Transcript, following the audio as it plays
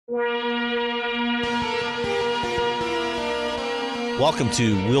Welcome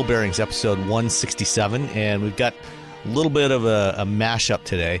to Wheel Bearings episode 167, and we've got a little bit of a mashup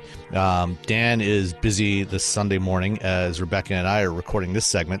today. Dan is busy this Sunday morning as Rebecca and I are recording this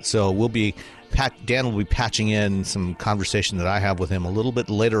segment, so Dan will be patching in some conversation that I have with him a little bit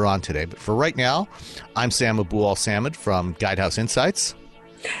later on today. But for right now, I'm Sam Abu-Al-Samad from Guidehouse Insights.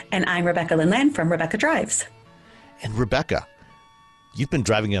 And I'm Rebecca Lindland from Rebecca Drives. And Rebecca, you've been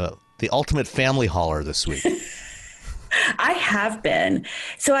driving the ultimate family hauler this week. I have been.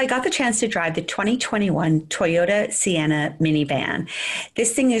 So I got the chance to drive the 2021 Toyota Sienna minivan.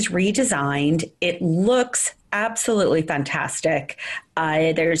 This thing is redesigned. It looks absolutely fantastic.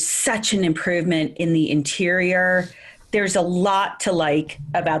 There's such an improvement in the interior. There's a lot to like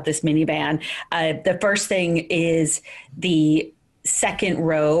about this minivan. The first thing is the second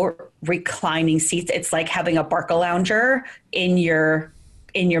row reclining seats. It's like having a Barcalounger in your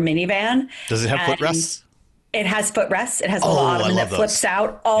minivan. Does it have footrests? It has footrests. It has a bottom that flips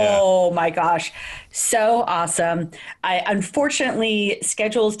out. My gosh. So awesome. Unfortunately,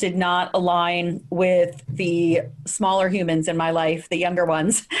 schedules did not align with the smaller humans in my life, the younger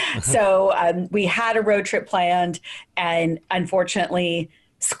ones. So we had a road trip planned, and unfortunately,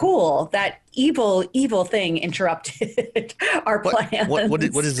 school, that evil thing, interrupted our plans. What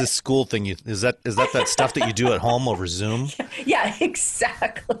is this school thing? Is that stuff that you do at home over Zoom? Yeah,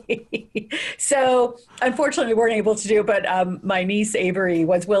 exactly. So unfortunately, we weren't able to do it, but my niece Avery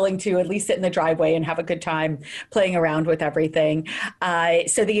was willing to at least sit in the driveway and have a good time playing around with everything.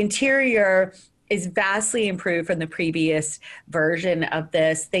 So the interior is vastly improved from the previous version of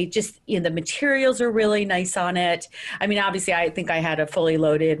this. They just, the materials are really nice on it. I mean, obviously, I think I had a fully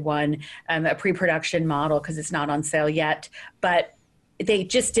loaded one, a pre-production model, because it's not on sale yet, but they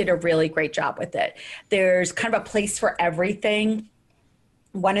just did a really great job with it. There's kind of a place for everything.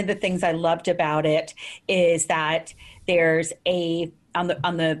 One of the things I loved about it is that there's on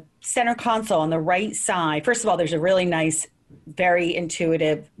the center console on the right side, first of all, there's a really nice, very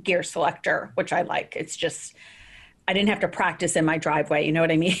intuitive gear selector, which I like. It's just, I didn't have to practice in my driveway, you know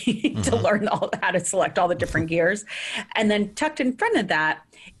what I mean, to learn how to select all the different gears. And then tucked in front of that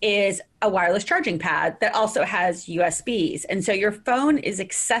is a wireless charging pad that also has USBs. And so your phone is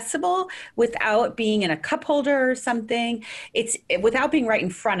accessible without being in a cup holder or something. It's without being right in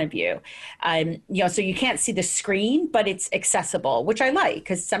front of you. So you can't see the screen, but it's accessible, which I like,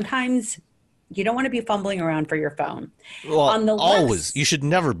 because sometimes you don't want to be fumbling around for your phone. Well, you should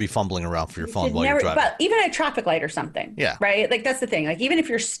never be fumbling around for your phone while you're driving. But even at a traffic light or something, right? Like, that's the thing. Like, even if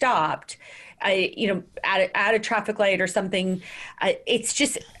you're stopped, at a traffic light or something, it's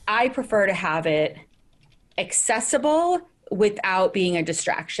just, I prefer to have it accessible without being a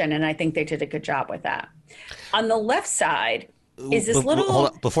distraction. And I think they did a good job with that. On the left side is this little... Hold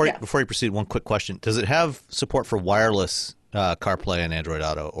on. Before you proceed, one quick question. Does it have support for wireless CarPlay and Android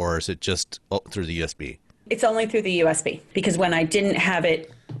Auto, or is it just through the USB? It's only through the USB, because when I didn't have it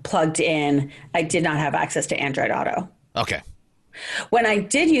plugged in, I did not have access to Android Auto. Okay. When I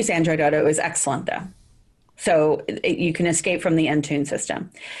did use Android Auto, it was excellent, though. So you can escape from the Entune system.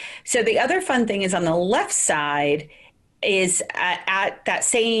 So the other fun thing is on the left side is at that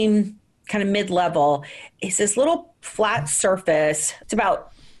same kind of mid-level is this little flat surface. It's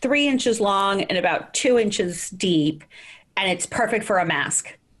about 3 inches long and about 2 inches deep. And it's perfect for a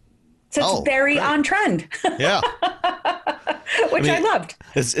mask. So it's very on trend. Yeah. Which I loved.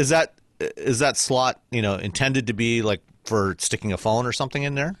 Is that slot, intended to be like for sticking a phone or something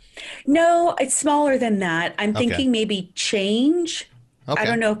in there? No, it's smaller than that. I'm thinking maybe change. Okay. I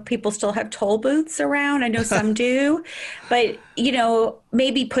don't know if people still have toll booths around. I know some do. But,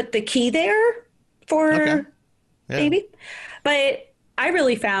 maybe put the key there for maybe. But I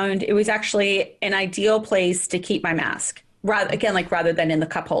really found it was actually an ideal place to keep my mask. Rather than in the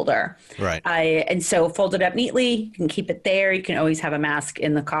cup holder. Right. And so fold it up neatly. You can keep it there. You can always have a mask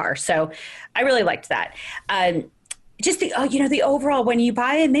in the car. So I really liked that. Just the overall, when you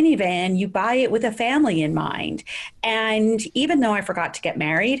buy a minivan, you buy it with a family in mind. And even though I forgot to get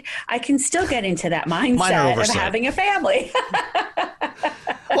married, I can still get into that mindset of having a family.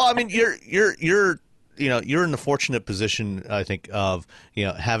 Well, I mean, you're in the fortunate position, I think, of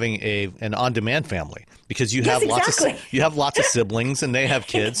having an on-demand family, because you have lots of siblings and they have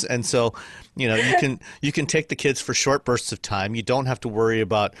kids, and so you can take the kids for short bursts of time. You don't have to worry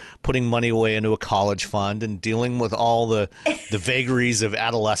about putting money away into a college fund and dealing with all the vagaries of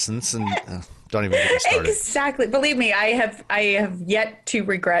adolescence and. Don't even get me started. Exactly. Believe me, I have yet to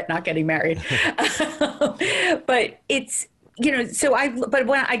regret not getting married. But it's. But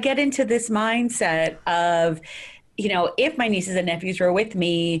when I get into this mindset of, if my nieces and nephews were with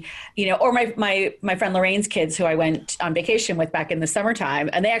me, or my friend Lorraine's kids who I went on vacation with back in the summertime,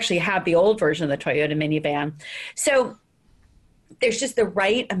 and they actually have the old version of the Toyota minivan. So there's just the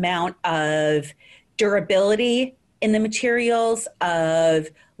right amount of durability in the materials, of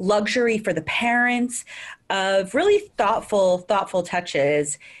luxury for the parents, of really thoughtful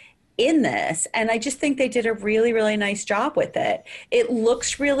touches in this. And I just think they did a really, really nice job with it. It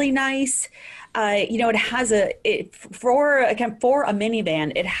looks really nice. It has for a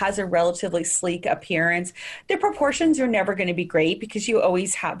minivan, it has a relatively sleek appearance. The proportions are never going to be great because you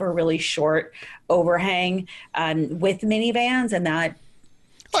always have a really short overhang with minivans, and that.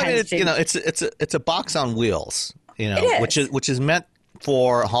 It's a box on wheels, which is meant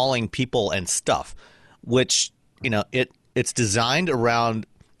for hauling people and stuff, which it's designed around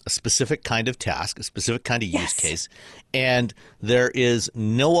a specific kind of task, a specific kind of use case, and there is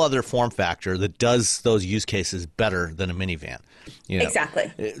no other form factor that does those use cases better than a minivan.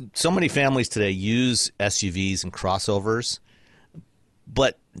 Exactly. So many families today use SUVs and crossovers,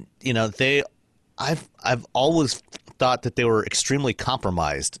 but I've always thought that they were extremely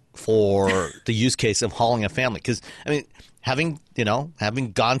compromised for the use case of hauling a family, because having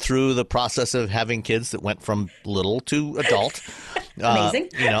gone through the process of having kids that went from little to adult. Amazing.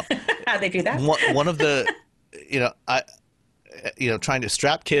 How they do that. One of the, trying to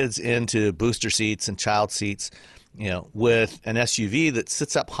strap kids into booster seats and child seats, with an SUV that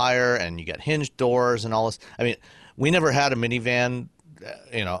sits up higher and you got hinged doors and all this. We never had a minivan,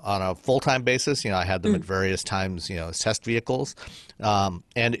 on a full-time basis. I had them at various times, as test vehicles.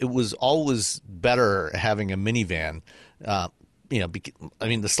 And it was always better having a minivan. The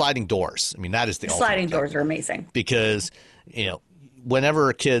sliding doors. That is the sliding doors are amazing because,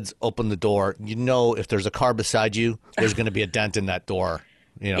 whenever kids open the door, if there's a car beside you, there's going to be a dent in that door,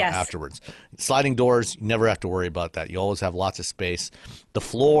 afterwards. Sliding doors, you never have to worry about that. You always have lots of space. The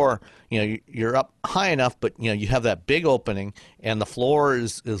floor, you're up high enough, but, you have that big opening and the floor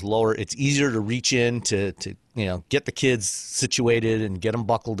is lower. It's easier to reach in to get the kids situated and get them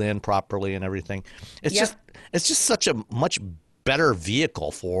buckled in properly and everything. It's just such a much better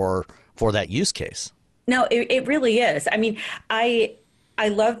vehicle for that use case. No, it really is. I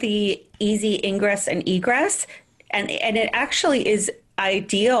love the easy ingress and egress, and it actually is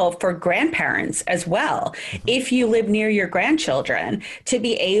ideal for grandparents as well. Mm-hmm. If you live near your grandchildren, to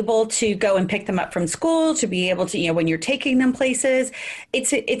be able to go and pick them up from school, to be able to, when you're taking them places,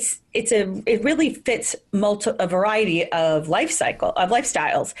 it really fits a variety of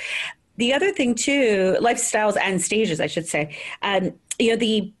lifestyles. The other thing too, lifestyles and stages, I should say.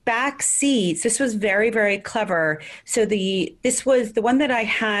 The back seats, this was very, very clever. So the one that I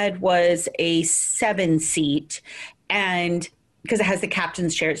had was a 7-seat, and because it has the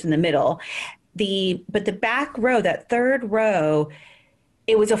captain's chairs in the middle. But the back row, that third row,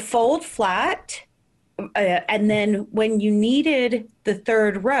 it was a fold flat. And then when you needed the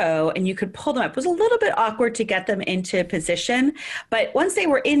third row and you could pull them up, it was a little bit awkward to get them into position. But once they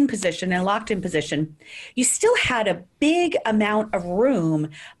were in position and locked in position, you still had a big amount of room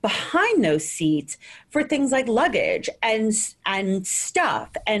behind those seats for things like luggage and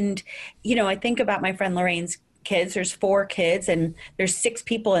stuff. And, I think about my friend Lorraine's kids. There's 4 kids and there's 6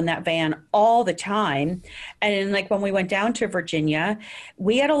 people in that van all the time. And like when we went down to Virginia,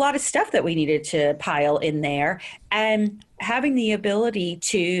 we had a lot of stuff that we needed to pile in there, and having the ability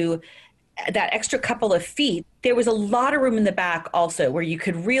to that extra couple of feet, there was a lot of room in the back also where you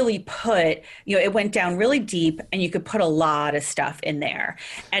could really put, it went down really deep and you could put a lot of stuff in there.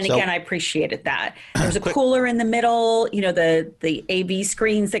 And again, I appreciated that. There was a cooler in the middle, the AV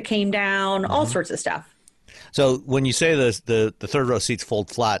screens that came down, all sorts of stuff. So when you say the third row seats fold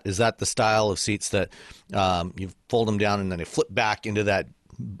flat, is that the style of seats that you fold them down and then they flip back into that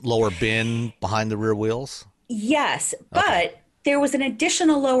lower bin behind the rear wheels? Yes, but there was an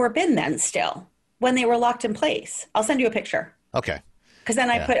additional lower bin then still when they were locked in place. I'll send you a picture. Okay. Because then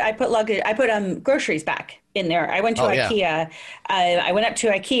I put luggage, I put groceries back in there. I went to IKEA. Yeah. I went up to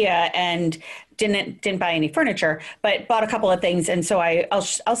IKEA and didn't buy any furniture, but bought a couple of things. And so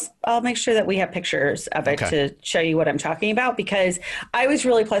I'll make sure that we have pictures of it to show you what I'm talking about, because I was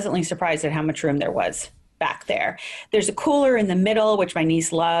really pleasantly surprised at how much room there was back there. There's a cooler in the middle, which my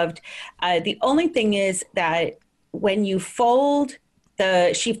niece loved. The only thing is that when you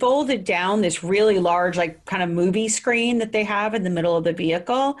she folded down this really large, like kind of movie screen that they have in the middle of the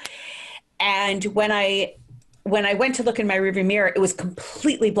vehicle. And when I went to look in my rearview mirror, it was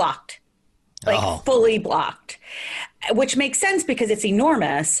completely blocked, fully blocked, which makes sense because it's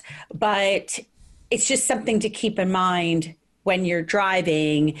enormous, but it's just something to keep in mind when you're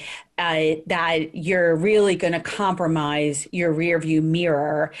driving. that you're really going to compromise your rear view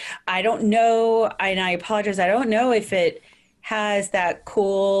mirror. I don't know, and I apologize, I don't know if it has that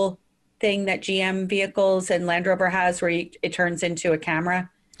cool thing that GM vehicles and Land Rover has where it turns into a camera.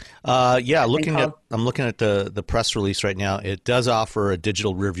 Yeah, I'm looking at the press release right now. It does offer a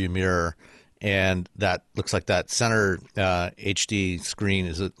digital rear view mirror, and that looks like that center HD screen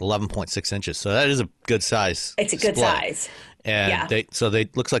is at 11.6 inches. So that is a good size. It's a good size. And they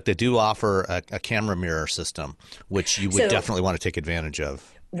looks like they do offer a camera mirror system, which you would definitely want to take advantage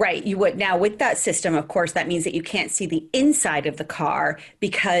of. Right, you would. Now, with that system, of course, that means that you can't see the inside of the car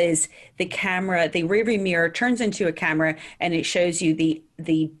because the rear view mirror turns into a camera and it shows you the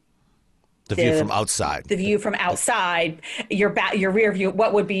view from outside. The view from outside, your rear view,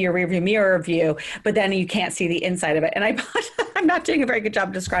 what would be your rear view mirror view, but then you can't see the inside of it. And I'm not doing a very good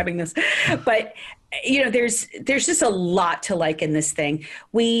job describing this, but there's just a lot to like in this thing.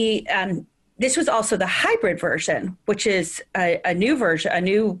 This was also the hybrid version, which is a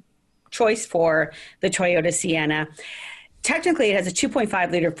new choice for the Toyota Sienna. Technically, it has a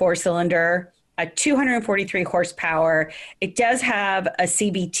 2.5 liter 4-cylinder, a 243 horsepower. It does have a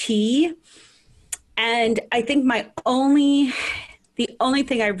CVT. And I think the only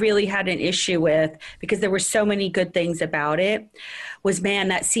thing I really had an issue with, because there were so many good things about it, was, man,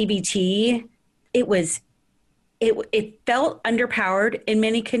 that CVT, it felt underpowered in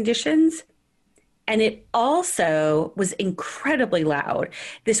many conditions. And it also was incredibly loud.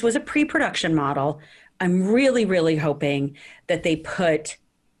 This was a pre-production model. I'm really, really hoping that they put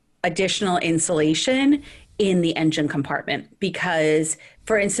additional insulation in the engine compartment because,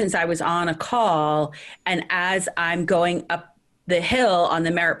 for instance, I was on a call and as I'm going up the hill on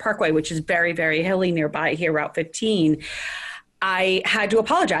the Merritt Parkway, which is very, very hilly nearby here, Route 15, I had to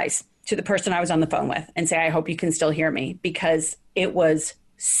apologize to the person I was on the phone with and say, I hope you can still hear me because it was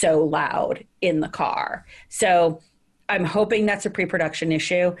so loud in the car. So I'm hoping that's a pre-production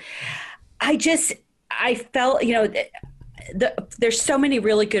issue. I felt, there's so many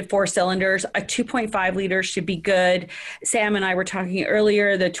really good 4-cylinders. A 2.5 liter should be good. Sam and I were talking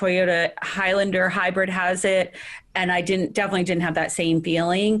earlier, the Toyota Highlander hybrid has it. And I definitely didn't have that same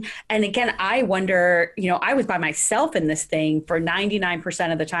feeling. And again, I wonder, I was by myself in this thing for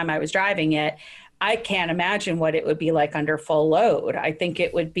 99% of the time I was driving it. I can't imagine what it would be like under full load. I think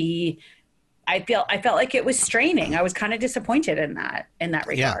it would be, I felt like it was straining. I was kind of disappointed in that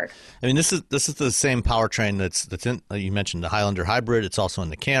regard. Yeah. I mean, this is the same powertrain that's in, you mentioned the Highlander hybrid. It's also in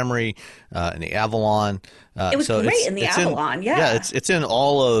the Camry, in the Avalon. It was great in the Avalon. Yeah, it's in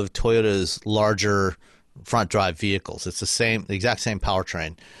all of Toyota's larger front drive vehicles. It's the exact same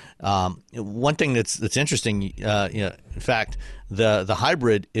powertrain. One thing that's interesting, in fact, the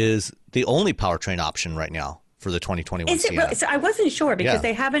hybrid is the only powertrain option right now for the 2021 Is it Sienna. really? So I wasn't sure because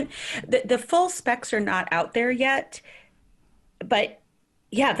they haven't, the full specs are not out there yet. But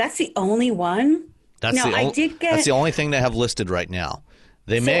yeah, that's the only one. That's the only thing they have listed right now.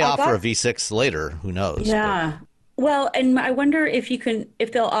 They may offer a V6 later. Who knows? Yeah. But. Well, and I wonder if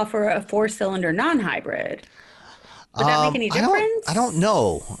they'll offer a 4-cylinder non-hybrid. Would that make any difference? I don't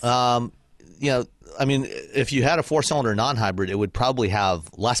know. I mean, if you had a 4-cylinder non-hybrid, it would probably have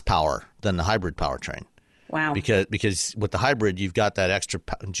less power than the hybrid powertrain. Wow. Because with the hybrid, you've got that extra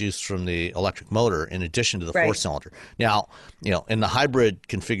juice from the electric motor in addition to the 4-cylinder. Now, in the hybrid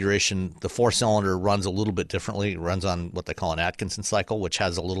configuration, the 4-cylinder runs a little bit differently. It runs on what they call an Atkinson cycle, which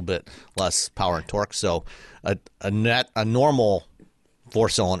has a little bit less power and torque. So a normal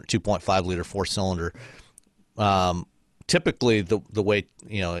 4-cylinder, 2.5 liter 4-cylinder, typically the way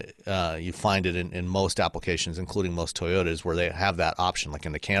you find it in most applications, including most Toyotas, where they have that option, like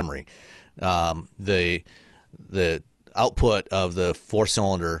in the Camry. The output of the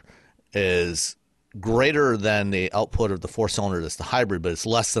 4-cylinder is greater than the output of the 4-cylinder that's the hybrid, but it's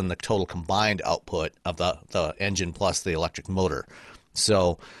less than the total combined output of the engine plus the electric motor.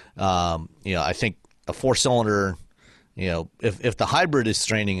 So, I think a 4-cylinder, if the hybrid is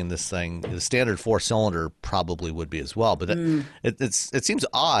straining in this thing, the standard 4-cylinder probably would be as well. But it seems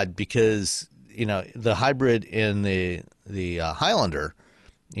odd because, the hybrid in the Highlander,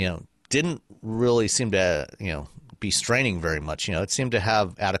 didn't really seem to, be straining very much. It seemed to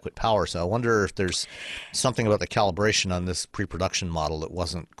have adequate power. So I wonder if there's something about the calibration on this pre-production model that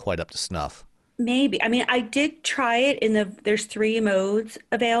wasn't quite up to snuff. Maybe. I mean, I did try it there's 3 modes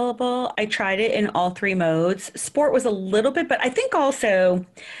available. I tried it in all 3 modes. Sport was a little bit, but I think also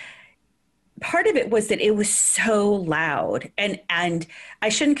part of it was that it was so loud, and I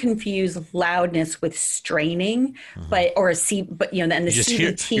shouldn't confuse loudness with straining, but then the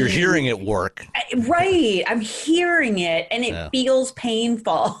CVT, you're hearing it work, right? I'm hearing it, and it feels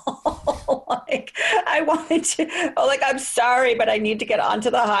painful. Like I wanted to, I'm sorry, but I need to get onto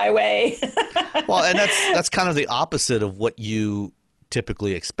the highway. Well, and that's kind of the opposite of what you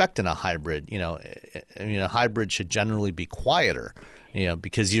typically expect in a hybrid. A hybrid should generally be quieter.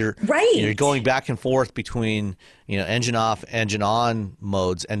 Because you're going back and forth between, engine off, engine on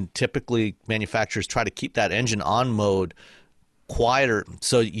modes, and typically manufacturers try to keep that engine on mode quieter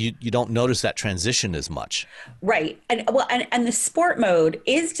so you don't notice that transition as much. Right. And the sport mode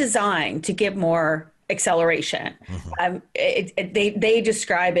is designed to give more acceleration. They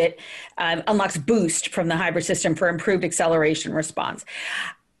describe it unlocks boost from the hybrid system for improved acceleration response.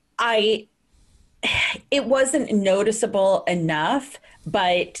 It wasn't noticeable enough,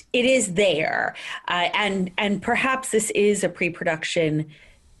 but it is there. And perhaps this is a pre-production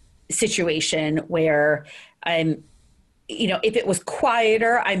situation where, if it was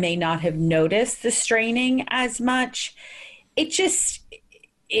quieter, I may not have noticed the straining as much. It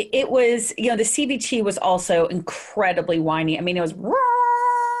was, the CVT was also incredibly whiny. I mean, it was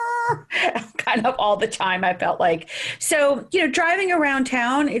kind of all the time, I felt like. So, driving around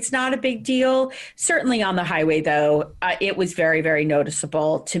town, it's not a big deal. Certainly on the highway, though, it was very, very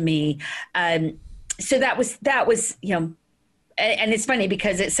noticeable to me. So that was, and it's funny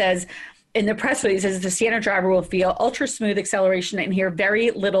because it says in the press release, it says the Sienna driver will feel ultra smooth acceleration and hear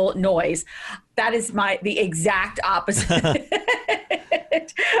very little noise. That is the exact opposite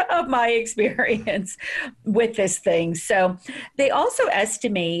of my experience with this thing. So they also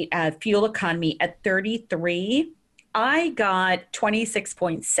estimate fuel economy at 33. I got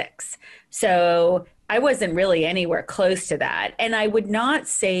 26.6. So I wasn't really anywhere close to that. And I would not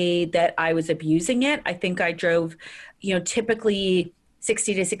say that I was abusing it. I think I drove, typically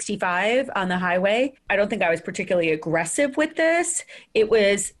 60 to 65 on the highway. I don't think I was particularly aggressive with this. It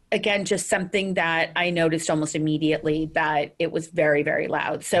was, again, just something that I noticed almost immediately that it was very, very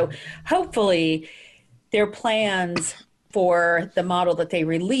loud. So hopefully their plans for the model that they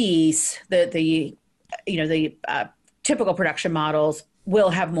release, the typical production models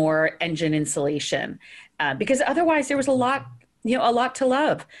will have more engine insulation because otherwise there was a lot to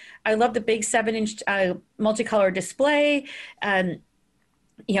love. I love the big 7-inch multicolor display. I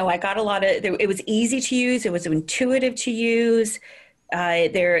got a lot of, it was easy to use. It was intuitive to use.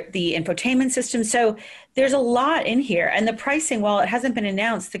 The infotainment system. So there's a lot in here. And the pricing, while it hasn't been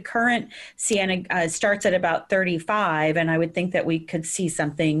announced, the current Sienna starts at about 35. And I would think that we could see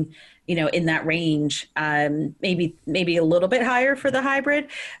something, in that range, maybe a little bit higher for the hybrid.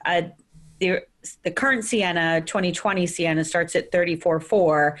 The current Sienna, 2020 Sienna, starts at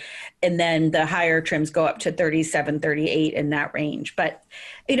 34.4, and then the higher trims go up to 37, 38 in that range. But,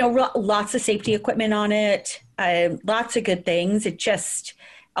 lots of safety equipment on it, lots of good things.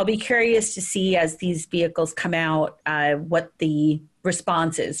 I'll be curious to see as these vehicles come out, what the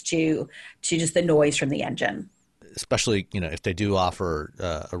response is to just the noise from the engine. Especially, if they do offer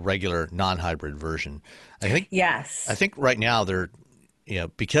a regular non-hybrid version. Yes. I think right now they're,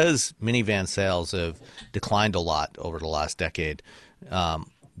 because minivan sales have declined a lot over the last decade,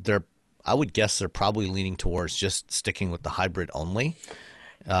 I would guess they're probably leaning towards just sticking with the hybrid only.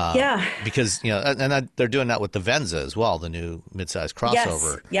 Because, and they're doing that with the Venza as well, the new midsize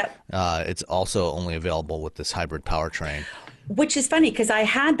crossover. Yes. Yep. It's also only available with this hybrid powertrain. Which is funny because I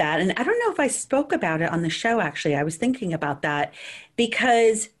had that, and I don't know if I spoke about it on the show, actually. I was thinking about that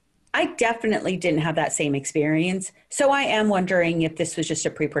because I definitely didn't have that same experience. So I am wondering if this was just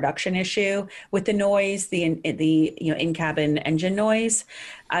a pre-production issue with the noise, the in-cabin engine noise,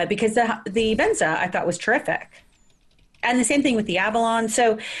 because the Venza I thought was terrific. And the same thing with the Avalon.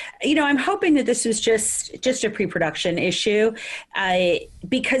 So, I'm hoping that this was just a pre-production issue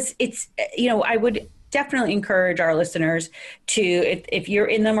because it's, I would definitely encourage our listeners to, if you're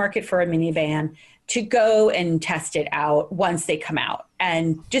in the market for a minivan, to go and test it out once they come out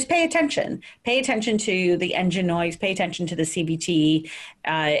and just pay attention to the engine noise, pay attention to the CVT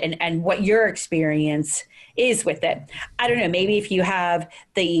and what your experience is with it. I don't know, maybe if you have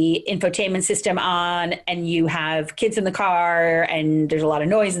the infotainment system on and you have kids in the car and there's a lot of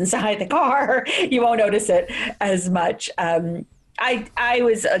noise inside the car, you won't notice it as much. I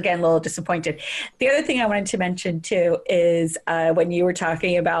was, again, a little disappointed. The other thing I wanted to mention too is when you were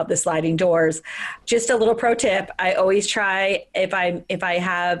talking about the sliding doors, just a little pro tip. I always try, if I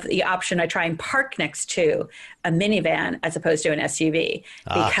have the option, I try and park next to a minivan as opposed to an SUV,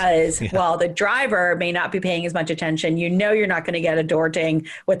 because while the driver may not be paying as much attention, you're not going to get a door ding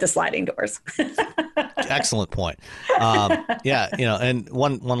with the sliding doors. Excellent point. And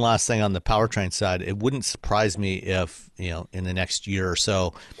one last thing on the powertrain side, it wouldn't surprise me if, in the next year or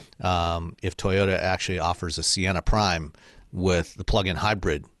so, if Toyota actually offers a Sienna Prime with the plug-in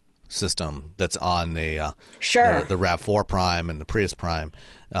hybrid system that's on the RAV4 Prime and the Prius Prime,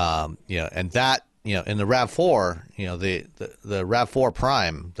 and that, in the RAV4, the RAV4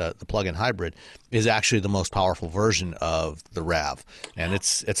 Prime, the plug-in hybrid, is actually the most powerful version of the RAV, and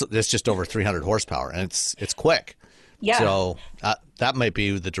it's just over 300 horsepower, and it's quick. Yeah. So that might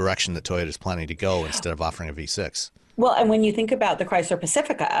be the direction that Toyota is planning to go instead of offering a V6. Well, and when you think about the Chrysler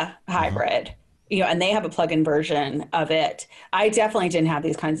Pacifica hybrid, and they have a plug-in version of it, I definitely didn't have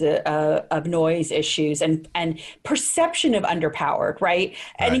these kinds of noise issues and perception of underpowered, right?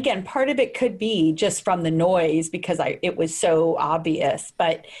 And again, part of it could be just from the noise because it was so obvious.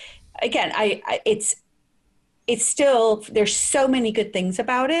 But again, it's still, there's so many good things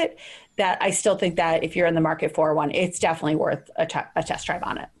about it that I still think that if you're in the market for one, it's definitely worth a test drive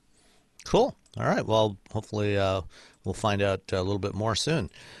on it. Cool. All right. Well, hopefully we'll find out a little bit more soon.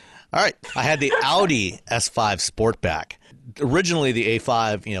 All right. I had the Audi S5 Sportback. Originally, the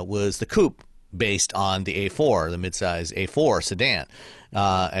A5, was the coupe based on the A4, the midsize A4 sedan.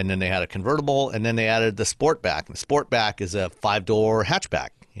 And then they had a convertible, and then they added the Sportback. And the Sportback is a 5-door hatchback,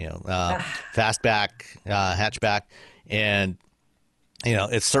 fastback hatchback. And,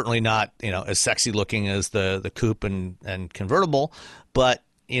 it's certainly not, as sexy looking as the coupe and convertible, but,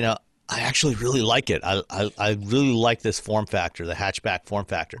 I actually really like it. I really like this form factor, the hatchback form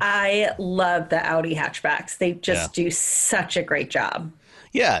factor. I love the Audi hatchbacks. They just do such a great job.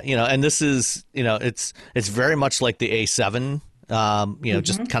 Yeah, and this is, it's very much like the A7,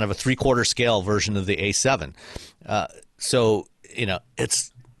 just kind of a 3/4 scale version of the A7. So,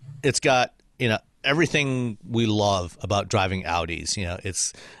 it's got, everything we love about driving Audis.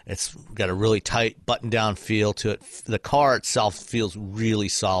 It's got a really tight button-down feel to it. The car itself feels really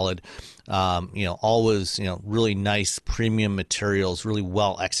solid. Always, really nice premium materials, really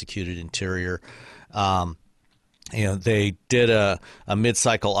well executed interior. They did a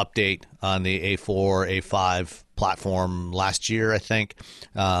mid-cycle update on the A4, A5 platform last year, I think.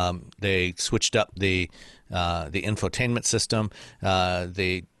 They switched up the infotainment system.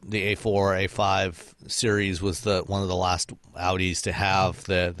 The A4, A5 series was one of the last Audis to have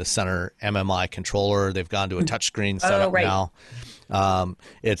the center MMI controller. They've gone to a touchscreen setup now.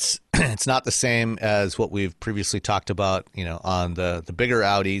 It's not the same as what we've previously talked about, on the bigger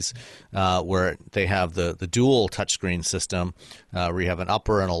Audis, where they have the dual touchscreen system, where you have an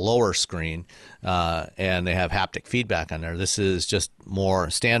upper and a lower screen, and they have haptic feedback on there. This is just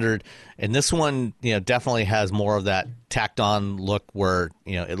more standard, and this one, definitely has more of that tacked on look where,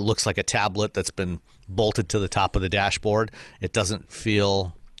 it looks like a tablet that's been bolted to the top of the dashboard. It doesn't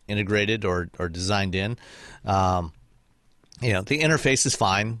feel integrated or designed in. The interface is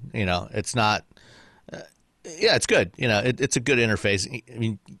fine. It's not. It's good. It's a good interface. I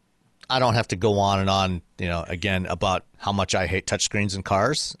mean, I don't have to go on and on. Again about how much I hate touchscreens in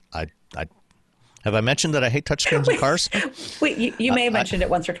cars. Have I mentioned that I hate touchscreens in cars? Wait, you may have mentioned it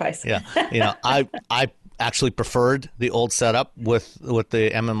once or twice. Yeah. I actually preferred the old setup with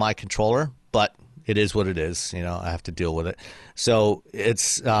the MMI controller, but it is what it is. I have to deal with it. So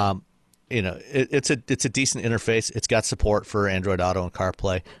it's. It's a decent interface. It's got support for Android Auto and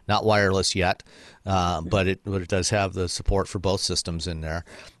CarPlay, not wireless yet, but it does have the support for both systems in there.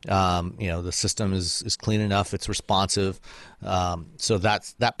 The system is clean enough. It's responsive, so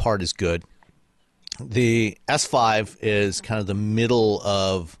that part is good. The S5 is kind of the middle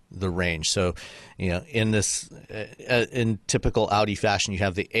of the range. So, in this, in typical Audi fashion, you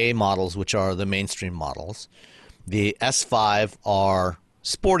have the A models, which are the mainstream models. The S5 are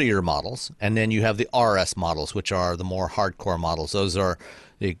sportier models, and then you have the RS models, which are the more hardcore models. Those are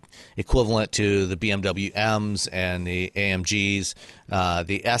the equivalent to the BMW M's and the AMGs.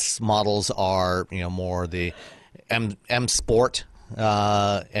 The S models are more the M Sport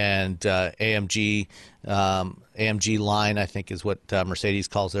and AMG line, I think is what Mercedes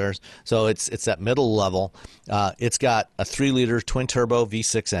calls theirs. So it's that middle level. It's got a 3-liter twin turbo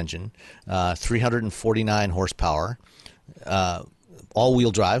V6 engine, 349 horsepower.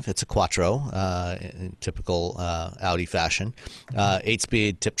 All-wheel drive. It's a Quattro, in typical Audi fashion.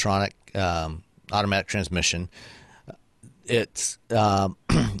 8-speed Tiptronic automatic transmission. it's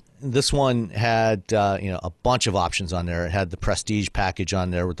this one had a bunch of options on there. It had the Prestige package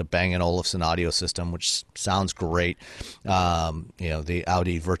on there with the Bang & Olufsen audio system, which sounds great. The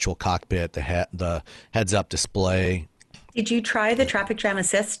Audi virtual cockpit, the heads-up display. Did you try the Traffic Jam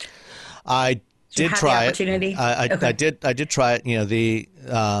Assist? I did try it. I did try it.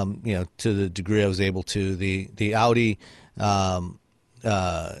 To the degree I was able to. The Audi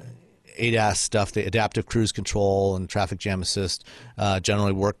ADAS stuff, the adaptive cruise control and traffic jam assist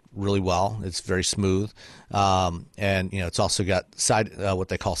generally work really well. It's very smooth, and it's also got what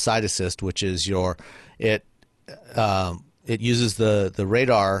they call side assist, which is it uses the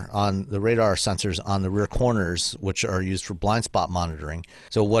radar sensors on the rear corners, which are used for blind spot monitoring.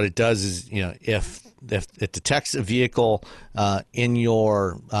 So what it does is, if it detects a vehicle in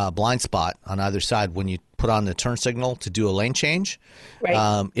your blind spot on either side, when you put on the turn signal to do a lane change,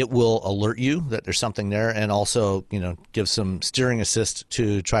 right. It will alert you that there's something there, and also give some steering assist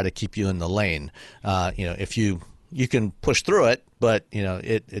to try to keep you in the lane. If you can push through it, but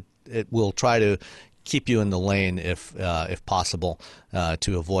it will try to keep you in the lane if possible,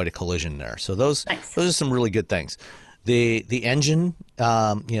 to avoid a collision there. So those are some really good things. The engine,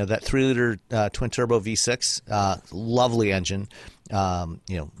 that 3-liter twin turbo V6, lovely engine,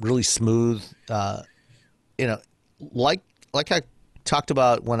 really smooth. Like I talked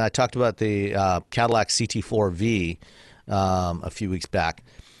about when I talked about the Cadillac CT4V a few weeks back.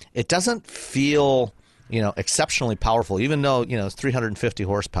 It doesn't feel exceptionally powerful, even though it's 350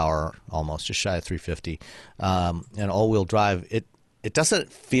 horsepower, almost just shy of 350, and all-wheel drive. It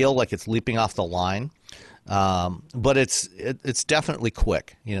doesn't feel like it's leaping off the line, but it's definitely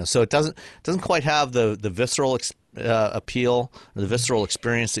quick. So it doesn't quite have the visceral appeal or the visceral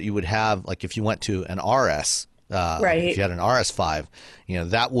experience that you would have like if you went to an RS. Right. If you had an RS5,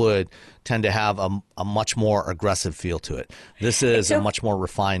 that would tend to have a much more aggressive feel to it. This is a much more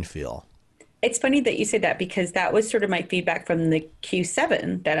refined feel. It's funny that you say that, because that was sort of my feedback from the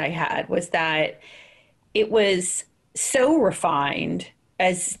Q7 that I had, was that it was so refined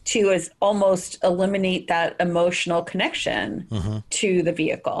as to almost eliminate that emotional connection to the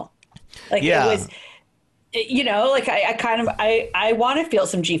vehicle. Like it was, I want to feel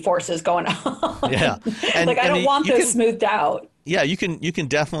some G-forces going on. Yeah. And I don't want those smoothed out. Yeah, you can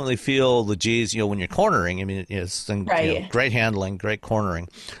definitely feel the G's, when you're cornering. I mean, it's great handling, great cornering.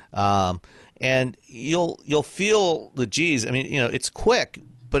 And you'll feel the G's. I mean, it's quick,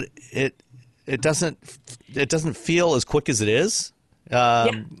 but it doesn't feel as quick as it is.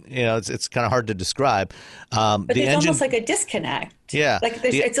 It's kind of hard to describe. But there's almost like a disconnect. Yeah,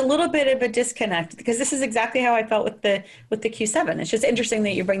 it's a little bit of a disconnect, because this is exactly how I felt with the Q7. It's just interesting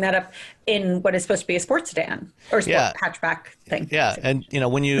that you bring that up in what is supposed to be a sports sedan or hatchback thing. Yeah, and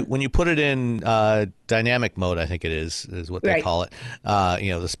when you put it in dynamic mode, I think it is what they call it.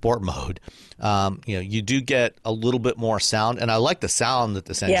 The sport mode. You do get a little bit more sound, and I like the sound that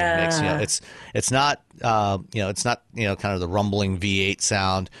this engine makes. It's not kind of the rumbling V8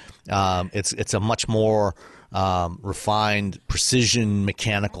 sound. It's a much more refined precision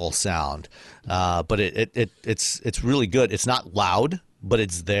mechanical sound, but it's really good. It's not loud, but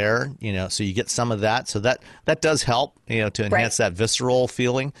it's there, so you get some of that. So that does help, to enhance that visceral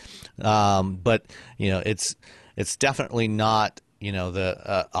feeling. But it's definitely not,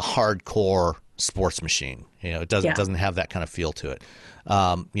 a hardcore sports machine. It doesn't have that kind of feel to it.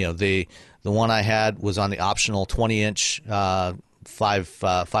 The one I had was on the optional 20-inch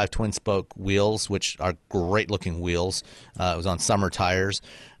five twin spoke wheels, which are great looking wheels. It was on summer tires,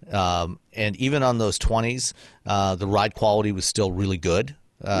 and even on those 20s, the ride quality was still really good.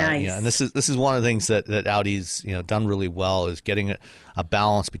 Nice. And this is one of the things that Audi's done really well, is getting a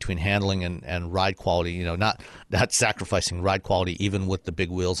balance between handling and ride quality. Not sacrificing ride quality even with the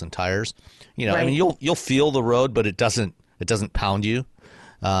big wheels and tires. I mean, you'll feel the road, but it doesn't pound you.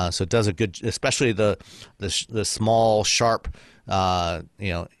 So it does a good, especially the small sharp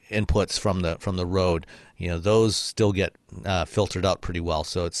inputs from the road. Those still get filtered out pretty well.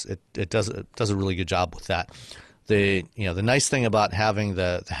 So it does a really good job with that. The nice thing about having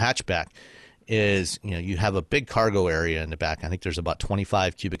the hatchback is you have a big cargo area in the back. I think there's about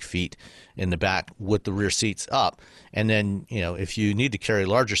 25 cubic feet in the back with the rear seats up. And then if you need to carry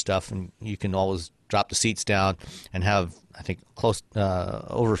larger stuff, and you can always drop the seats down and have, I think, close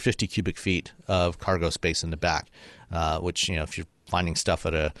over 50 cubic feet of cargo space in the back, which if you're finding stuff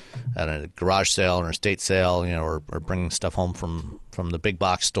at a garage sale or estate sale, or bringing stuff home from the big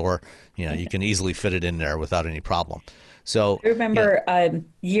box store, you can easily fit it in there without any problem. So I remember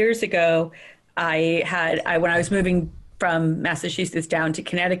years ago, when I was moving from Massachusetts down to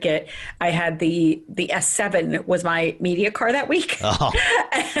Connecticut, I had the S7 was my media car that week. Oh.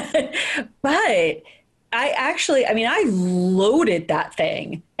 But I loaded that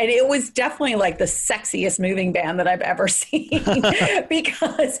thing, and it was definitely like the sexiest moving van that I've ever seen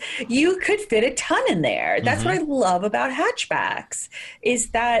because you could fit a ton in there. That's what I love about hatchbacks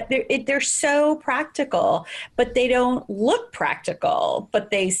is that they're so practical, but they don't look practical, but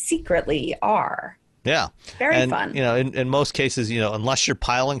they secretly are. Yeah. Very fun. In most cases, unless you're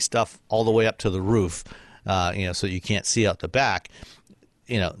piling stuff all the way up to the roof, so you can't see out the back,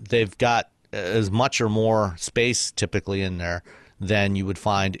 they've got as much or more space typically in there than you would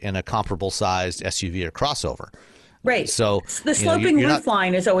find in a comparable sized SUV or crossover. Right. So the sloping roof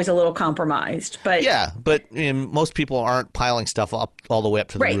line is always a little compromised, but but most people aren't piling stuff up all the way up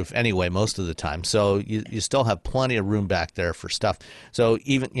to the roof anyway most of the time. So you still have plenty of room back there for stuff. So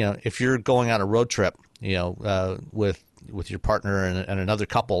even if you're going on a road trip, with your partner and another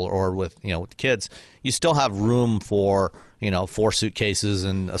couple, or with with kids, you still have room for 4 suitcases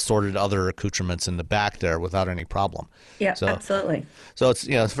and assorted other accoutrements in the back there without any problem. Yeah, absolutely. So it's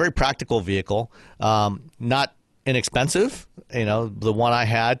it's a very practical vehicle, not inexpensive. The one I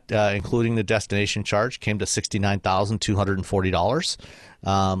had, including the destination charge, came to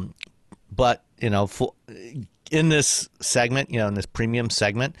 $69,240. But in this segment, in this premium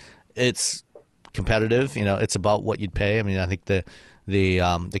segment, it's competitive. It's about what you'd pay. I mean, I think the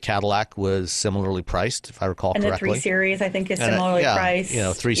Cadillac was similarly priced, if I recall correctly. And the 3 Series, I think, is similarly priced.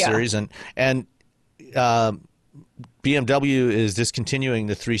 3 Series, and BMW is discontinuing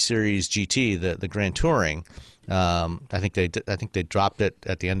the 3 Series GT, the Grand Touring. I think they dropped it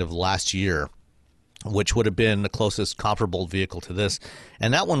at the end of last year, which would have been the closest comparable vehicle to this.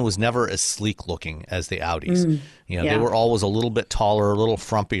 And that one was never as sleek looking as the Audis. They were always a little bit taller, a little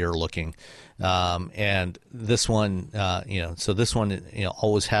frumpier looking. And this one, so this one,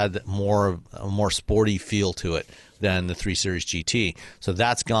 always had a more sporty feel to it than the 3 Series GT. So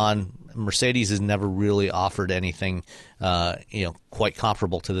that's gone. Mercedes has never really offered anything, quite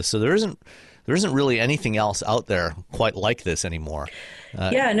comparable to this. So there isn't really anything else out there quite like this anymore.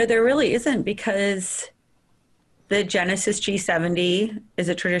 No, there really isn't, because the Genesis G70 is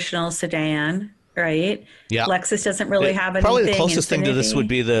a traditional sedan, right? Yeah. Lexus doesn't really have anything. Probably the closest thing to this would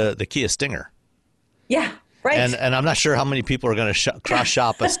be the Kia Stinger. Yeah, right. And I'm not sure how many people are going to cross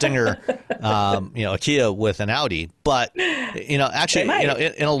shop a Stinger, a Kia with an Audi. But actually,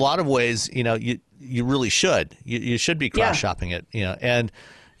 in a lot of ways, you really should. You should be cross shopping it. And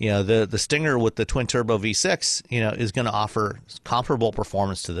the Stinger with the twin turbo V6, is going to offer comparable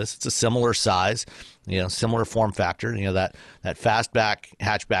performance to this. It's a similar size, similar form factor, that fastback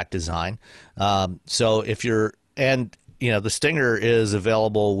hatchback design. So if you're, and the Stinger is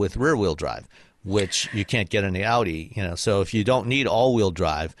available with rear wheel drive, which you can't get in the Audi. So if you don't need all wheel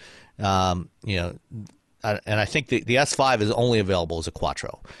drive, and I think the S5 is only available as a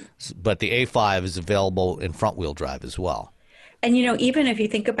Quattro, but the A5 is available in front wheel drive as well. And, even if you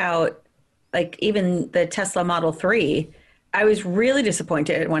think about, like, even the Tesla Model 3, I was really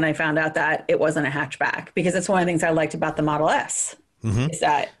disappointed when I found out that it wasn't a hatchback, because it's one of the things I liked about the Model S, is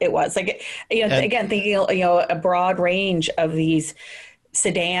that it was. Like, again, thinking, a broad range of these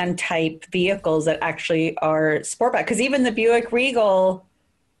sedan-type vehicles that actually are sportback. Because even the Buick Regal,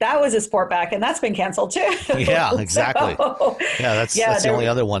 that was a sportback, and that's been canceled, too. Yeah, exactly. So, that's the only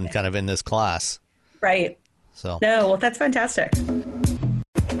other one kind of in this class. Right. So. No, well, that's fantastic.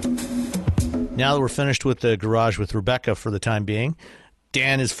 Now that we're finished with the garage with Rebecca for the time being,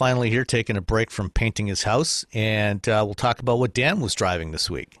 Dan is finally here taking a break from painting his house, and we'll talk about what Dan was driving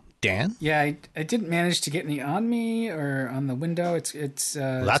this week. Dan? Yeah, I didn't manage to get any on me or on the window. It's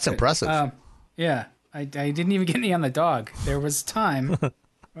well, that's impressive. Yeah, I didn't even get any on the dog. There was time.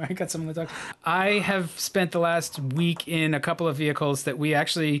 I got some on the dog. I have spent the last week in a couple of vehicles that we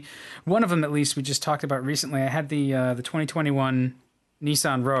actually, one of them at least, we just talked about recently. I had the 2021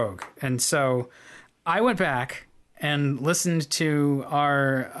 Nissan Rogue, and so I went back and listened to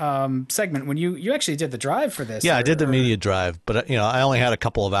our segment when you actually did the drive for this. Yeah, I did the media drive, but I only had a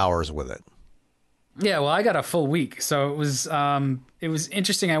couple of hours with it. Yeah, well, I got a full week, so it was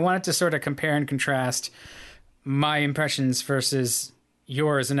interesting. I wanted to sort of compare and contrast my impressions versus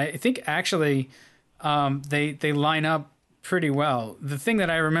yours, and I think actually they line up pretty well. The thing that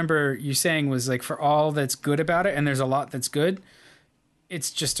I remember you saying was, like, for all that's good about it, and there's a lot that's good,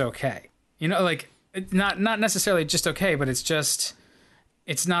 it's just okay. Like, not necessarily just okay, but it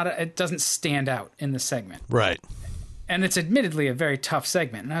doesn't stand out in the segment. Right. And it's admittedly a very tough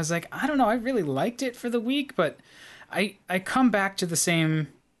segment. And I was like, I don't know, I really liked it for the week, but I come back to the same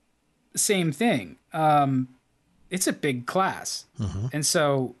thing. it's a big class. And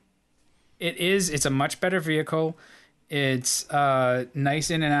so it's a much better vehicle. It's nice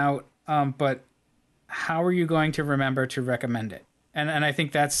in and out. But how are you going to remember to recommend it? And I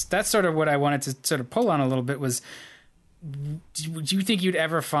think that's sort of what I wanted to sort of pull on a little bit was, do you think you'd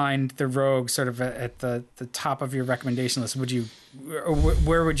ever find the Rogue sort of at the top of your recommendation list? Would you, or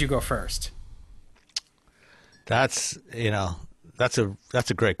where would you go first? That's a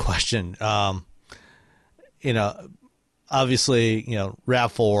great question. Obviously,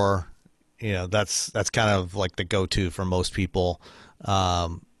 RAV4, that's kind of like the go-to for most people.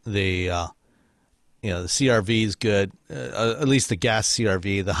 The CRV is good, at least the gas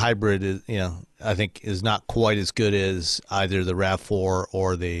CRV. The hybrid is, I think is not quite as good as either the RAV4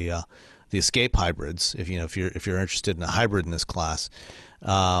 or the Escape hybrids. If you're interested in a hybrid in this class,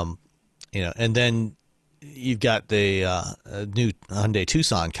 and then you've got the new Hyundai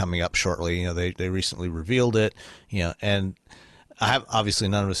Tucson coming up shortly. They recently revealed it. And I have, obviously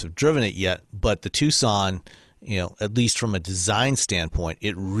none of us have driven it yet, but the Tucson, at least from a design standpoint,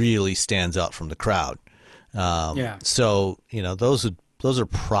 it really stands out from the crowd. So, those are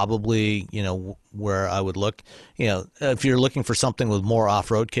probably, where I would look. If you're looking for something with more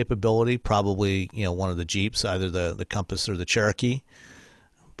off-road capability, probably, one of the Jeeps, either the Compass or the Cherokee.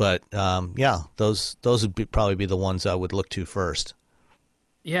 But, those would probably be the ones I would look to first.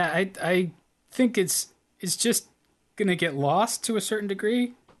 Yeah, I think it's just going to get lost to a certain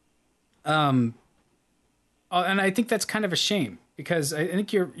degree. And I think that's kind of a shame because I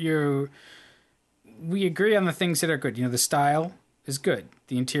think we agree on the things that are good. The style is good.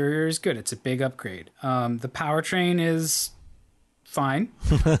 The interior is good. It's a big upgrade. The powertrain is fine.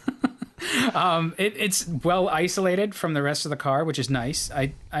 It's well isolated from the rest of the car, which is nice.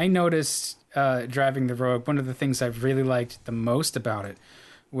 I noticed driving the Rogue, one of the things I really liked the most about it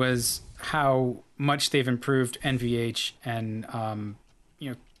was how much they've improved NVH and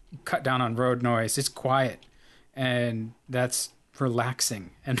cut down on road noise. It's quiet, and that's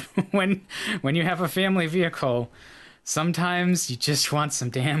relaxing. And when you have a family vehicle, sometimes you just want some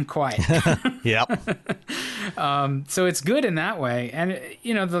damn quiet. Yep. So it's good in that way. And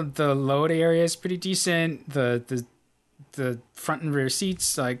the load area is pretty decent. The front and rear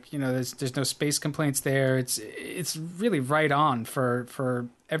seats, there's no space complaints there. It's really right on for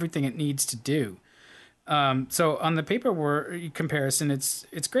everything it needs to do. So on the paper comparison,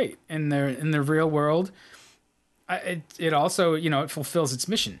 it's great. In the real world, it also, it fulfills its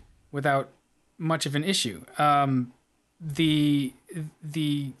mission without much of an issue. The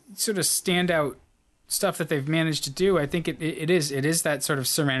sort of standout stuff that they've managed to do, I think it is that sort of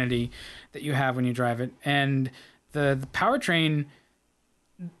serenity that you have when you drive it, and the powertrain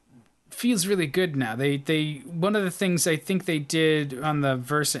feels really good now. They one of the things I think they did on the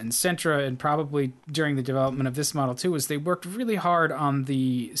Versa and Sentra, and probably during the development of this model too, was they worked really hard on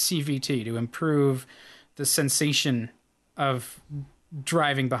the CVT to improve the sensation of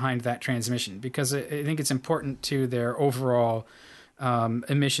driving behind that transmission, because I think it's important to their overall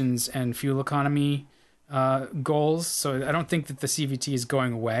emissions and fuel economy goals. So I don't think that the CVT is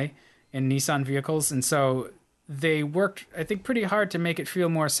going away in Nissan vehicles. And so they worked, I think, pretty hard to make it feel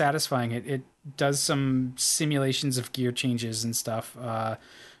more satisfying. It does some simulations of gear changes and stuff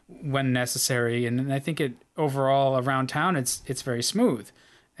when necessary. And I think it overall around town, it's very smooth.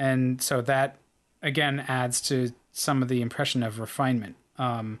 And so that, again, adds to some of the impression of refinement.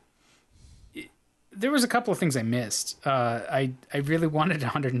 There was a couple of things I missed. I really wanted a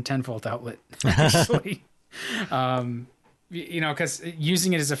 110 volt outlet, actually. Because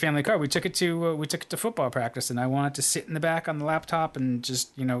using it as a family car, we took it to football practice, and I wanted to sit in the back on the laptop and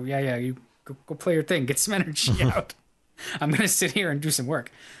just, you go play your thing, get some energy out. I'm going to sit here and do some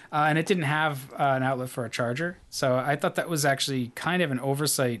work. And it didn't have an outlet for a charger. So I thought that was actually kind of an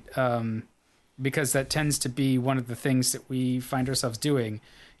oversight, because that tends to be one of the things that we find ourselves doing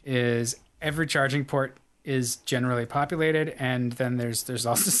is every charging port is generally populated, and then there's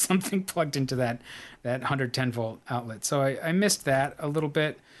also something plugged into that 110 volt outlet. So I missed that a little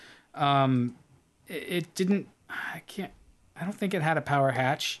bit. It didn't. I don't think it had a power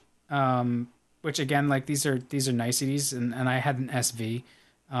hatch, which again, like these are niceties, and I had an SV,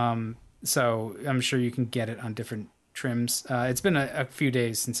 so I'm sure you can get it on different trims. It's been a few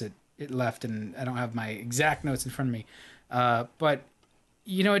days since it left, and I don't have my exact notes in front of me, but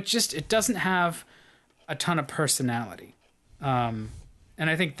it doesn't have a ton of personality, and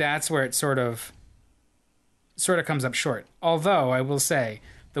I think that's where it sort of comes up short. Although I will say,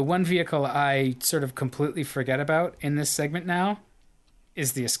 the one vehicle I sort of completely forget about in this segment now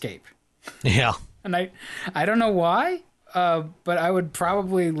is the Escape. Yeah, and I don't know why, but I would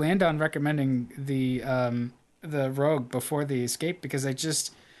probably land on recommending the the Rogue before the Escape, because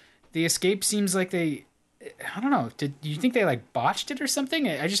the Escape seems like I don't know. Do you think they like botched it or something?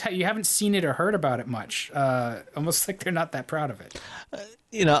 You haven't seen it or heard about it much. Almost like they're not that proud of it.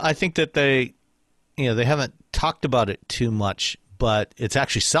 I think that they haven't talked about it too much, but it's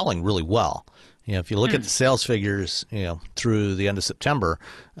actually selling really well. If you look at the sales figures, through the end of September,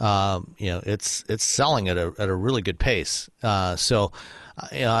 it's selling at a really good pace. So,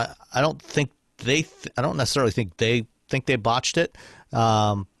 I don't think I don't necessarily think they botched it.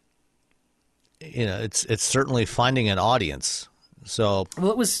 It's certainly finding an audience. So,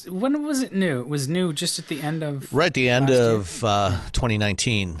 well, when was it new? It was new just at the end of right at the end of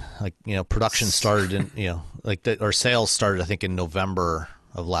 2019. Like production started in or sales started I think in November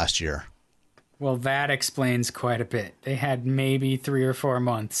of last year. Well, that explains quite a bit. They had maybe 3 or 4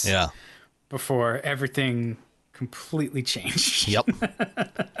 months before everything completely changed. Yep.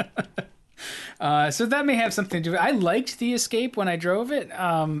 So that may have something to do with it. I liked the Escape when I drove it,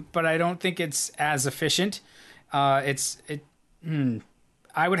 but I don't think it's as efficient. I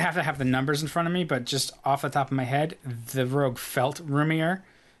would have to have the numbers in front of me, but just off the top of my head, the Rogue felt roomier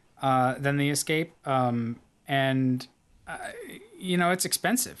than the Escape. It's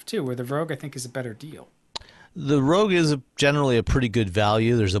expensive too, where the Rogue I think is a better deal. The Rogue is generally a pretty good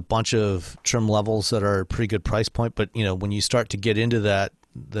value. There's a bunch of trim levels that are a pretty good price point, but when you start to get into that,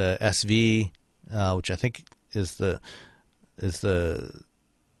 the SV, which I think is the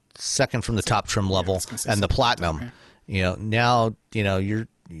second from the top trim level, and the Platinum, now you're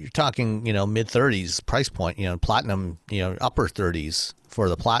talking mid 30s price point. Platinum, upper 30s for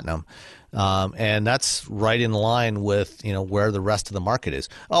the Platinum. And that's right in line with, where the rest of the market is.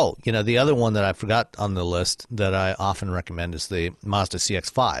 Oh, the other one that I forgot on the list that I often recommend is the Mazda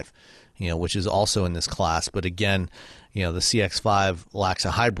CX-5, which is also in this class. But again, the CX-5 lacks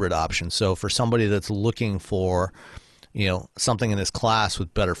a hybrid option. So for somebody that's looking for, something in this class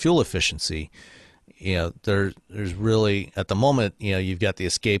with better fuel efficiency, there's really, at the moment, you've got the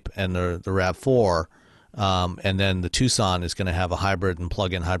Escape and the RAV4. And then the Tucson is going to have a hybrid and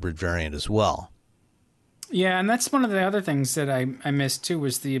plug-in hybrid variant as well. Yeah, and that's one of the other things that I missed too,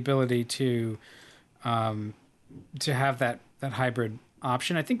 was the ability to have that hybrid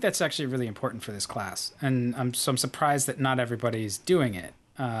option. I think that's actually really important for this class, and I'm surprised that not everybody's doing it.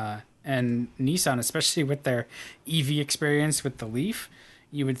 And Nissan, especially with their EV experience with the Leaf,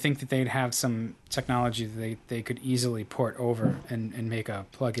 you would think that they'd have some technology that they could easily port over and make a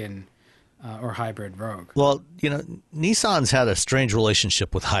plug-in or hybrid Rogue. Well, Nissan's had a strange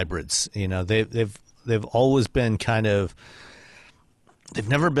relationship with hybrids. They've always been they've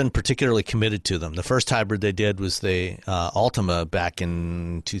never been particularly committed to them. The first hybrid they did was the Altima back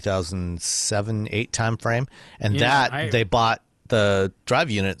in 2007-8 timeframe, and they bought the drive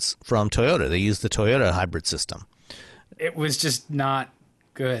units from Toyota. They used the Toyota hybrid system. It was just not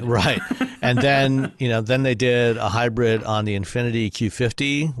good. Right. And then, then they did a hybrid on the Infiniti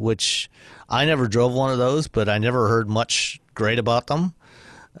Q50, which I never drove one of those, but I never heard much great about them.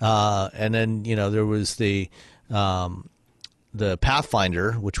 And then, there was the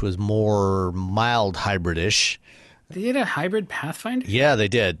Pathfinder, which was more mild hybrid-ish. They did a hybrid Pathfinder? Yeah, they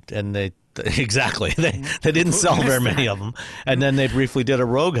did. And exactly. They didn't sell very many of them. And then they briefly did a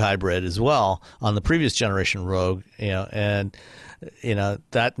Rogue hybrid as well on the previous generation Rogue, and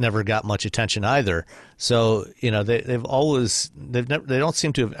that never got much attention either. So, they don't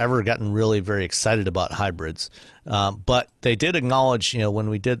seem to have ever gotten really very excited about hybrids. But they did acknowledge, when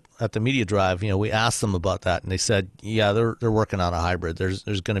we did at the media drive, we asked them about that, and they said, yeah, they're working on a hybrid. There's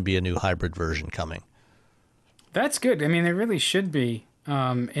going to be a new hybrid version coming. That's good. I mean, they really should be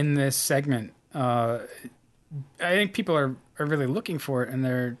in this segment. I think people are really looking for it, and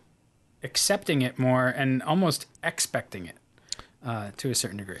they're accepting it more and almost expecting it. To a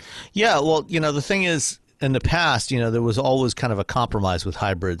certain degree. Yeah, well, the thing is, in the past, there was always kind of a compromise with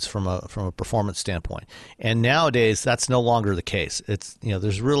hybrids from a performance standpoint, and nowadays that's no longer the case. It's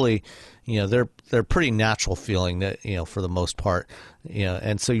there's really, they're pretty natural feeling that for the most part,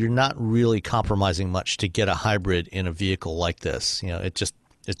 and so you're not really compromising much to get a hybrid in a vehicle like this.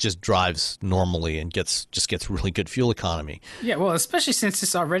 It just drives normally and gets really good fuel economy. Yeah, well, especially since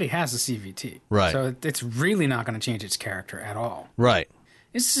this already has a CVT. Right. So it's really not going to change its character at all. Right.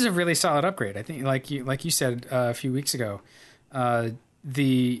 This is a really solid upgrade. I think, like you said a few weeks ago,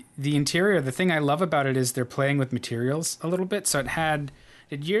 the interior, the thing I love about it is they're playing with materials a little bit. So it had,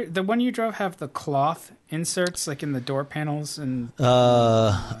 the one you drove have the cloth inserts like in the door panels? And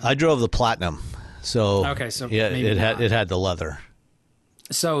I drove the Platinum. So okay, so yeah, it had the leather.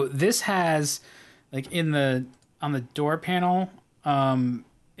 So this has, like on the door panel,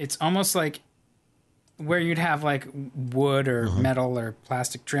 it's almost like where you'd have like wood or metal or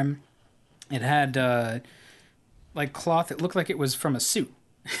plastic trim, it had like cloth that looked like it was from a suit.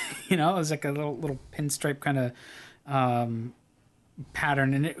 You know, it was like a little pinstripe kind of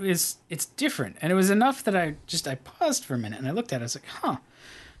pattern, and it's different. And it was enough that I paused for a minute and I looked at it. I was like, huh,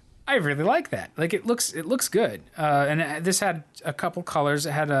 I really like that. Like it looks good. And this had a couple colors.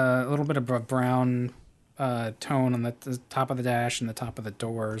 It had a little bit of a brown tone on the top of the dash and the top of the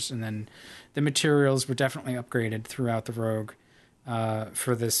doors, and then the materials were definitely upgraded throughout the Rogue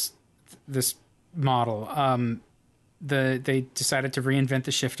for this model. They decided to reinvent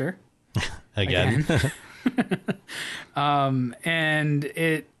the shifter again. And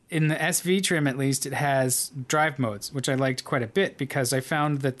it, in the SV trim at least, it has drive modes, which I liked quite a bit because I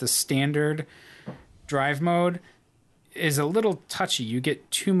found that the standard drive mode is a little touchy. You get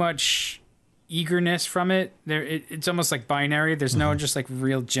too much eagerness from it. It's almost like binary. There's no just like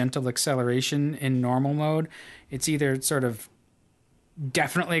real gentle acceleration in normal mode. It's either sort of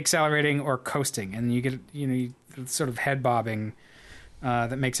definitely accelerating or coasting, and you get sort of head bobbing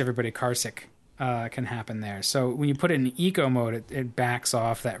that makes everybody carsick can happen there. So when you put it in eco mode, it backs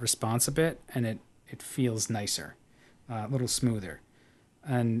off that response a bit, and it feels nicer, a little smoother.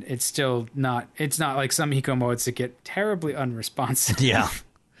 And it's still not like some eco modes that get terribly unresponsive. Yeah.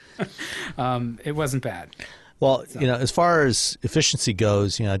 It wasn't bad. Well, so, as far as efficiency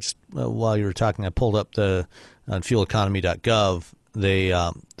goes, just while you were talking, I pulled up on fueleconomy.gov,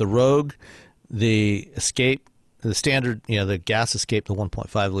 the Rogue, the Escape, the standard, the gas Escape, the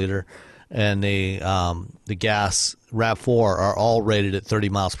 1.5 liter, and the gas RAV4 are all rated at 30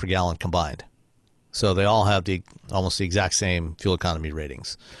 miles per gallon combined. So they all have almost the exact same fuel economy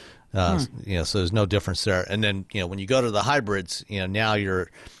ratings. So there's no difference there. And then, when you go to the hybrids, now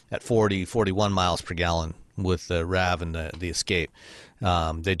you're at 41 miles per gallon with the RAV and the Escape.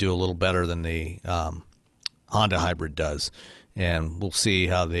 They do a little better than the Honda hybrid does. And we'll see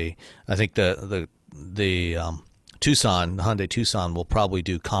how I think the Tucson, the Hyundai Tucson will probably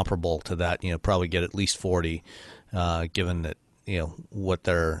do comparable to that, probably get at least 40, given that, what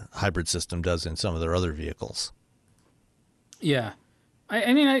their hybrid system does in some of their other vehicles. Yeah.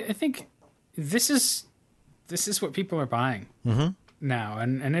 I think this is what people are buying now,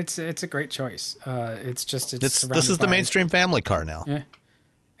 and it's a great choice. This is the mainstream family car now. Yeah,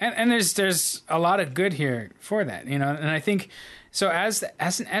 and there's a lot of good here for that, and I think so as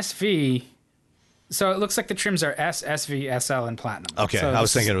an SV. So it looks like the trims are S, SV, SL, and Platinum. Okay, so I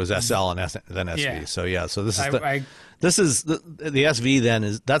was thinking it was SL and then SV. Yeah. So yeah, so this is the SV.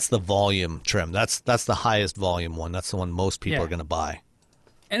 Then that's the volume trim. That's the highest volume one. That's the one most people are going to buy.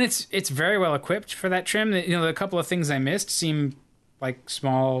 And it's very well equipped for that trim. The couple of things I missed seem like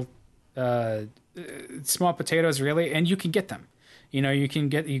small potatoes, really, and you can get them.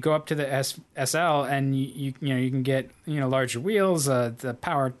 You go up to the SL and you can get larger wheels, the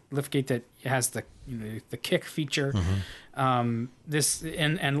power liftgate that has the kick feature, this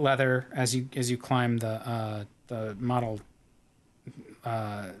and leather as you climb the model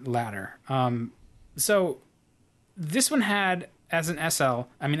ladder. So this one had, as an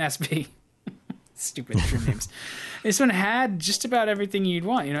SV, stupid trim names. This one had just about everything you'd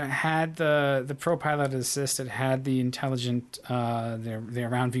want. It had the Pro Pilot Assist. It had the intelligent, the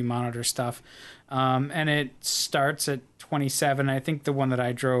around view monitor stuff, and it starts at 27. I think the one that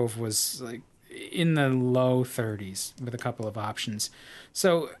I drove was like in the low 30s with a couple of options.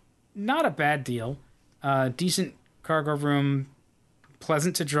 So not a bad deal. Decent cargo room,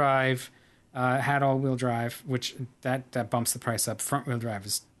 pleasant to drive. Had all-wheel drive, which that bumps the price up. Front-wheel drive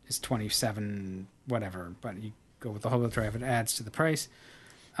is 27 whatever, but you go with the whole-wheel drive, it adds to the price.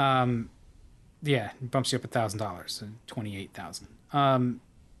 It bumps you up $1,000, so $28,000.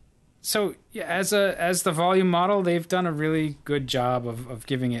 So yeah, as the volume model, they've done a really good job of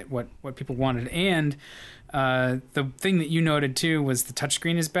giving it what people wanted. And the thing that you noted too was the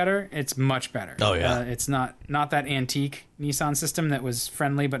touchscreen is better. It's much better. Oh yeah, it's not that antique Nissan system that was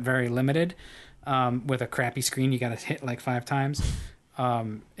friendly but very limited, with a crappy screen you got to hit like 5 times.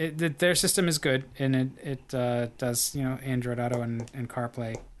 Their system is good, and it does Android Auto and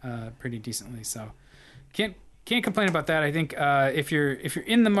CarPlay pretty decently. So can't complain about that. I think if you're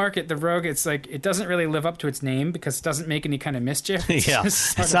in the market, the Rogue, it's like it doesn't really live up to its name because it doesn't make any kind of mischief.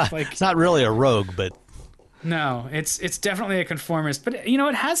 It's not really a Rogue, but no, it's definitely a conformist. But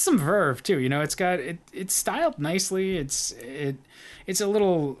it has some verve too. It's styled nicely. It's a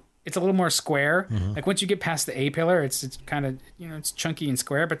little more square. Mm-hmm. Like once you get past the A-pillar, it's kind of it's chunky and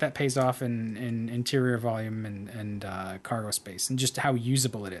square, but that pays off in interior volume and cargo space and just how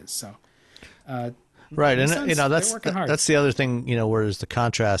usable it is. So. Right, and that's the other thing, whereas the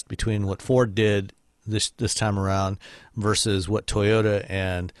contrast between what Ford did this time around versus what Toyota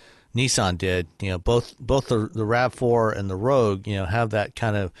and Nissan did. Both the RAV4 and the Rogue, have that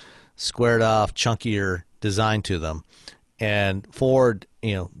kind of squared off, chunkier design to them. And Ford,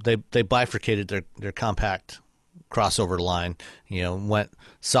 they bifurcated their compact crossover line, went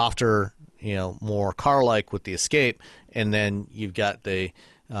softer, more car-like with the Escape, and then you've got the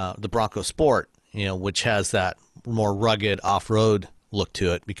Bronco Sport, which has that more rugged off-road look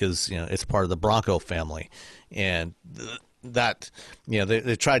to it because it's part of the Bronco family, and that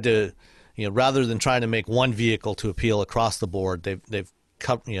they tried to rather than trying to make one vehicle to appeal across the board, they've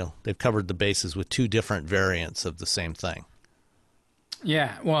covered the bases with two different variants of the same thing.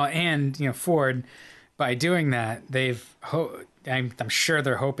 Yeah, well, and Ford, by doing that, I'm sure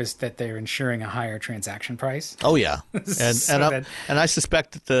their hope is that they're ensuring a higher transaction price. Oh yeah, and I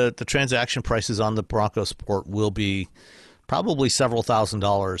suspect that the transaction prices on the Bronco Sport will be probably several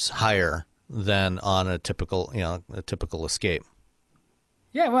 $1,000s higher than on a typical Escape.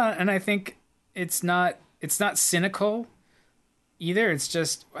 Yeah, well, and I think it's not cynical either. It's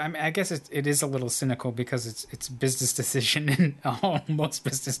just, I guess it is a little cynical because it's a business decision, and most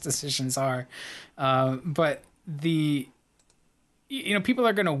business decisions are. But people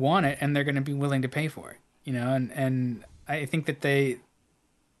are going to want it, and they're going to be willing to pay for it. And I think that they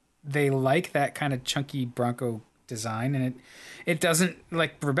like that kind of chunky Bronco design, and it doesn't,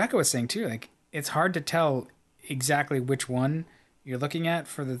 like Rebecca was saying too, like it's hard to tell exactly which one you're looking at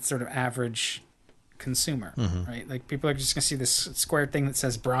for the sort of average consumer, right? Like people are just gonna see this square thing that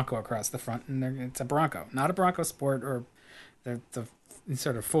says Bronco across the front, and it's a Bronco, not a Bronco Sport or the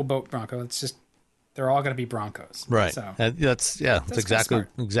sort of full boat Bronco. It's just they're all gonna be Broncos, right? So that's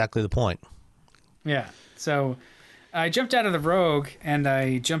exactly the point. Yeah. So I jumped out of the Rogue and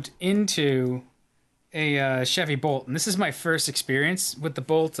I jumped into a Chevy Bolt, and this is my first experience with the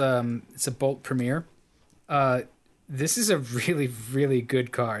Bolt. It's a Bolt Premier. This is a really, really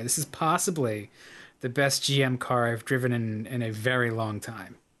good car. This is possibly the best GM car I've driven in a very long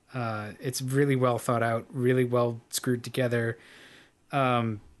time. It's really well thought out, really well screwed together.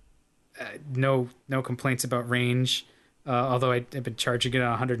 No complaints about range. Although I've been charging it on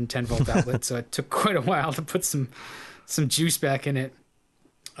a 110 volt outlet, so it took quite a while to put some juice back in it.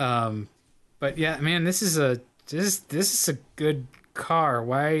 But yeah, man, this is a good car.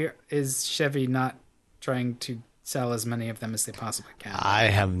 Why is Chevy not trying to sell as many of them as they possibly can? I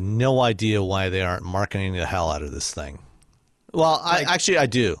have no idea why they aren't marketing the hell out of this thing. Well, I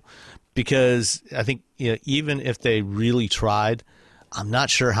do, because I think even if they really tried, I'm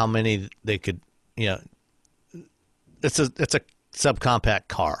not sure how many they could. It's a subcompact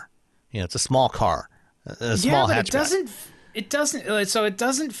car. It's a small car, a small hatchback. It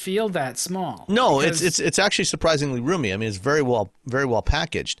doesn't feel that small. No, it's actually surprisingly roomy. I mean, it's very well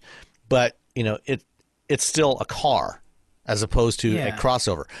packaged, but it's still a car as opposed to a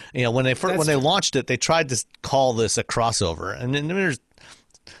crossover. When they launched it, they tried to call this a crossover, and then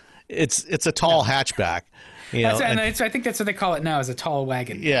it's a tall hatchback. I think that's what they call it now, is a tall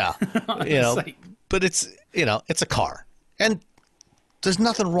wagon. Yeah, but it's a car, and there's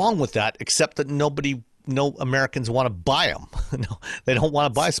nothing wrong with that except that no Americans want to buy them. No, they don't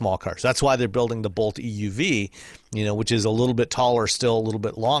want to buy small cars. That's why they're building the Bolt EUV, which is a little bit taller, still a little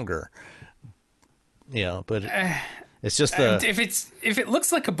bit longer. But it's just if it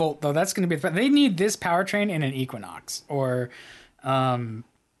looks like a Bolt, though, that's going to be they need this powertrain in an Equinox or even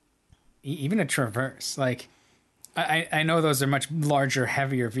a Traverse. Like I know those are much larger,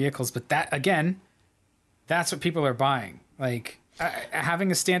 heavier vehicles, but that's what people are buying. Like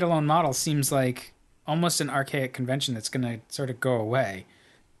having a standalone model seems like almost an archaic convention that's going to sort of go away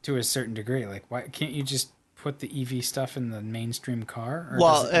to a certain degree. Like, why can't you just put the EV stuff in the mainstream car?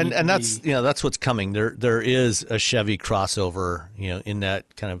 Well, and that's what's coming. There is a Chevy crossover, in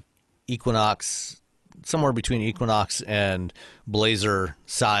that kind of Equinox, somewhere between Equinox and Blazer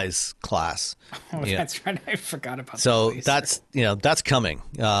size class. Oh, that's right. I forgot about that. So that's coming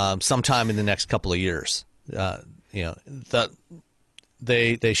sometime in the next couple of years.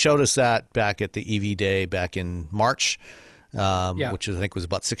 They showed us that back at the EV Day back in March, which I think was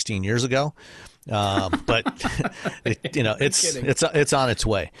about 16 years ago. But it's on its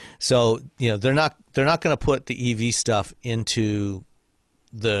way. So they're not going to put the EV stuff into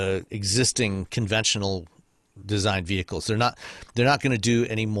the existing conventional design vehicles. They're not going to do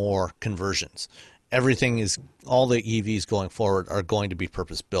any more conversions. All the EVs going forward are going to be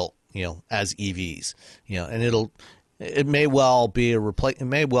purpose built, as EVs, and it may well be it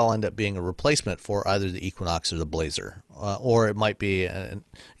may well end up being a replacement for either the Equinox or the Blazer, or it might be,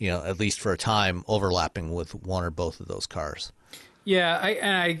 at least for a time, overlapping with one or both of those cars.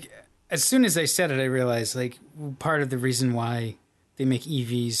 Yeah, as soon as they said it, I realized like part of the reason why they make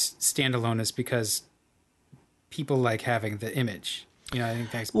EVs standalone is because people like having the image. I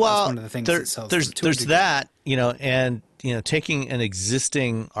think that's one of the things that sells. There's that, and taking an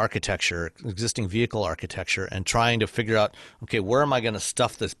existing vehicle architecture, and trying to figure out, okay, where am I going to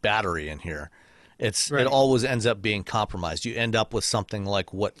stuff this battery in here? It always ends up being compromised. You end up with something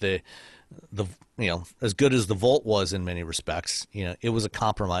like what the as good as the Volt was in many respects, it was a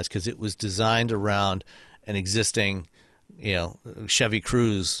compromise because it was designed around an existing, Chevy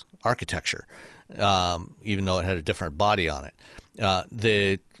Cruze architecture, even though it had a different body on it.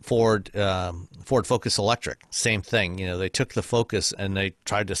 The Ford Focus Electric, same thing. They took the Focus and they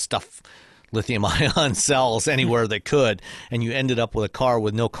tried to stuff lithium-ion cells anywhere they could, and you ended up with a car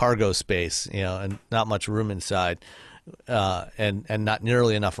with no cargo space, and not much room inside, and not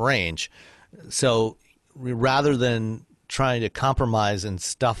nearly enough range. So rather than trying to compromise and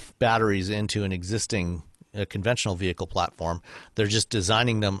stuff batteries into an existing conventional vehicle platform, they're just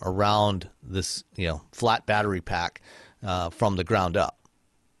designing them around this, flat battery pack from the ground up.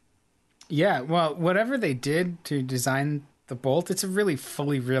 Yeah, well, whatever they did to design the Bolt, it's a really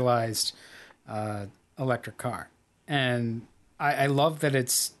fully realized electric car, and I love that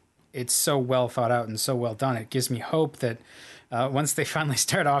it's so well thought out and so well done. It gives me hope that once they finally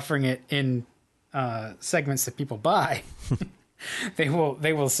start offering it in segments that people buy, they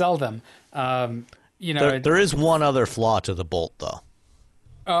will sell them. There is one other flaw to the Bolt, though.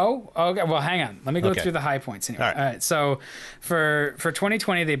 Oh, okay. Well, hang on. Let me go through the high points anyway. All right. So for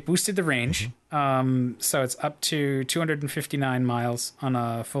 2020, they boosted the range. Mm-hmm. So it's up to 259 miles on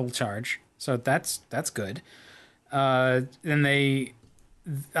a full charge. So that's good. I'm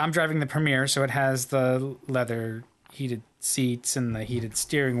driving the Premier, so it has the leather heated seats and the heated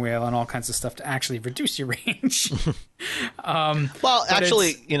steering wheel and all kinds of stuff to actually reduce your range. Well,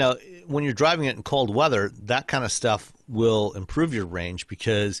 actually, when you're driving it in cold weather, that kind of stuff will improve your range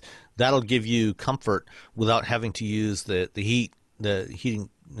because that'll give you comfort without having to use the heating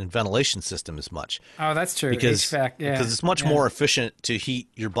and ventilation system as much. Oh, that's true. Because HVAC, because it's much more efficient to heat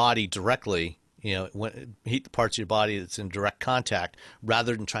your body directly. Heat the parts of your body that's in direct contact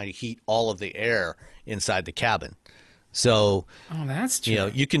rather than trying to heat all of the air inside the cabin. So, that's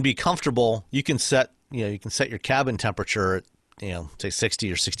true. You can be comfortable. You can set your cabin temperature at, say 60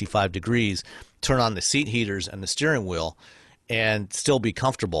 or 65 degrees, turn on the seat heaters and the steering wheel and still be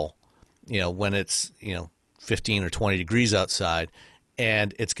comfortable, when it's, 15 or 20 degrees outside.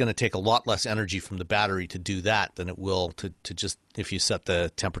 And it's going to take a lot less energy from the battery to do that than it will to just if you set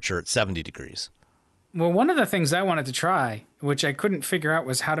the temperature at 70 degrees. Well, one of the things I wanted to try, which I couldn't figure out,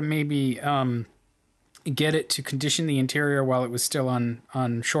 was how to maybe get it to condition the interior while it was still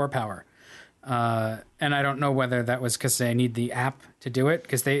on shore power. And I don't know whether that was because they need the app to do it,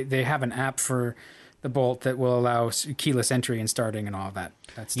 because they have an app for the Bolt that will allow keyless entry and starting and all of that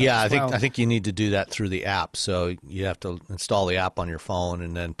stuff. Yeah, I think you need to do that through the app. So you have to install the app on your phone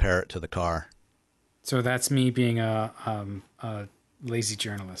and then pair it to the car. So that's me being a lazy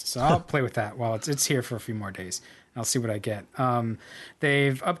journalist. So I'll play with that while it's here for a few more days. I'll see what I get.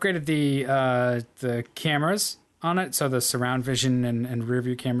 They've upgraded the cameras on it, so the surround vision and rear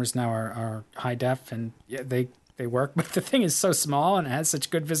view cameras now are high def, and yeah, they work. But the thing is so small and it has such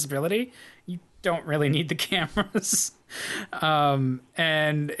good visibility, you don't really need the cameras. And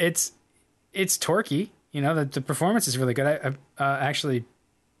it's torquey. The performance is really good. I've actually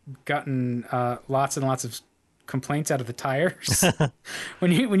gotten lots and lots of complaints out of the tires.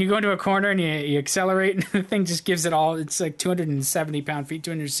 when you go into a corner and you accelerate, and the thing just gives it all. It's like 270 pound-feet,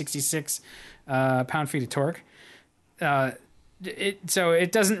 266 pound-feet of torque. So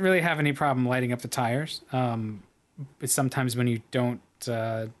it doesn't really have any problem lighting up the tires. But sometimes when you don't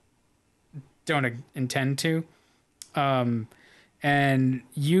intend to. And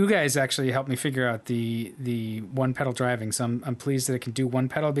you guys actually helped me figure out the one pedal driving. So I'm pleased that it can do one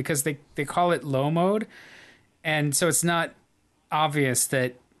pedal, because they call it low mode. And so it's not obvious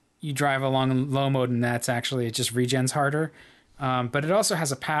that you drive along in low mode and that's actually, it just regens harder. But it also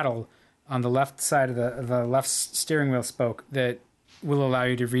has a paddle on the left side of the left steering wheel spoke that will allow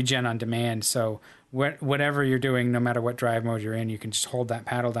you to regen on demand. So whatever you're doing, no matter what drive mode you're in, you can just hold that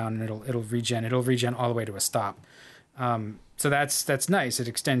paddle down and it'll regen. It'll regen all the way to a stop. So that's nice. It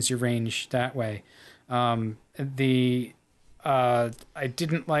extends your range that way. I didn't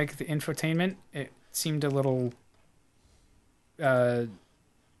like the infotainment. It seemed a little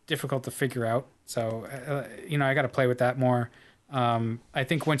difficult to figure out. So I got to play with that more. I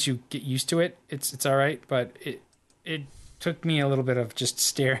think once you get used to it, it's all right. But it took me a little bit of just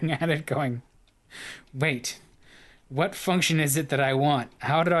staring at it, going, wait, what function is it that I want?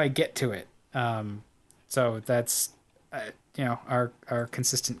 How do I get to it? So that's our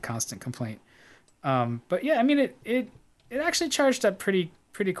constant complaint. But yeah, I mean it actually charged up pretty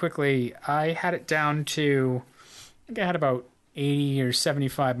quickly. I had it down to, I think I had about 80 or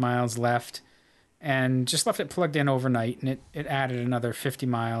 75 miles left, and just left it plugged in overnight, and it added another 50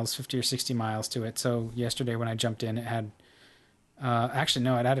 or 60 miles to it. So yesterday when I jumped in, it had actually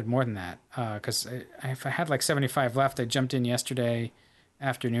no, it added more than that, because if I had like 75 left, I jumped in yesterday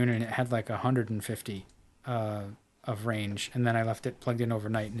afternoon and it had like 150 of range, and then I left it plugged in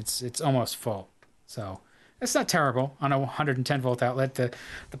overnight, and it's almost full. So it's not terrible on a 110 volt outlet. The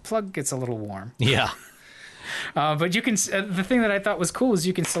plug gets a little warm. Yeah. But you can, the thing that I thought was cool is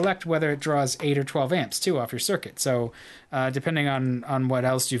you can select whether it draws 8 or 12 amps too off your circuit. So depending on what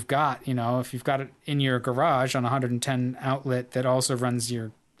else you've got, if you've got it in your garage on a 110 outlet that also runs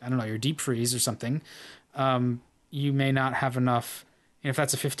your deep freeze or something, you may not have enough. If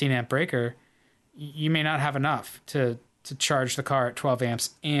that's a 15 amp breaker, you may not have enough to charge the car at 12 amps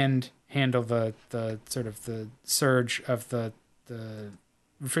and handle the sort of the surge of the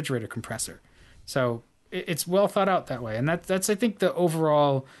refrigerator compressor. So it's well thought out that way, and that's I think the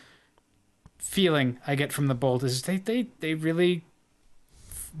overall feeling I get from the Bolt is they really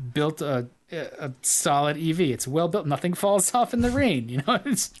built a solid EV. It's well built. Nothing falls off in the rain.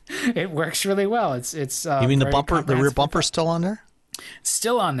 It works really well. It's you mean the rear bumper's still on there?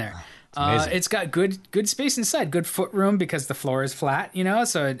 Still on there. It's got good space inside, good foot room because the floor is flat,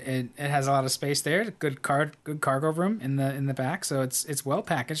 so it has a lot of space there. Good cargo room in the back, so it's well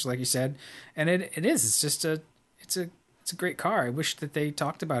packaged, like you said, and it is. It's just it's a great car. I wish that they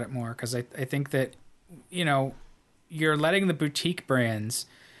talked about it more, because I think that you're letting the boutique brands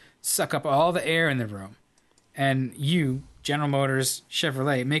suck up all the air in the room, and you, General Motors,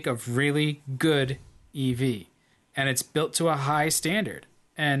 Chevrolet, make a really good EV, and it's built to a high standard.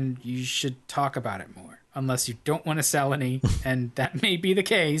 And you should talk about it more, unless you don't want to sell any, and that may be the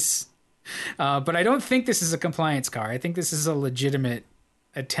case. But I don't think this is a compliance car. I think this is a legitimate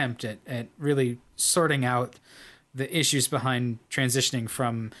attempt at really sorting out the issues behind transitioning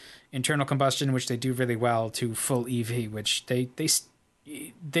from internal combustion, which they do really well, to full EV, which they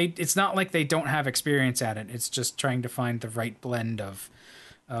it's not like they don't have experience at it. It's just trying to find the right blend of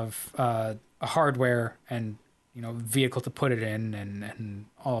a hardware and vehicle to put it in and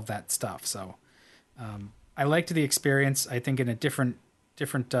all of that stuff. So I liked the experience. I think in a different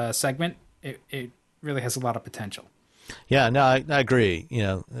segment, it really has a lot of potential. Yeah, no, I agree.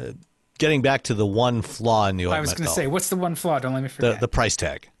 Getting back to the one flaw in the ointment, I was going to say, what's the one flaw? Don't let me forget. The price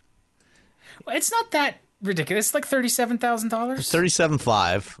tag. Well, it's not that ridiculous. It's like $37,000.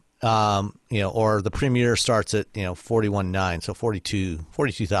 $37,500. Or the Premier starts at $41,900, so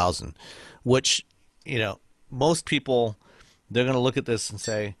 $42,000, which most people, they're going to look at this and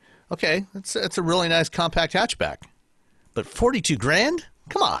say, okay, it's a really nice compact hatchback, but $42,000?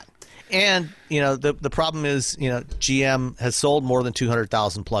 Come on. And the problem is GM has sold more than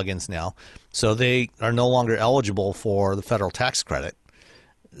 200,000 plugins now, so they are no longer eligible for the federal tax credit.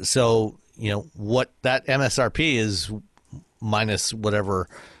 So what that MSRP is minus whatever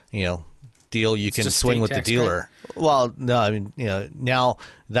deal you can swing with the dealer. Well, no, I mean, now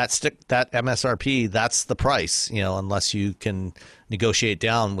that MSRP, that's the price, unless you can negotiate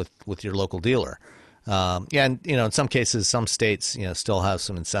down with your local dealer. And in some cases, some states, still have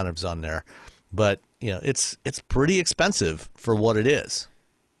some incentives on there, but it's pretty expensive for what it is.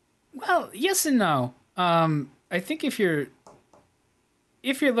 Well, yes and no. I think if you're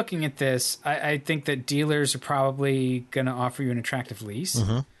looking at this, I think that dealers are probably going to offer you an attractive lease.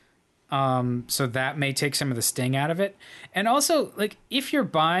 Mm-hmm. So that may take some of the sting out of it. And also, like, if you're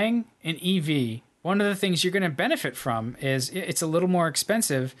buying an EV, one of the things you're going to benefit from is it's a little more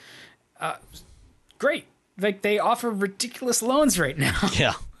expensive. Great. Like, they offer ridiculous loans right now.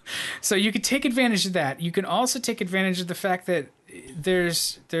 Yeah. So you could take advantage of that. You can also take advantage of the fact that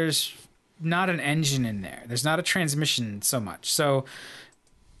there's not an engine in there. There's not a transmission so much. So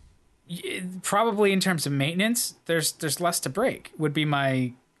probably in terms of maintenance, there's less to break, would be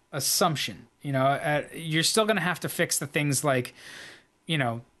my assumption. You're still going to have to fix the things like,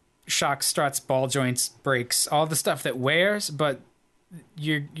 shocks, struts, ball joints, brakes, all the stuff that wears, but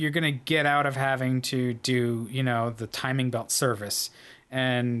you're going to get out of having to do, the timing belt service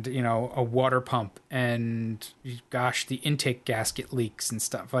and, a water pump and gosh, the intake gasket leaks and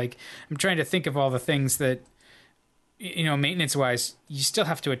stuff. Like, I'm trying to think of all the things that, maintenance wise, you still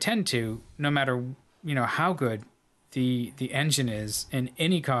have to attend to no matter, how good the engine is in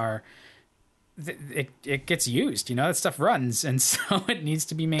any car. It gets used, that stuff runs, and so it needs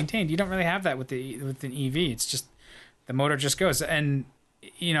to be maintained. You don't really have that with an EV. It's just the motor just goes. And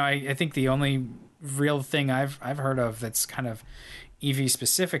I think the only real thing I've heard of that's kind of EV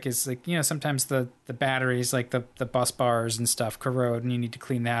specific is like, sometimes the batteries, like the bus bars and stuff, corrode, and you need to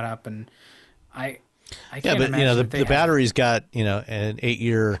clean that up. And I can't imagine the battery's got an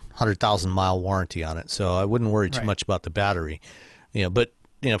 8-year, 100,000-mile warranty on it, so I wouldn't worry too much about the battery. But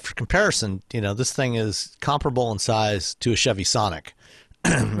for comparison, this thing is comparable in size to a Chevy Sonic.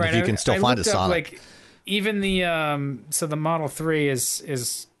 Right, you can still find a Sonic. Like, even the so the Model 3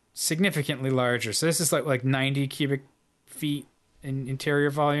 is significantly larger. So this is like 90 cubic feet in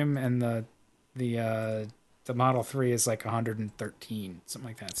interior volume, and the Model 3 is like 113, something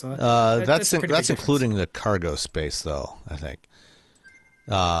like that. So that's including the cargo space, though, I think.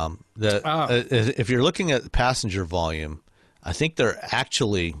 If you're looking at passenger volume, I think they're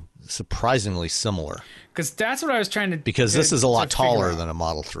actually surprisingly similar. Because that's what I was trying to. Because this is a lot taller than a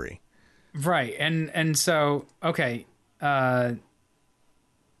Model 3. Right, and so okay, so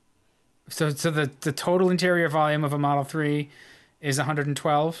the total interior volume of a Model 3 is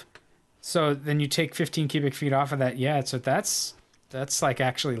 112. So then you take 15 cubic feet off of that. Yeah, so that's like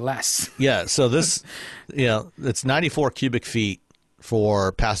actually less. Yeah, so this, it's 94 cubic feet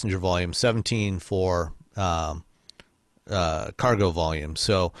for passenger volume, 17 for cargo volume.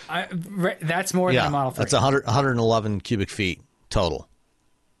 So that's more than a Model 3. That's 111 cubic feet total.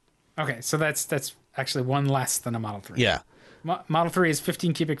 Okay, so that's actually one less than a Model 3. Yeah. Model 3 is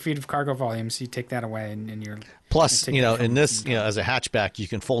 15 cubic feet of cargo volume, so you take that away, and you're... Plus, in this, as a hatchback, you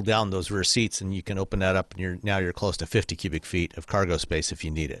can fold down those rear seats, and you can open that up, and you're close to 50 cubic feet of cargo space if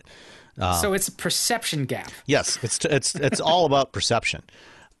you need it. So it's a perception gap. Yes, it's all about perception.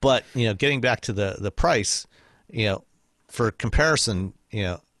 But, getting back to the price, for comparison,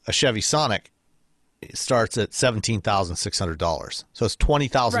 a Chevy Sonic starts at $17,600. So it's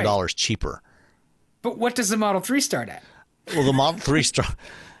 $20,000 cheaper. But what does the Model 3 start at? Well, the Model 3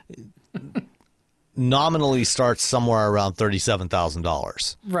 nominally starts somewhere around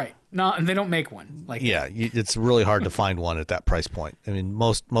 $37,000. Right. No, and they don't make one. It's really hard to find one at that price point. I mean,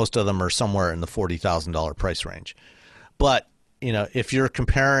 most of them are somewhere in the $40,000 price range. But if you're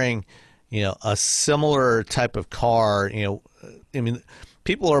comparing, a similar type of car,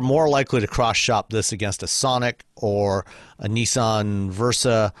 people are more likely to cross shop this against a Sonic or a Nissan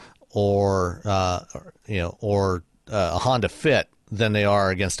Versa or a Honda Fit than they are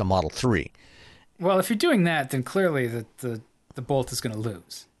against a Model 3. Well, if you're doing that, then clearly the Bolt is going to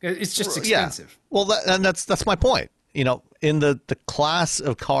lose. It's just expensive. Yeah. Well, that's my point. In the class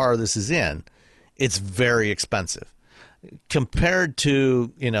of car this is in, it's very expensive compared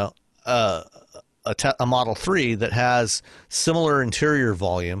to a Model 3 that has similar interior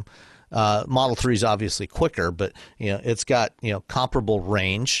volume. Model 3 is obviously quicker, but it's got comparable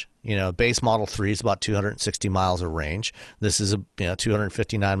range. Base Model 3 is about 260 miles of range. This is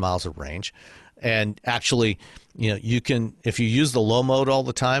 259 miles of range. And actually, you can, if you use the low mode all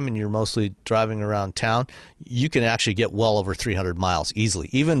the time and you're mostly driving around town, you can actually get well over 300 miles easily.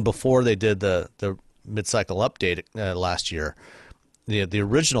 Even before they did the mid-cycle update last year, the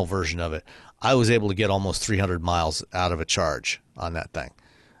original version of it, I was able to get almost 300 miles out of a charge on that thing,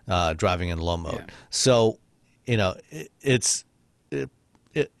 driving in low mode. Yeah. So, in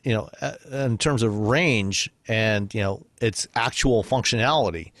terms of range and its actual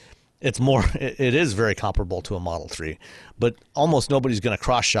functionality, it is very comparable to a Model 3, but almost nobody's going to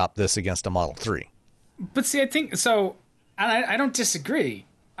cross shop this against a Model 3. But see, I think so, and I don't disagree.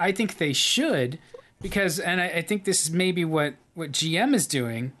 I think they should, because, and I think this is maybe what GM is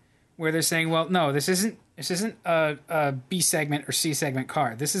doing, where they're saying, well, no, this isn't a B segment or C segment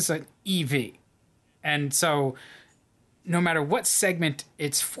car. This is an EV, and so no matter what segment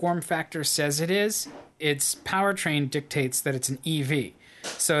its form factor says it is, its powertrain dictates that it's an EV.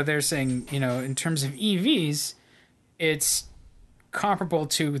 So they're saying, in terms of EVs, it's comparable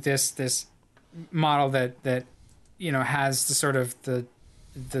to this model that has the sort of the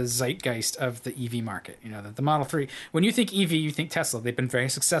zeitgeist of the EV market. The Model 3. When you think EV, you think Tesla. They've been very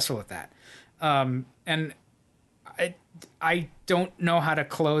successful at that. And I don't know how to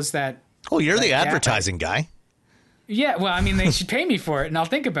close that. Oh, you're the advertising guy. Yeah, well, I mean, they should pay me for it, and I'll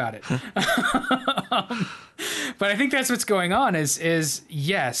think about it. But I think that's what's going on is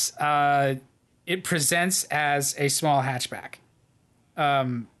yes, it presents as a small hatchback.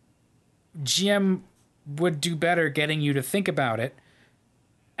 GM would do better getting you to think about it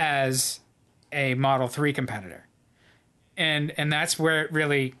as a Model 3 competitor. And that's where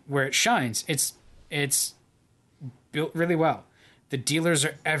it shines. It's built really well. The dealers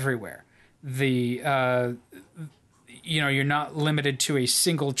are everywhere. You're not limited to a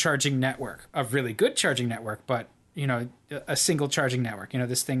single charging network, a really good charging network, but a single charging network.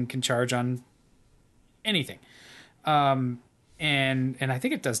 This thing can charge on anything. And I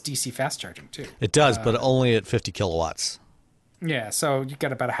think it does DC fast charging too. It does, but only at 50 kilowatts. Yeah, so you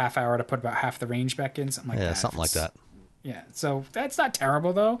got about a half hour to put about half the range back in, something like that. Yeah, something like that. Yeah, so that's not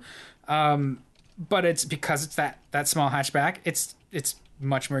terrible though. But it's because it's that small hatchback. It's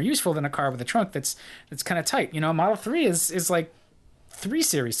much more useful than a car with a trunk that's kind of tight. Model 3 is like 3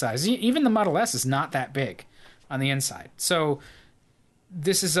 Series size. Even the Model S is not that big on the inside. So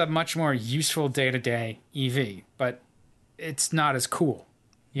this is a much more useful day-to-day EV, but it's not as cool.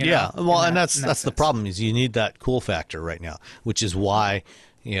 Yeah, well, and that's the problem is you need that cool factor right now, which is why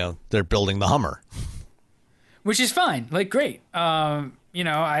they're building the Hummer, which is fine, like great. I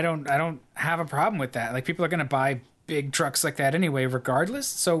don't have a problem with that. Like people are going to buy big trucks like that anyway, regardless.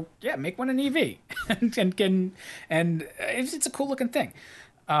 So yeah, make one an EV, and it's a cool looking thing.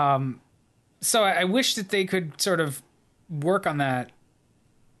 So I wish that they could sort of work on that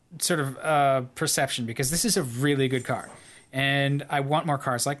sort of perception, because this is a really good car. And I want more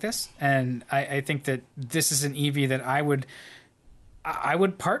cars like this. And I think that this is an EV that I would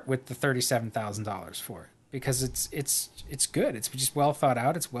part with the $37,000 for it, because it's good. It's just well thought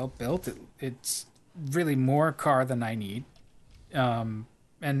out. It's well built. It's really more car than I need. And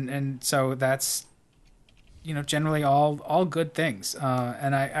so that's, generally all good things.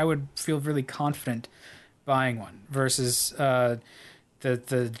 And I would feel really confident buying one versus the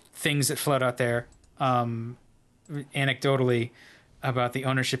things that float out there. Anecdotally about the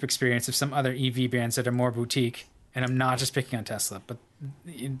ownership experience of some other EV brands that are more boutique, and I'm not just picking on Tesla, but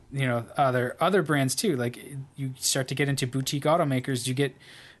other brands too. Like you start to get into boutique automakers, you get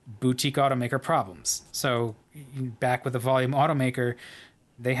boutique automaker problems. So back with the volume automaker,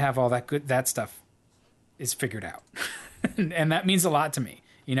 they have all that stuff is figured out. And that means a lot to me.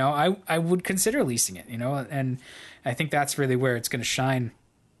 I would consider leasing it, and I think that's really where it's going to shine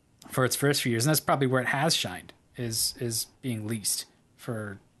for its first few years. And that's probably where it has shined, is being leased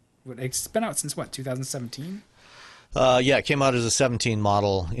for it's been out since 2017. Yeah, it came out as a 17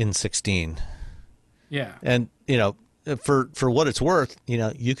 model in 16. Yeah. And for what it's worth,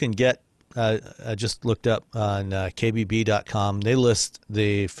 you can get I just looked up on kbb.com. They list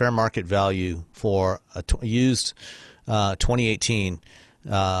the fair market value for a used 2018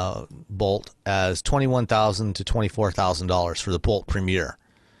 Bolt as $21,000 to $24,000 for the Bolt Premier.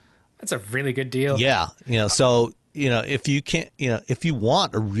 That's a really good deal. Yeah, so if you can't, if you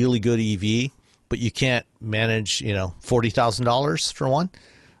want a really good EV, but you can't manage, $40,000 for one,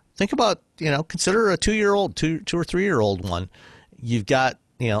 think about, consider a 2-year-old, two or 3-year-old one. You've got,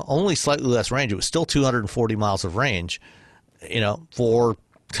 only slightly less range. It was still 240 miles of range, for,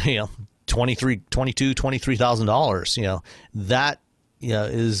 $23,000. That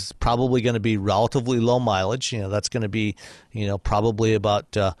is probably going to be relatively low mileage. That's going to be, probably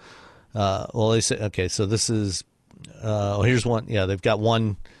about. They say, okay, so this is. Here's one. Yeah, they've got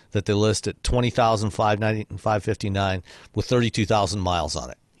one that they list at 20,590 and 559 with 32,000 miles on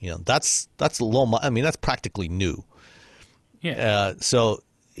it. That's low. I mean, that's practically new. Yeah. So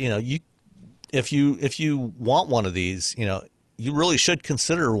if you want one of these, you really should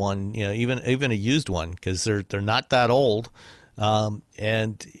consider one. Even a used one, because they're not that old. And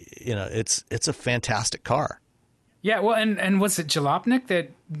it's a fantastic car. Yeah, well, and was it Jalopnik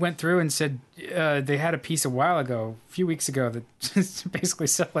that went through and said they had a piece a few weeks ago, that basically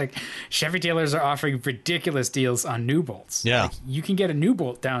said like Chevy dealers are offering ridiculous deals on new Bolts. Yeah, like, you can get a new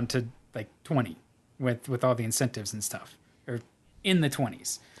Bolt down to like 20 with all the incentives and stuff, or in the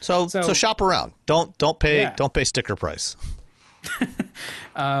 20s. So shop around. Don't pay sticker price.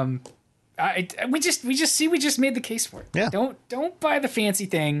 We just made the case for it. Yeah. Don't buy the fancy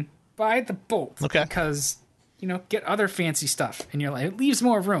thing. Buy the Bolt. Okay. Because get other fancy stuff in your life. It leaves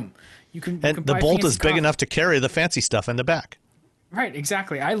more room. You can the Bolt is big enough to carry the fancy stuff in the back. Right.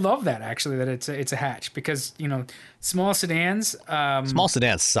 Exactly. I love that actually. That it's a hatch, because small sedans. Small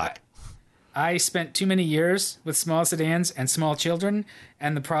sedans suck. I spent too many years with small sedans and small children,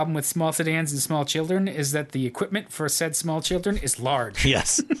 and the problem with small sedans and small children is that the equipment for said small children is large.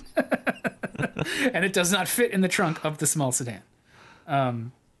 Yes. And it does not fit in the trunk of the small sedan.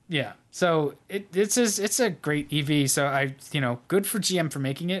 Yeah. So it's a great EV. So good for GM for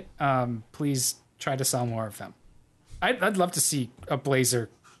making it. Please try to sell more of them. I'd love to see a Blazer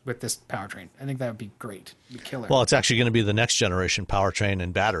with this powertrain. I think that would be great. It'd be killer. Well, it's actually going to be the next generation powertrain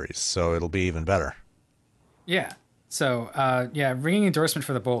and batteries, so it'll be even better. Yeah. So, ringing endorsement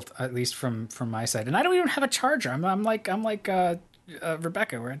for the Bolt, at least from my side. And I don't even have a charger. I'm like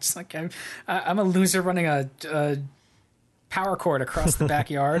Rebecca, where it's like I'm a loser running a power cord across the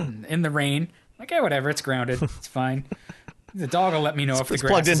backyard and in the rain. Like, yeah, whatever, it's grounded. It's fine. The dog will let me know if the It's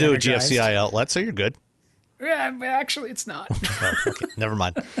grass plugged is into a energized. GFCI outlet, so you're good. Yeah, but actually, it's not. Oh, okay, never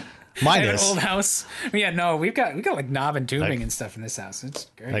mind. I Mine have is. an old house. Yeah, no, we've got like knob and tubing and stuff in this house. It's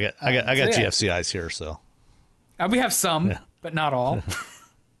great. I got So, yeah. GFCIs here, so. We have some, but not all.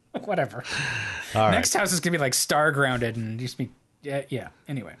 Whatever. All right. Next house is gonna be like star grounded and just be yeah.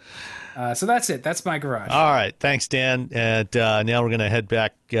 Anyway, so that's it. That's my garage. All right. Thanks, Dan. And now we're going to head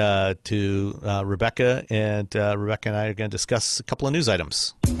back to Rebecca, and Rebecca and I are going to discuss a couple of news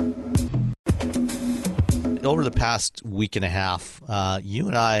items. Over the past week and a half, you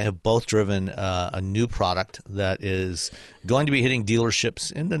and I have both driven a new product that is going to be hitting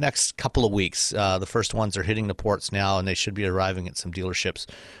dealerships in the next couple of weeks. The first ones are hitting the ports now, and they should be arriving at some dealerships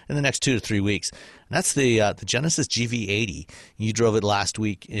in the next 2 to 3 weeks. And that's the Genesis GV80. You drove it last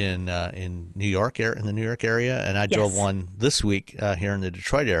week in New York, in the New York area, and I drove one this week here in the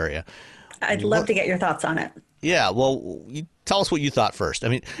Detroit area. I'd love to get your thoughts on it. Yeah, well, tell us what you thought first. I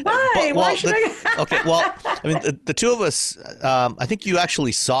mean, why? Why should I? Okay, well, I mean, the two of us, I think you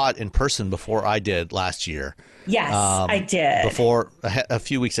actually saw it in person before I did last year. Yes, I did. Before a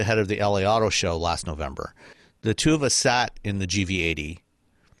few weeks ahead of the LA Auto Show last November. The two of us sat in the GV80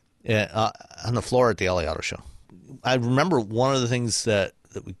 on the floor at the LA Auto Show. I remember one of the things that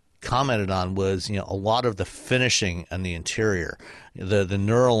we commented on was, a lot of the finishing on the interior, the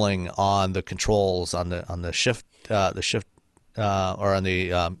knurling on the controls, on the shift or on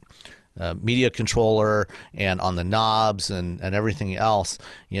the media controller and on the knobs and everything else,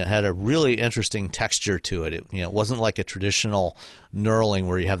 had a really interesting texture to it. It wasn't like a traditional knurling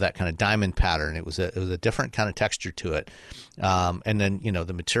where you have that kind of diamond pattern. It was a different kind of texture to it. And then,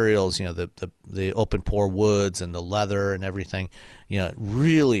 the materials, the open pore woods and the leather and everything, it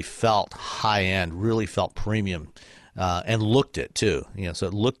really felt high end, really felt premium, and looked it too, so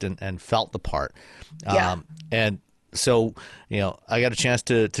it looked and felt the part. And so, I got a chance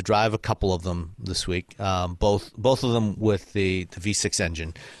to drive a couple of them this week, both of them with the V6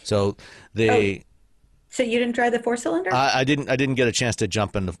 engine. So So you didn't drive the 4-cylinder? I didn't get a chance to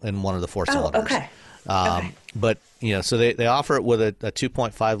jump in one of the 4 cylinders. Okay. But so they offer it with a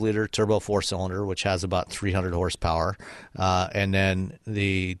 2.5 liter turbo 4-cylinder, which has about 300 horsepower, and then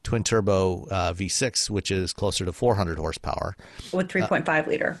the twin turbo V6, which is closer to 400 horsepower. With 3.5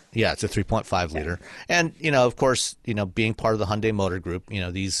 liter. Yeah, it's a 3.5 liter, and of course, being part of the Hyundai Motor Group,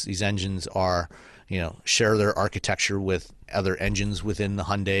 these engines are, share their architecture with other engines within the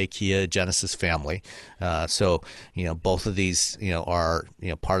Hyundai, Kia, Genesis family. So, both of these, are,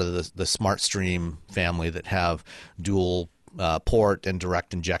 part of the SmartStream family that have dual port and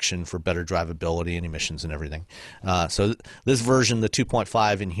direct injection for better drivability and emissions and everything. So this version, the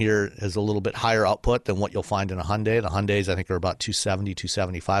 2.5 in here, is a little bit higher output than what you'll find in a Hyundai. The Hyundais, I think, are about 270,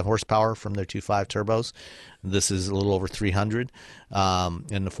 275 horsepower from their 2.5 turbos. This is a little over 300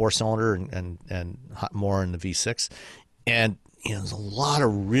 in the 4-cylinder and more in the V6. And there's a lot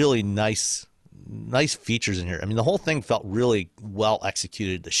of really nice features in here. I mean, the whole thing felt really well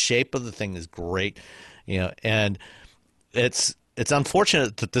executed. The shape of the thing is great, and it's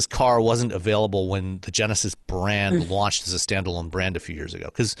unfortunate that this car wasn't available when the Genesis brand launched as a standalone brand a few years ago.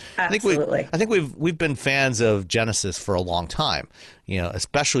 Because I think we've been fans of Genesis for a long time,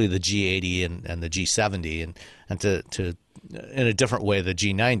 especially the G80 and the G70 and to in a different way the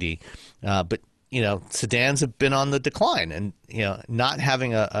G90, but sedans have been on the decline, and not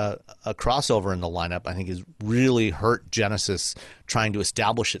having a crossover in the lineup, I think, has really hurt Genesis trying to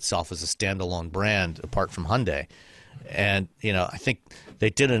establish itself as a standalone brand apart from Hyundai. And I think they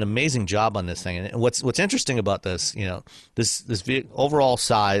did an amazing job on this thing. And what's interesting about this, this overall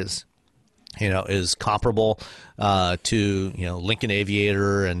size, is comparable to Lincoln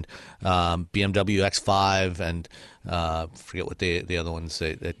Aviator and BMW X5 and forget what the other ones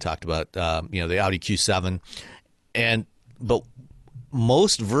they talked about, the Audi Q7, but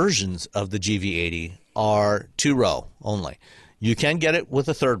most versions of the GV80 are 2-row only. You can get it with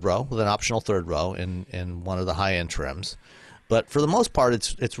a 3rd row, with an optional 3rd row in one of the high end trims, but for the most part,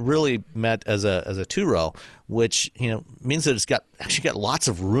 it's really meant as a 2-row, which means that it's actually got lots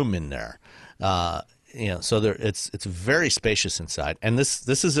of room in there. So it's very spacious inside, and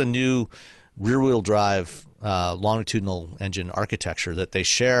this is a new rear-wheel drive longitudinal engine architecture that they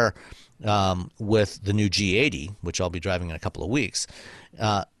share with the new G80, which I'll be driving in a couple of weeks,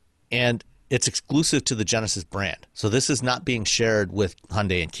 and it's exclusive to the Genesis brand. So this is not being shared with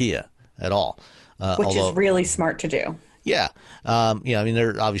Hyundai and Kia at all, which is really smart to do. Yeah. I mean,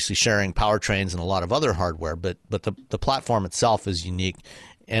 they're obviously sharing powertrains and a lot of other hardware, but the platform itself is unique,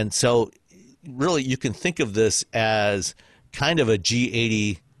 and so really you can think of this as kind of a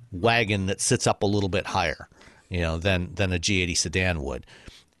G80 wagon that sits up a little bit higher, than a G80 sedan would.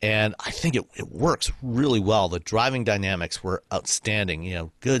 And I think it works really well. The driving dynamics were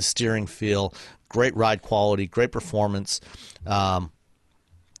outstanding, good steering feel, great ride quality, great performance. From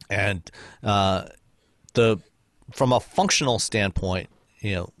a functional standpoint,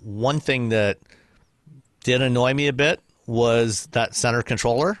 one thing that did annoy me a bit was that center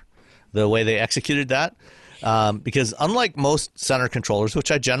controller, the way they executed that. Because unlike most center controllers,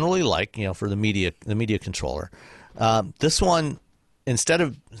 which I generally like, for the media controller, this one, instead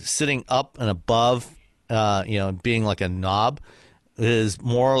of sitting up and above, being like a knob, is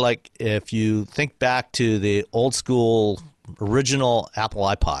more like if you think back to the old school original Apple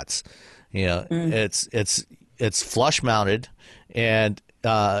iPods. It's flush mounted, and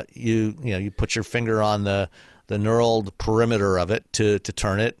you put your finger on the knurled perimeter of it to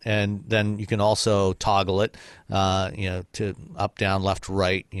turn it, and then you can also toggle it, to up, down, left,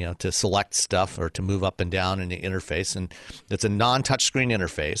 right, to select stuff or to move up and down in the interface. And it's a non-touchscreen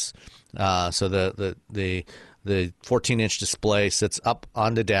interface, so the 14-inch display sits up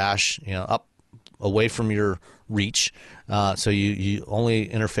on the dash, up away from your reach, so you only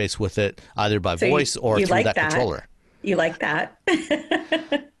interface with it either by voice or through like that controller. You like that?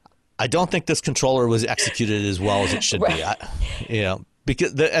 I don't think this controller was executed as well as it should be.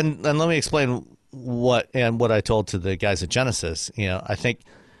 Because and let me explain what I told to the guys at Genesis. I think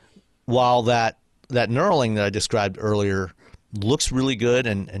while that knurling that I described earlier looks really good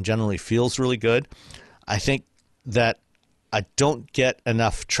and generally feels really good, I think that I don't get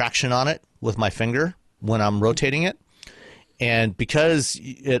enough traction on it with my finger when I'm rotating it, and because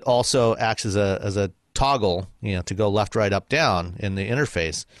it also acts as a toggle, to go left, right, up, down in the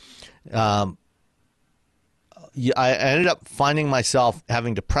interface. I ended up finding myself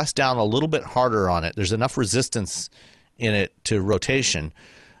having to press down a little bit harder on it. There's enough resistance in it to rotation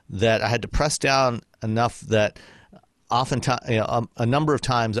that I had to press down enough that oftentimes, a number of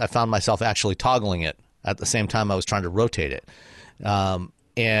times I found myself actually toggling it at the same time I was trying to rotate it.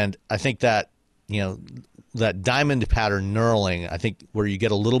 And I think that, that diamond pattern knurling, I think where you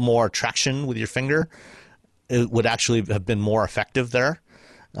get a little more traction with your finger, it would actually have been more effective there.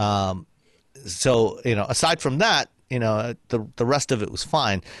 So, aside from that, the rest of it was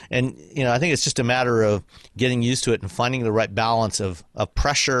fine. And, I think it's just a matter of getting used to it and finding the right balance of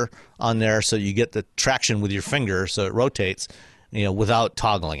pressure on there so you get the traction with your finger so it rotates, without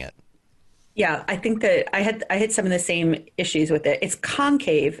toggling it. Yeah, I think that I had some of the same issues with it. It's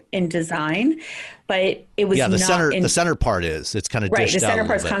concave in design, but it was the center part is it's kind of right. Dished The center out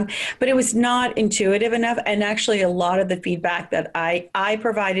part's concave, but it was not intuitive enough. And actually, a lot of the feedback that I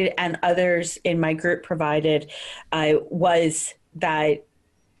provided and others in my group provided was that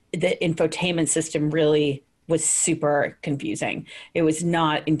the infotainment system really was super confusing. It was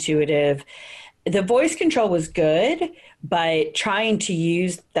not intuitive. The voice control was good, but trying to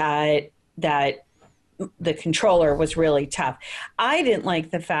use that the controller was really tough. I didn't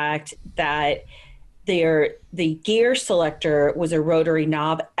like the fact that the gear selector was a rotary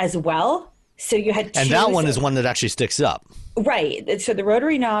knob as well. So you had and that one is one that actually sticks up. Right. So the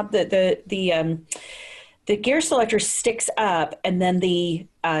rotary knob, the gear selector sticks up, and then this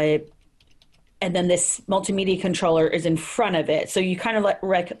multimedia controller is in front of it. So you kind of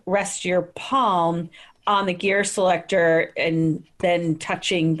rest your palm on the gear selector and then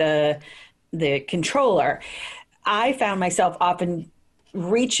touching the controller. I found myself often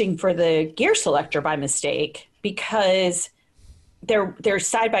reaching for the gear selector by mistake because they're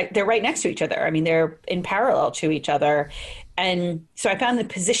right next to each other. I mean, they're in parallel to each other. And so I found the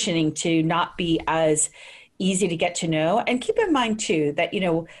positioning to not be as easy to get to know. And keep in mind too, that,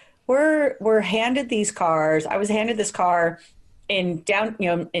 we're handed these cars. I was handed this car in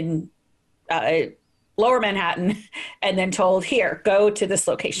Lower Manhattan, and then told, here, go to this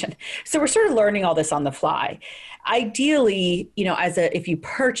location. So we're sort of learning all this on the fly. Ideally, if you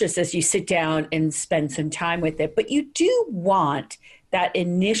purchase this, you sit down and spend some time with it, but you do want that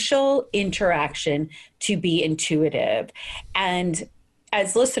initial interaction to be intuitive. And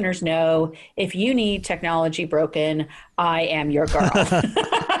as listeners know, if you need technology broken, I am your girl.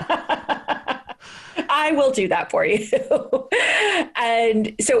 I will do that for you.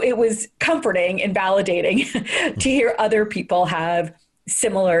 And so it was comforting and validating to hear other people have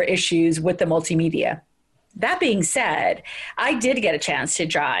similar issues with the multimedia. That being said, I did get a chance to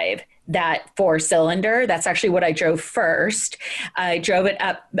drive that 4-cylinder. That's actually what I drove first. I drove it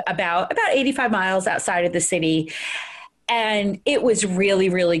up about 85 miles outside of the city. And it was really,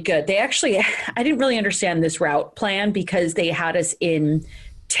 really good. I didn't really understand this route plan because they had us in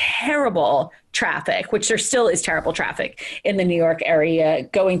terrible traffic, which there still is terrible traffic in the New York area,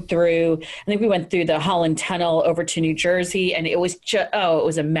 going through, I think we went through the Holland Tunnel over to New Jersey, and it was just, it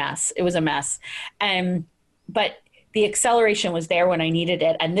was a mess. It was a mess. But the acceleration was there when I needed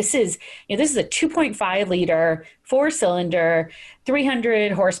it. And this is a 2.5 liter, 4-cylinder,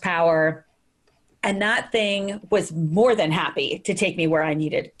 300 horsepower. And that thing was more than happy to take me where I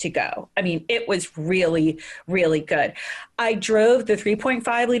needed to go. I mean, it was really, really good. I drove the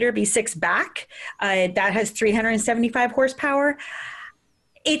 3.5 liter V6 back. That has 375 horsepower.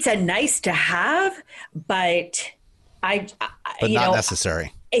 It's a nice to have, but not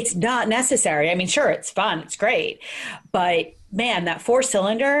necessary. It's not necessary. I mean, sure, it's fun. It's great. But man, that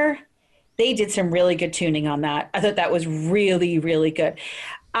 4-cylinder, they did some really good tuning on that. I thought that was really, really good.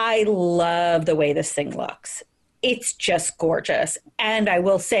 I love the way this thing looks. It's just gorgeous. And I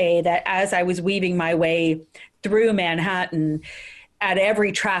will say that as I was weaving my way through Manhattan, at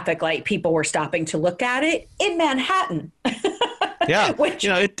every traffic light, people were stopping to look at it in Manhattan. Yeah.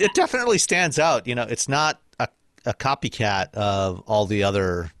 It definitely stands out. It's not a copycat of all the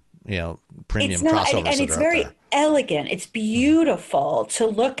other, premium crossovers. And it's very elegant. It's beautiful to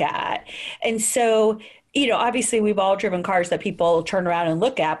look at. And so, obviously we've all driven cars that people turn around and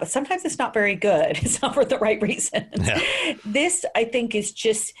look at, but sometimes it's not very good. It's not for the right reasons. Yeah. This, I think, is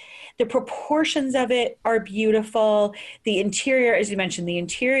just, the proportions of it are beautiful. The interior, as you mentioned, the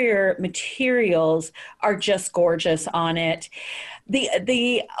interior materials are just gorgeous on it.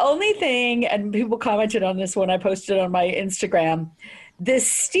 The only thing, and people commented on this when I posted on my Instagram, the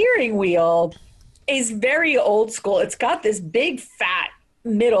steering wheel is very old school. It's got this big fat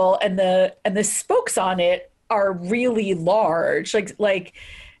middle, and the spokes on it are really large. It's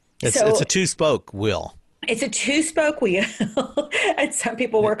a 2-spoke wheel. It's a 2-spoke wheel. And some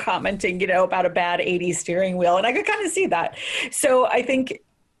people were commenting, about a bad 80s steering wheel, and I could kind of see that. So I think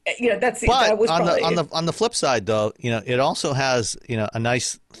that was probably on the flip side, though, it also has a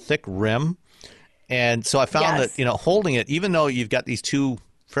nice thick rim, and so I found that holding it, even though you've got these two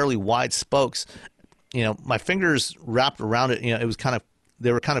fairly wide spokes, my fingers wrapped around it.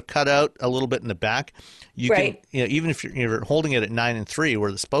 They were kind of cut out a little bit in the back. You can, even if you're holding it at 9 3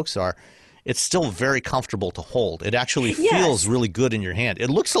 where the spokes are, it's still very comfortable to hold. It actually feels really good in your hand. It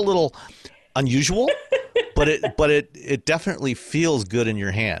looks a little unusual, but it definitely feels good in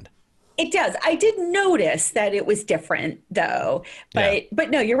your hand. It does. I did notice that it was different, though. But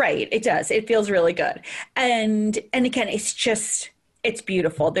no, you're right. It does. It feels really good. And again, it's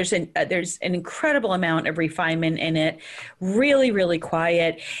beautiful. There's an incredible amount of refinement in it. Really, really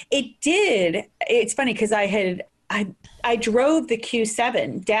quiet. It's funny because I drove the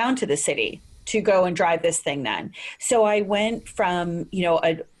Q7 down to the city to go and drive this thing then. So I went from,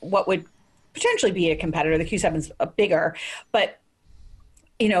 what would potentially be a competitor. The Q7's bigger, but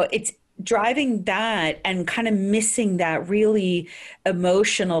it's driving that and kind of missing that really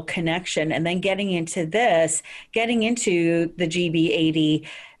emotional connection. And then getting into the GB80,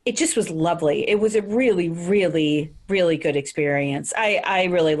 it just was lovely. It was a really, really, really good experience. I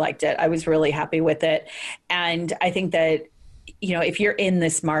really liked it. I was really happy with it. And I think that, if you're in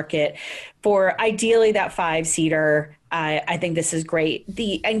this market for ideally that 5-seater, I think this is great.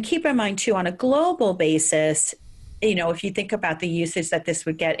 And keep in mind too, on a global basis, if you think about the usage that this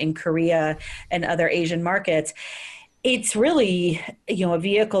would get in Korea and other Asian markets, it's really, a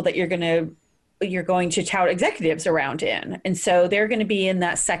vehicle that you're going to tout executives around in. And so they're going to be in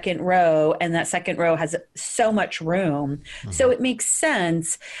that second row, and that second row has so much room. Mm-hmm. So it makes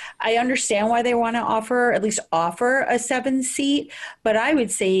sense. I understand why they want to offer a 7-seat, but I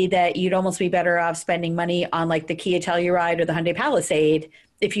would say that you'd almost be better off spending money on like the Kia Telluride or the Hyundai Palisade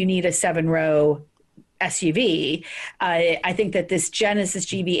if you need a 7-row SUV. I think that this Genesis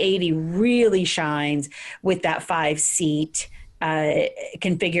GB80 really shines with that 5-seat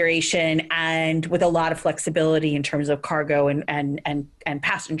configuration and with a lot of flexibility in terms of cargo and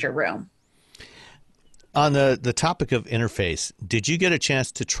passenger room. On the topic of interface, did you get a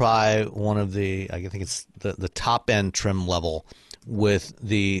chance to try one of I think it's the top end trim level with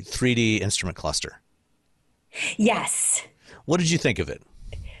the 3D instrument cluster? Yes. What did you think of it?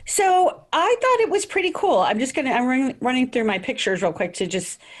 So I thought it was pretty cool. I'm running through my pictures real quick to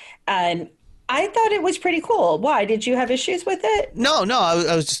just, I thought it was pretty cool. Why? Did you have issues with it? No.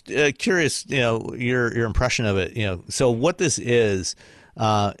 I was just curious, your impression of it. So what this is,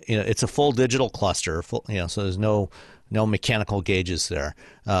 it's a full digital cluster, so there's no mechanical gauges there.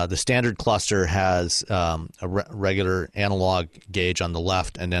 The standard cluster has a regular analog gauge on the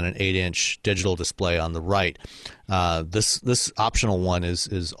left and then an 8-inch digital display on the right. This optional one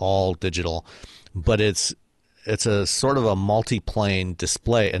is all digital, but it's it's a sort of a multi-plane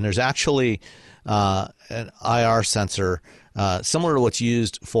display, and there's actually an IR sensor similar to what's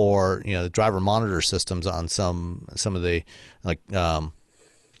used for the driver monitor systems on some of the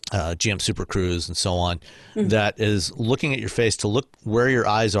GM Super Cruise and so on, that is looking at your face to look where your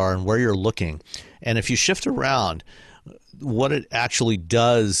eyes are and where you're looking. And if you shift around, what it actually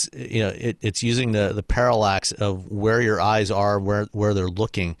does, it's using the parallax of where your eyes are, where they're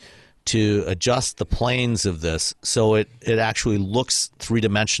looking, to adjust the planes of this, so it actually looks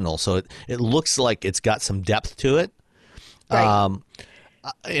three-dimensional. So it looks like it's got some depth to it. Right.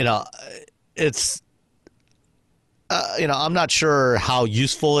 It's I'm not sure how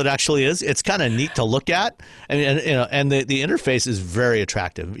useful it actually is. It's kind of neat to look at, and the interface is very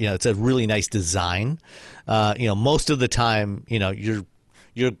attractive. It's a really nice design. Most of the time, you're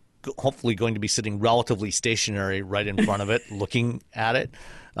hopefully going to be sitting relatively stationary right in front of it, looking at it.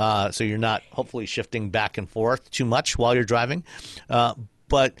 So you're not hopefully shifting back and forth too much while you're driving.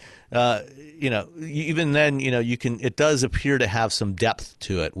 But even then, it does appear to have some depth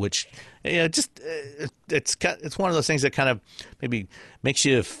to it, which it's one of those things that kind of maybe makes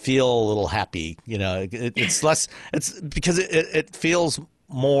you feel a little happy. It's less. It's because it feels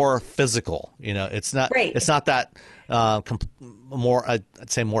more physical. It's not. Right. It's not that more. I'd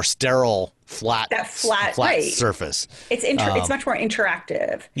say more sterile, flat right. surface. It's much more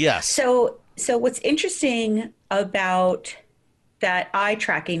interactive. Yes. So what's interesting about that eye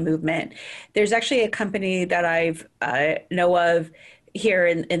tracking movement, there's actually a company that I've know of here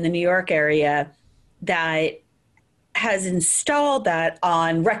in the New York area that has installed that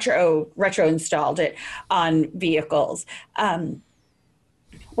on retro installed it on vehicles.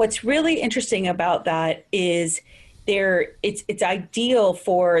 What's really interesting about that is it's ideal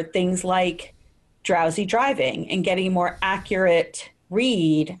for things like drowsy driving and getting a more accurate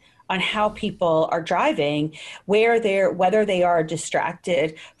read on how people are driving, whether they are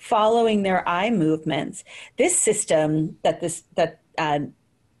distracted, following their eye movements. This system that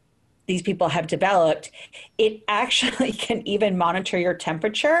these people have developed, it actually can even monitor your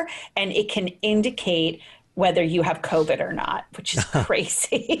temperature, and it can indicate whether you have COVID or not, which is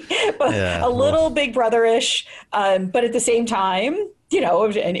crazy. But a little Big Brother-ish, but at the same time,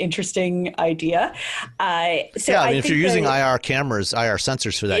 an interesting idea. If you're using IR cameras, IR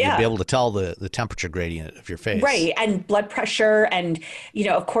sensors for that, you'll be able to tell the temperature gradient of your face. Right. And blood pressure. And,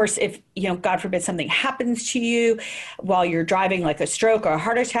 of course, if, God forbid something happens to you while you're driving, like a stroke or a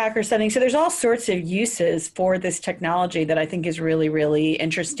heart attack or something. So there's all sorts of uses for this technology that I think is really, really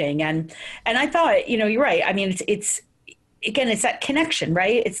interesting. And I thought, you're right. I mean, it's again, it's that connection,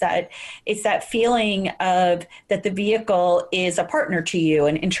 right? It's that feeling of that the vehicle is a partner to you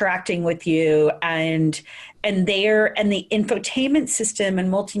and interacting with you, and the infotainment system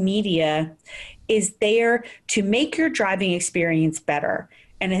and multimedia is there to make your driving experience better.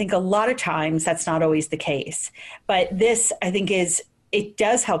 And I think a lot of times that's not always the case. But this, I think, it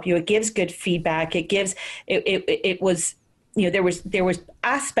does help you. It gives good feedback. It was, there was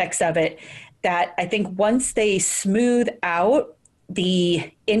aspects of it that I think once they smooth out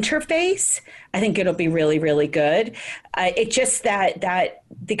the interface, I think it'll be really, really good. It just that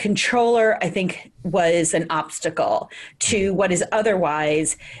the controller, I think, was an obstacle to what is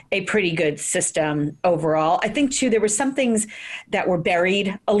otherwise a pretty good system overall. I think, too, there were some things that were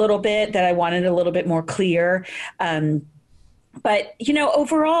buried a little bit that I wanted a little bit more clear. But,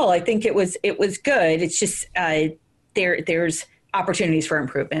 overall, I think it was good. It's just there's opportunities for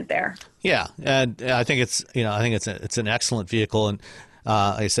improvement there. Yeah, and I think it's an excellent vehicle, and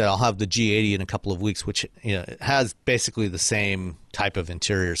like I said, I'll have the G80 in a couple of weeks, which it has basically the same type of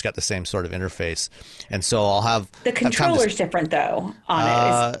interior. It's got the same sort of interface, and so I'll have the controller's different though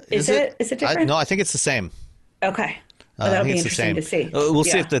on it. Is it different? No, I think it's the same. Okay. Well, that'll be interesting to see. We'll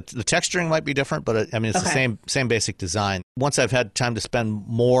see if the texturing might be different, but it's the same basic design. Once I've had time to spend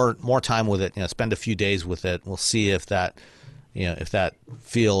more time with it, spend a few days with it, we'll see if that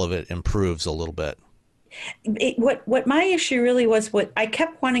feel of it improves a little bit. What my issue really was, what I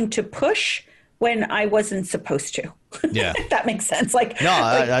kept wanting to push when I wasn't supposed to. Yeah. If that makes sense.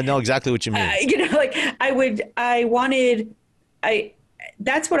 I know exactly what you mean.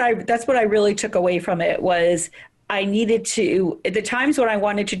 That's what I really took away from it was I needed to, at the times when I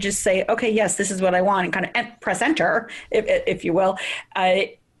wanted to just say, okay, yes, this is what I want, and kind of press enter, if you will,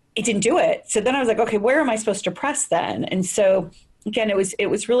 it didn't do it. So then I was like, okay, where am I supposed to press then? And so again, it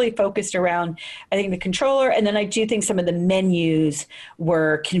was really focused around, I think, the controller. And then I do think some of the menus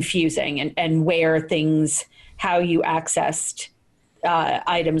were confusing and how you accessed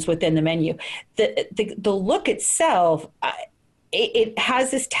items within the menu. The look itself, it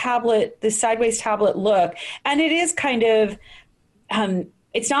has this sideways tablet look, and it is kind of,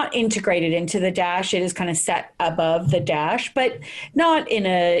 it's not integrated into the dash. It is kind of set above the dash, but not in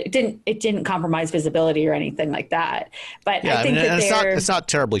it didn't compromise visibility or anything like that. But yeah, I think that it's not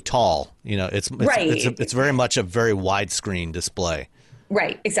terribly tall. It's right. It's very much a very widescreen display.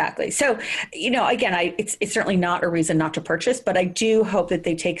 Right, exactly. So, again, it's certainly not a reason not to purchase, but I do hope that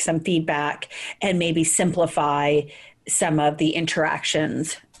they take some feedback and maybe simplify some of the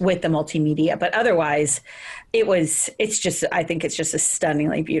interactions with the multimedia. But otherwise, I think it's just a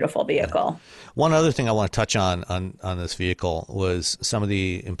stunningly beautiful vehicle. Yeah. One other thing I want to touch on this vehicle was some of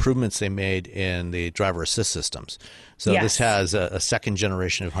the improvements they made in the driver assist systems. So yes. This has a second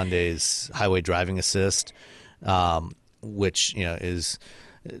generation of Hyundai's highway driving assist, which is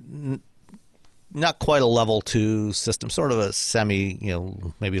not quite a level 2 system, sort of a semi,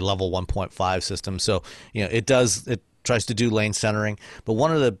 maybe level 1.5 system. So it tries to do lane centering. But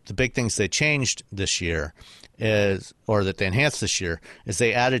one of the big things they changed this year that they enhanced this year is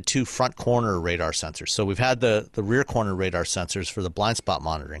they added 2 front corner radar sensors. So we've had the rear corner radar sensors for the blind spot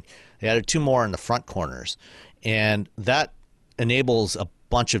monitoring. They added 2 more in the front corners, and that enables a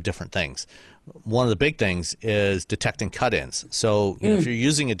bunch of different things. One of the big things is detecting cut-ins. So if you're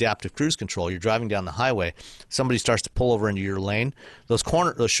using adaptive cruise control, you're driving down the highway, somebody starts to pull over into your lane, those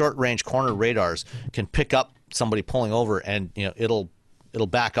short-range corner radars can pick up somebody pulling over, and it'll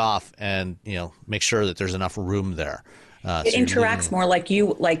back off and make sure that there's enough room there. It interacts more like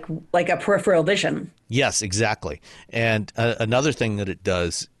a peripheral vision. Yes, exactly. And another thing that it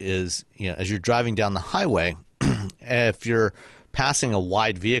does is as you're driving down the highway, if you're passing a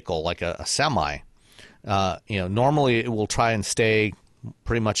wide vehicle like a semi, normally it will try and stay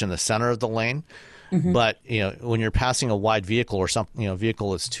pretty much in the center of the lane. Mm-hmm. But when you're passing a wide vehicle or some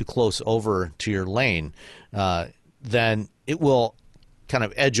vehicle that's too close over to your lane, then it will kind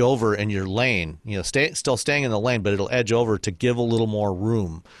of edge over in your lane. Still staying in the lane, but it'll edge over to give a little more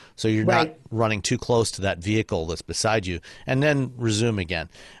room, so you're right. Not running too close to that vehicle that's beside you, and then resume again.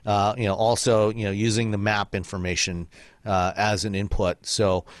 Also, using the map information as an input.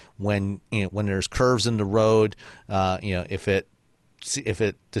 So when there's curves in the road, if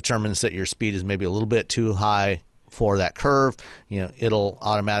it determines that your speed is maybe a little bit too high for that curve, it'll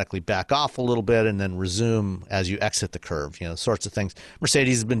automatically back off a little bit and then resume as you exit the curve. Sorts of things.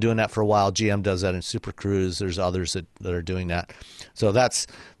 Mercedes has been doing that for a while. GM does that in Super Cruise. There's others that are doing that. So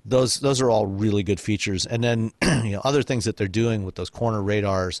those are all really good features. And then other things that they're doing with those corner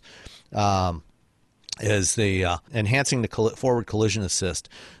radars is the enhancing the forward collision assist.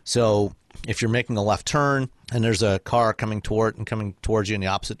 So if you're making a left turn and there's a car coming towards you in the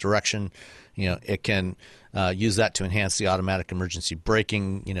opposite direction, it can use that to enhance the automatic emergency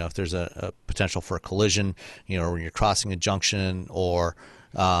braking. If there's a potential for a collision, or when you're crossing a junction, or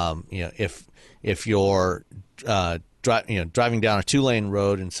if you're driving down a 2-lane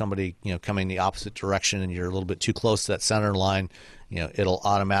road and somebody coming the opposite direction and you're a little bit too close to that center line, it'll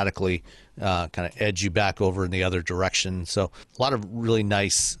automatically kind of edge you back over in the other direction. So a lot of really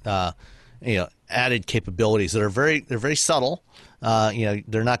nice added capabilities that are very subtle.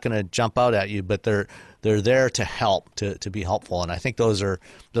 They're not going to jump out at you, but they're there to help, to be helpful. And I think those are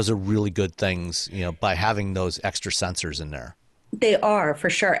really good things, by having those extra sensors in there. They are, for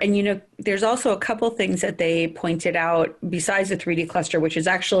sure. And, there's also a couple things that they pointed out besides the 3D cluster, which is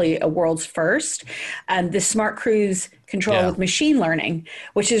actually a world's first, the Smart Cruise control with machine learning,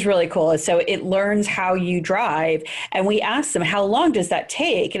 which is really cool. So it learns how you drive. And we asked them, how long does that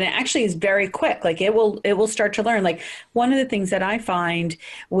take? And it actually is very quick. Like it will start to learn. Like one of the things that I find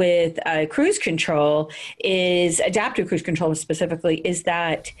with cruise control is adaptive cruise control specifically is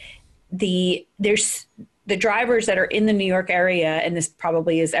that there's the drivers that are in the New York area, and this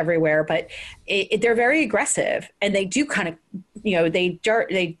probably is everywhere, but they're very aggressive, and they do kind of, they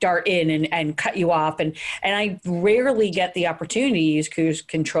dart in and cut you off. And I rarely get the opportunity to use cruise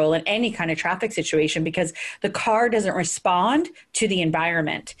control in any kind of traffic situation because the car doesn't respond to the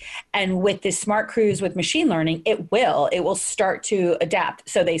environment. And with this Smart Cruise with machine learning, it will start to adapt.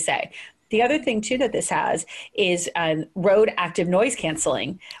 So they say. The other thing, too, that this has is road active noise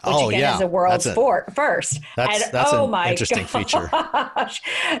canceling, which is a world's first. That's an interesting feature.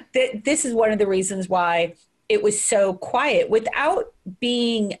 This is one of the reasons why it was so quiet without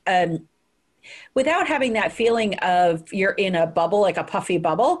being without having that feeling of you're in a bubble, like a puffy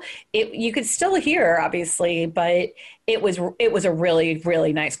bubble. You could still hear, obviously, but it was a really,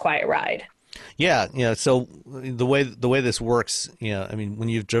 really nice, quiet ride. Yeah, so the way this works, when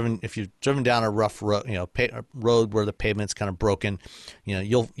if you've driven down a rough road, road where the pavement's kind of broken,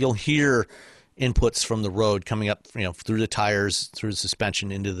 you'll hear, inputs from the road coming up, through the tires, through the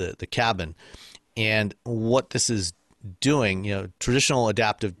suspension into the cabin. And what this is doing, traditional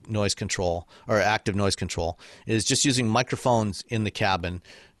adaptive noise control or active noise control is just using microphones in the cabin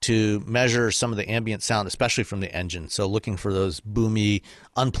to measure some of the ambient sound, especially from the engine. So looking for those boomy,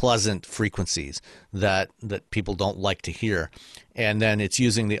 unpleasant frequencies that people don't like to hear. And then it's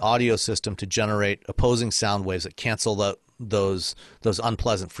using the audio system to generate opposing sound waves that cancel out those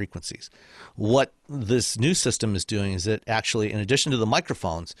unpleasant frequencies. What this new system is doing is that actually, in addition to the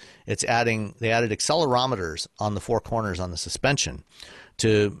microphones, they added accelerometers on the four corners on the suspension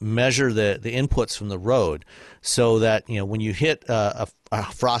to measure the inputs from the road, so that when you hit a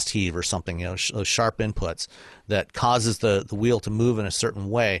frost heave or something, those sharp inputs that causes the wheel to move in a certain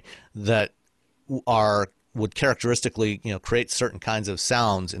way that would characteristically create certain kinds of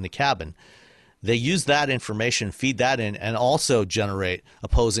sounds in the cabin. They use that information, feed that in, and also generate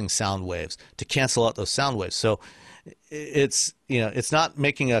opposing sound waves to cancel out those sound waves. So it's not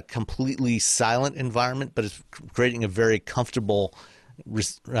making a completely silent environment, but it's creating a very comfortable,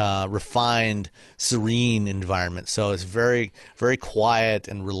 refined, serene environment. So it's very, very quiet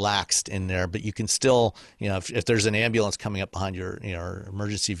and relaxed in there, but you can still, if there's an ambulance coming up behind your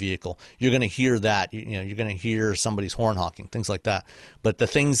emergency vehicle, you're going to hear that. You're going to hear somebody's horn honking, things like that. But the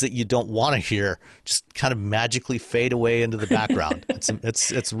things that you don't want to hear just kind of magically fade away into the background.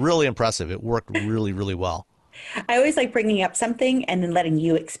 It's really impressive. It worked really, really well. I always like bringing up something and then letting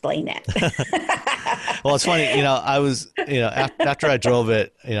you explain it. Well, it's funny, I was, after I drove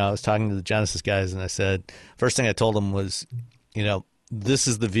it, I was talking to the Genesis guys, and I said, first thing I told them was, this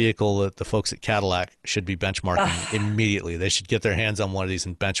is the vehicle that the folks at Cadillac should be benchmarking immediately. They should get their hands on one of these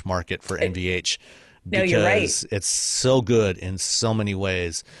and benchmark it for NVH. No, you're right. Because it's so good in so many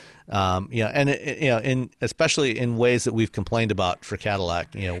ways. And especially in ways that we've complained about for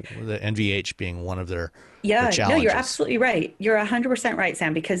Cadillac, the NVH being one of their challenges. No, you're absolutely right. You're 100% right,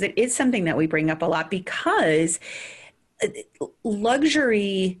 Sam, because it is something that we bring up a lot, because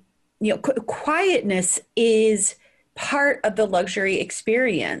luxury, quietness is part of the luxury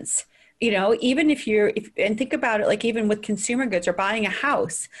experience. Even and think about it, like even with consumer goods or buying a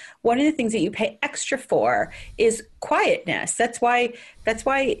house, one of the things that you pay extra for is quietness. That's why,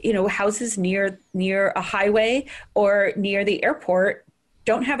 houses near a highway or near the airport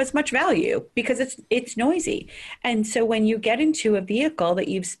don't have as much value, because it's noisy. And so when you get into a vehicle that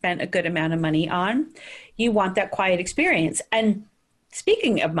you've spent a good amount of money on, you want that quiet experience. And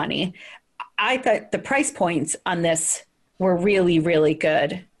speaking of money, I thought the price points on this were really, really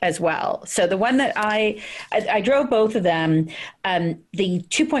good as well. So the one that I drove both of them, the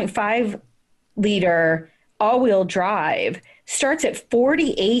 2.5 liter all-wheel drive starts at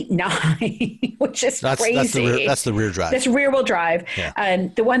 $48,900, which is crazy. That's the rear drive. That's rear-wheel drive. Yeah.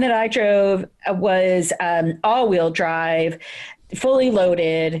 The one that I drove was all-wheel drive, fully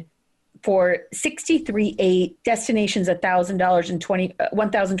loaded, for $63,800, destinations $1,000 and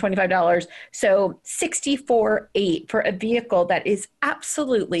 $1,025. So $64,800 for a vehicle that is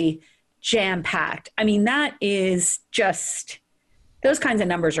absolutely jam-packed. I mean, that is just, those kinds of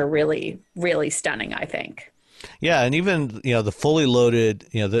numbers are really, really stunning, I think. Yeah, and even the fully loaded,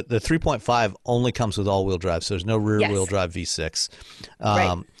 the 3.5 only comes with all-wheel drive, so there's no rear-wheel drive V6.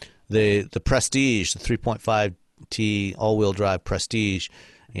 Right. The Prestige, the 3.5T all-wheel drive Prestige,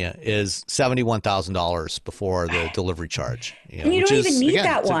 is $71,000 before the delivery charge. And you don't even need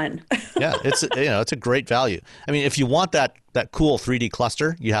that one. Yeah, it's a great value. I mean, if you want that cool 3D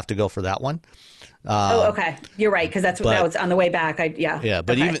cluster, you have to go for that one. Okay, you're right, because that was on the way back. Yeah,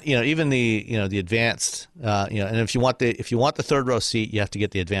 but okay. even the advanced, and if you want the third row seat, you have to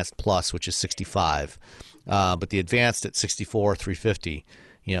get the Advanced Plus, which is $65. But the Advanced at $64,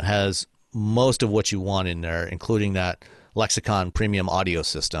 $350, has most of what you want in there, including that Lexicon premium audio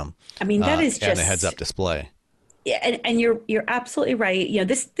system. I mean, that is just, and the heads-up display. Yeah, and you're absolutely right.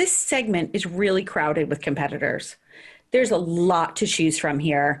 This segment is really crowded with competitors. There's a lot to choose from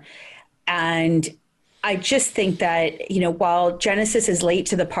here, and I just think that while Genesis is late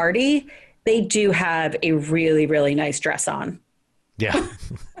to the party, they do have a really, really nice dress on. Yeah,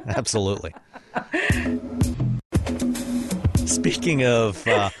 absolutely. Speaking of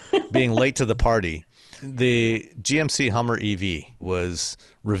being late to the party, the GMC Hummer EV was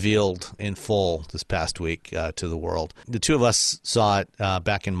revealed in full this past week to the world. The two of us saw it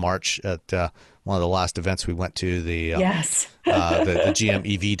back in March at one of the last events we went to, the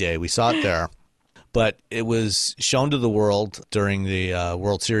GM EV Day. We saw it there, but it was shown to the world during the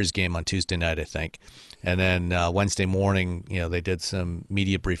World Series game on Tuesday night, I think. And then Wednesday morning, they did some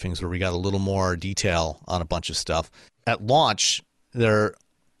media briefings where we got a little more detail on a bunch of stuff. At launch, there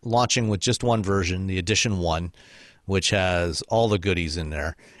launching with just one version, the Edition 1, which has all the goodies in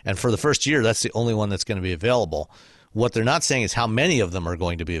there. And for the first year, that's the only one that's going to be available. What they're not saying is how many of them are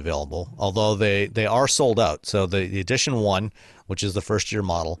going to be available, although they are sold out. So the Edition 1, which is the first year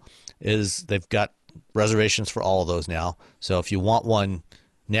model, they've got reservations for all of those now. So if you want one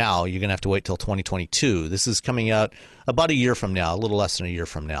now, you're going to have to wait till 2022. This is coming out about a year from now, a little less than a year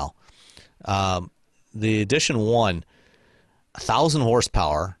from now. The Edition 1, 1,000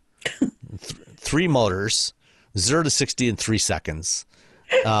 horsepower, 3 motors, 0 to 60 in 3 seconds,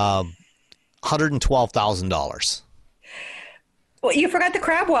 $112,000. Well, you forgot the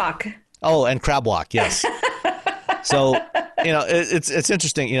crab walk. Oh, and crab walk, yes. So, it's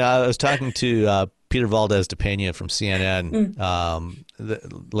interesting. I was talking to Peter Valdez de Pena from CNN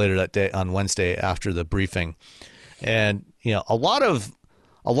later that day on Wednesday after the briefing, and a lot of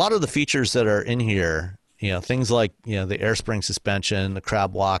the features that are in here, things like the air spring suspension, the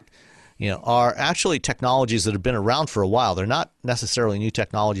crab walk, are actually technologies that have been around for a while. They're not necessarily new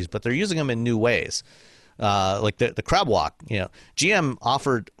technologies, but they're using them in new ways. Like the crab walk, GM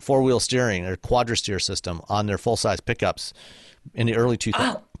offered 4-wheel steering or quadra-steer system on their full-size pickups in the early 2000s.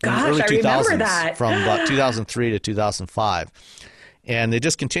 Oh gosh, I remember that. From about 2003 to 2005, and they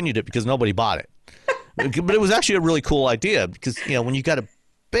discontinued it because nobody bought it. But it was actually a really cool idea because when you got a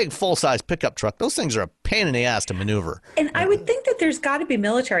big full-size pickup truck, those things are a pain in the ass to maneuver. And I would think that there's got to be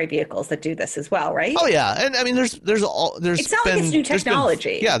military vehicles that do this as well, right? Oh yeah, and I mean there's. It's not like it's new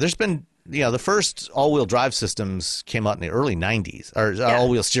technology. There's been the first all-wheel drive systems came out in the early 90s, or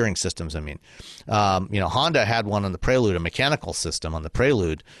all-wheel steering systems, I mean. Honda had one on the Prelude, a mechanical system on the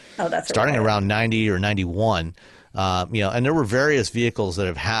Prelude, starting around 90 or 91. And there were various vehicles that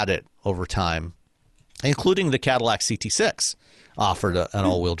have had it over time, including the Cadillac CT6 offered an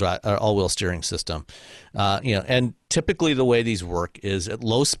all-wheel steering system. And typically the way these work is at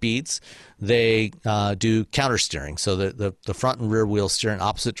low speeds, they do counter steering. So the front and rear wheels steer in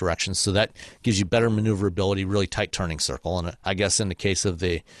opposite directions. So that gives you better maneuverability, really tight turning circle. And I guess in the case of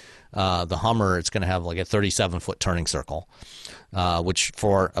the Hummer, it's going to have like a 37-foot turning circle, which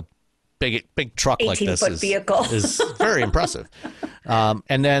for a big truck like this is very impressive.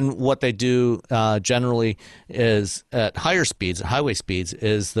 And then what they do generally is at higher speeds, at highway speeds,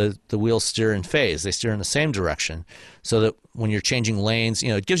 is the wheels steer in phase. They steer in the same direction so that when you're changing lanes,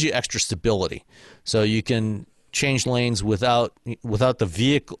 it gives you extra stability. So you can change lanes without the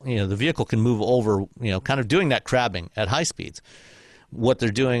vehicle. The vehicle can move over, kind of doing that crabbing at high speeds. What they're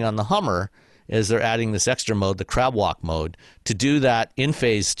doing on the Hummer is they're adding this extra mode, the crab walk mode, to do that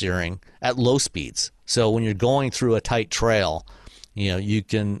in-phase steering at low speeds. So when you're going through a tight trail, you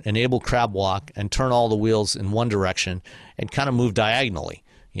can enable crab walk and turn all the wheels in one direction and kind of move diagonally,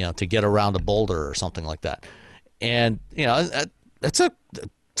 to get around a boulder or something like that. And, it's a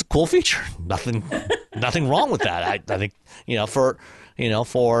cool feature. Nothing wrong with that. I think, for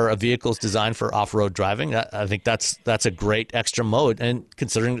a vehicle's designed for off-road driving, I think that's a great extra mode. And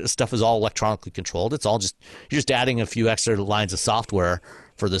considering this stuff is all electronically controlled, it's all you're just adding a few extra lines of software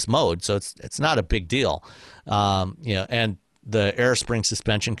for this mode. So it's not a big deal. And the air spring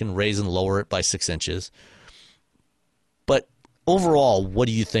suspension can raise and lower it by 6 inches. But overall, what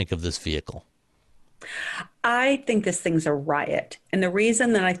do you think of this vehicle? I think this thing's a riot. And the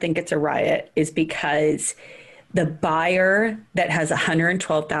reason that I think it's a riot is because the buyer that has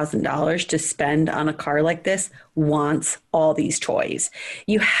 $112,000 to spend on a car like this wants all these toys.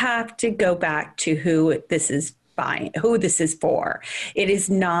 You have to go back to who this is buying, who this is for. It is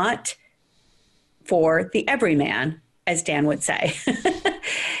not for the everyman, as Dan would say.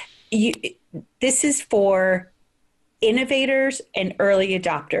 This is for innovators and early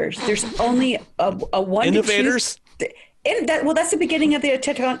adopters. There's only a one innovators. That's the beginning of the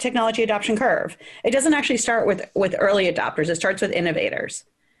technology adoption curve. It doesn't actually start with early adopters. It starts with innovators.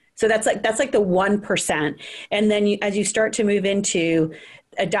 So that's like the 1%. And then as you start to move into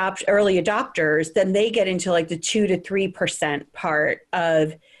early adopters, then they get into like the 2 to 3% part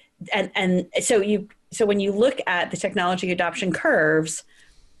of, and so when you look at the technology adoption curves,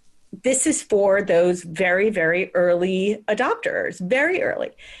 this is for those very, very early adopters, very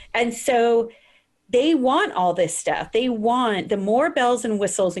early. And so they want all this stuff. They want the more bells and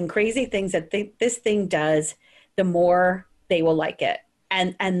whistles and crazy things that this thing does, the more they will like it.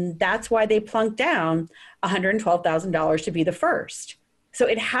 And that's why they plunked down $112,000 to be the first. So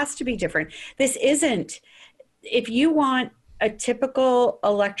it has to be different. This isn't, if you want a typical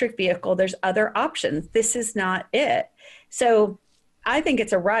electric vehicle, there's other options. This is not it. So I think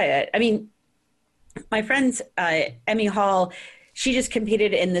it's a riot. I mean, my friends, Emmy Hall, she just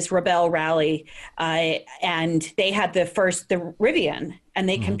competed in this Rebelle rally, and they had the Rivian, and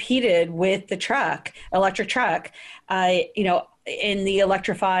they competed with the electric truck, in the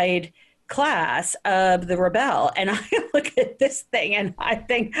electrified class of the Rebelle. And I look at this thing and I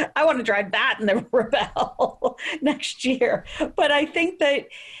think I want to drive that in the Rebelle next year. But I think that,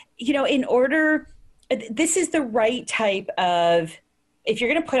 this is the right type of, if you're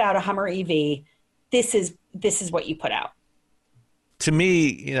going to put out a Hummer EV, this is what you put out. To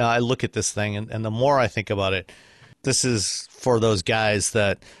me, I look at this thing and the more I think about it, this is for those guys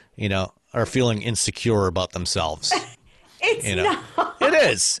that, are feeling insecure about themselves. Not. It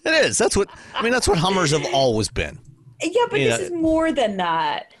is. That's what Hummers have always been. Yeah, but this is more than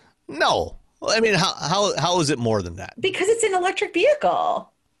that. No. I mean, how is it more than that? Because it's an electric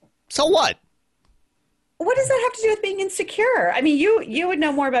vehicle. So what? What does that have to do with being insecure? I mean, you would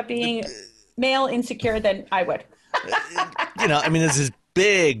know more about being male insecure than I would. There's this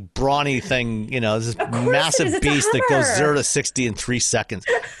big, brawny thing, this massive beast that goes 0 to 60 in 3 seconds.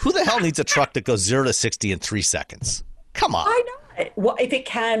 Who the hell needs a truck that goes 0 to 60 in 3 seconds? Come on. Why not? Well, if it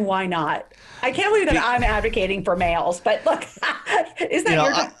can, why not? I can't believe that I'm advocating for males, but look, is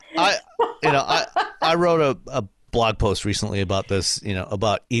that I wrote a blog post recently about this,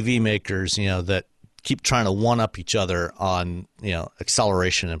 about EV makers, that keep trying to one up each other on,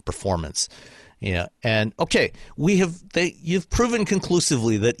 acceleration and performance. And okay, you've proven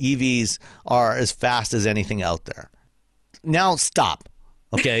conclusively that EVs are as fast as anything out there. Now stop.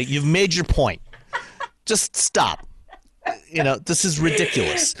 Okay, you've made your point. Just stop. This is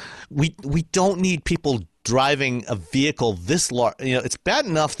ridiculous. We don't need people driving a vehicle this large. It's bad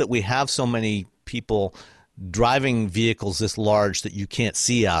enough that we have so many people driving vehicles this large that you can't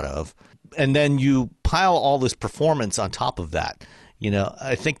see out of, and then you pile all this performance on top of that.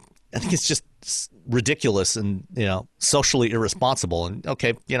 I think it's just ridiculous and socially irresponsible. And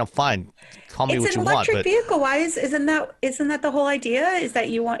okay, fine, call me what you want. It's an electric vehicle. Why isn't that the whole idea? Is that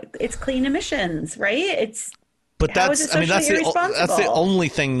it's clean emissions, right? But that's the only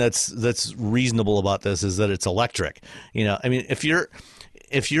thing that's reasonable about this is that it's electric. If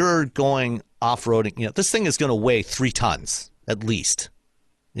you're going off-roading, this thing is going to weigh 3 tons at least.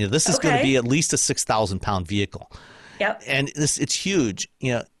 This is going to be at least a 6,000-pound vehicle. Yep. And it's huge.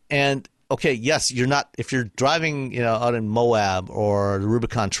 And okay, yes, you're not, if you're driving, out in Moab or the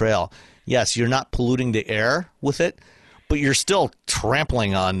Rubicon Trail, yes, you're not polluting the air with it, but you're still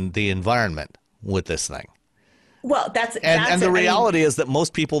trampling on the environment with this thing. Well, that's the reality is that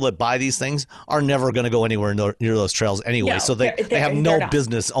most people that buy these things are never going to go anywhere near those trails anyway. So they have no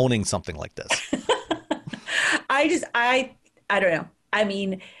business owning something like this. I don't know. I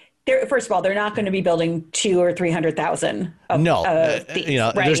mean, first of all, they're not going to be building 200,000 or 300,000. These,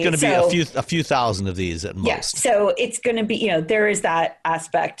 right? There's going to be a few thousand of these at most. Yeah. So it's going to be, there is that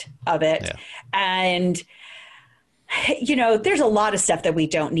aspect of it, and there's a lot of stuff that we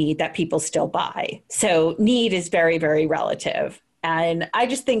don't need that people still buy. So need is very, very relative. And I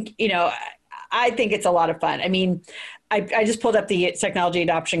just think, I think it's a lot of fun. I mean, I just pulled up the technology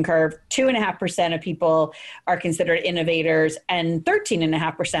adoption curve. 2.5% of people are considered innovators and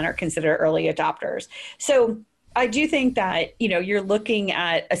 13.5% are considered early adopters. So I do think that, you're looking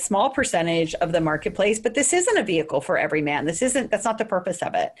at a small percentage of the marketplace, but this isn't a vehicle for every man. That's not the purpose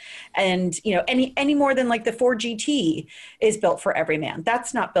of it. And, any more than like the Ford GT is built for every man.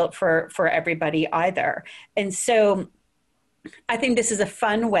 That's not built for everybody either. And so I think this is a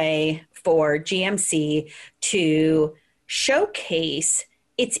fun way for GMC to showcase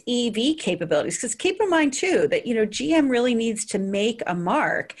its EV capabilities. Because keep in mind too that GM really needs to make a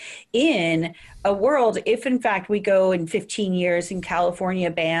mark in a world. If in fact we go in 15 years and California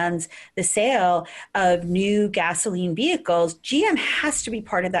bans the sale of new gasoline vehicles, GM has to be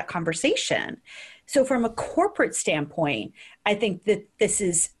part of that conversation. So from a corporate standpoint, I think that this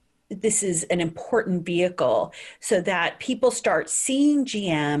is an important vehicle so that people start seeing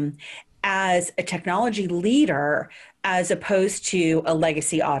GM as a technology leader as opposed to a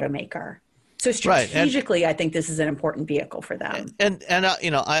legacy automaker. So strategically, I think this is an important vehicle for them. And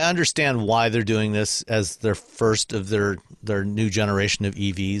I understand why they're doing this as their first of their new generation of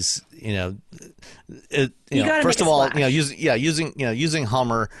EVs. First of all, using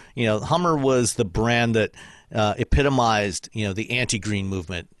Hummer. Hummer was the brand that epitomized the anti-green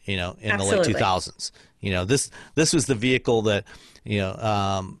movement. In Absolutely. the late 2000s. This was the vehicle that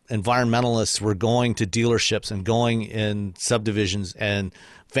environmentalists were going to dealerships and going in subdivisions and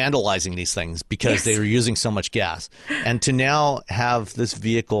vandalizing these things because they were using so much gas. And to now have this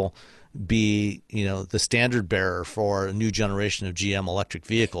vehicle be, the standard bearer for a new generation of GM electric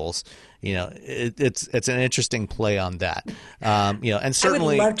vehicles, it's an interesting play on that. And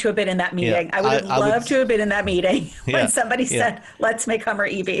certainly I would love to have been in that meeting. I would have loved to have been in that meeting when somebody said, "Let's make Hummer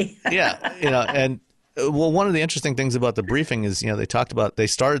EV." And well, one of the interesting things about the briefing is, they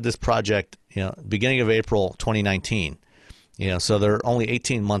started this project, beginning of April 2019. So they're only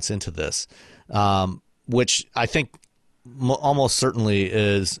 18 months into this, which I think almost certainly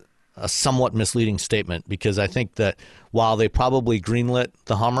is a somewhat misleading statement, because I think that while they probably greenlit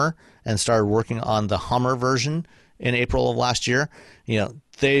the Hummer and started working on the Hummer version in April of last year,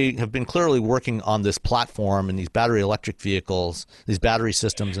 they have been clearly working on this platform and these battery electric vehicles, these battery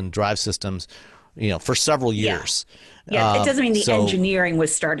systems and drive systems, for several years. Yeah, it doesn't mean the engineering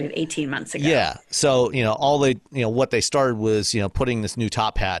was started 18 months ago. Yeah. So, what they started was, putting this new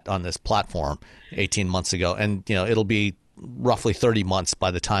top hat on this platform 18 months ago. And, it'll be roughly 30 months by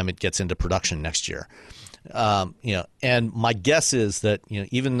the time it gets into production next year. And my guess is that,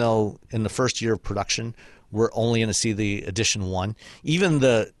 even though in the first year of production, we're only going to see the Edition 1, even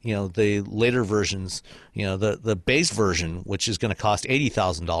the later versions, the base version, which is going to cost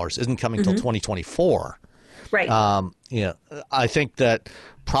 $80,000, isn't coming till 2024. Right. I think that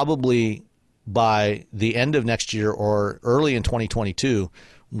probably by the end of next year or early in 2022,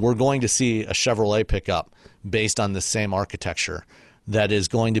 we're going to see a Chevrolet pickup based on the same architecture that is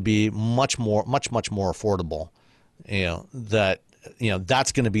going to be much more affordable.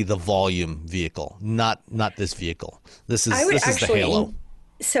 That's going to be the volume vehicle, not this vehicle. This is the Halo.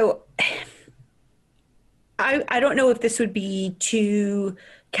 So I don't know if this would be too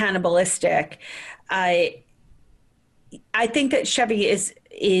cannibalistic. I think that Chevy is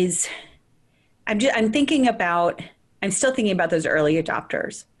I'm still thinking about those early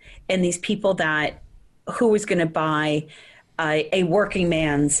adopters and these people who was going to buy a working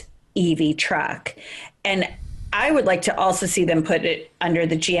man's EV truck. And I would like to also see them put it under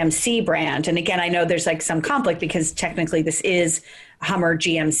the GMC brand. And again, I know there's some conflict because technically this is Hummer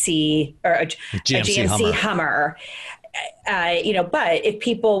GMC or a GMC Hummer. But if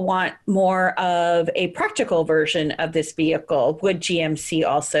people want more of a practical version of this vehicle, would GMC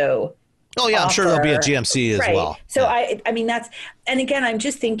also? Oh yeah, I'm sure there'll be a GMC as well. So yeah. And again, I'm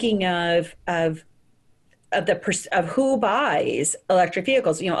just thinking of who buys electric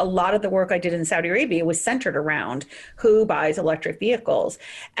vehicles. A lot of the work I did in Saudi Arabia was centered around who buys electric vehicles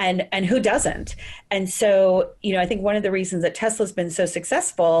and who doesn't. And so, I think one of the reasons that Tesla's been so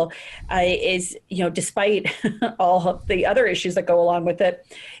successful is, despite all of the other issues that go along with it,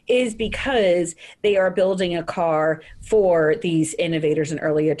 is because they are building a car for these innovators and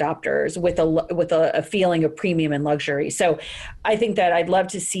early adopters with a feeling of premium and luxury. So I think that I'd love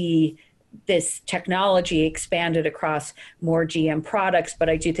to see this technology expanded across more GM products, but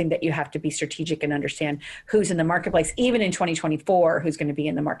I do think that you have to be strategic and understand who's in the marketplace, even in 2024, who's going to be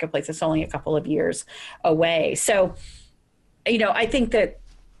in the marketplace. It's only a couple of years away. So, I think that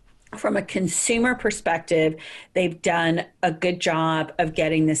from a consumer perspective, they've done a good job of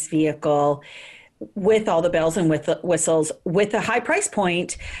getting this vehicle with all the bells and whistles, with a high price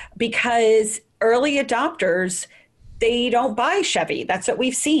point, because early adopters, they don't buy Chevy. That's what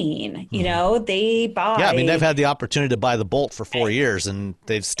we've seen. They buy. Yeah, they've had the opportunity to buy the Bolt for 4 years, and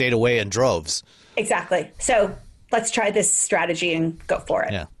they've stayed away in droves. Exactly. So let's try this strategy and go for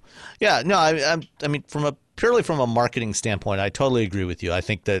it. Yeah. No, I mean, purely from a marketing standpoint, I totally agree with you. I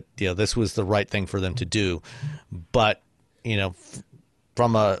think that this was the right thing for them to do, but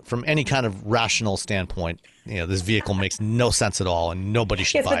from any kind of rational standpoint, this vehicle makes no sense at all, and nobody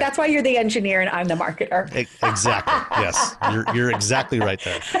should buy it. Yes, but that's why you're the engineer and I'm the marketer. Exactly. Yes, you're exactly right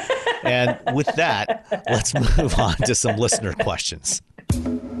there. And with that, let's move on to some listener questions.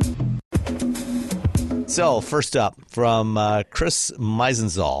 So first up from Chris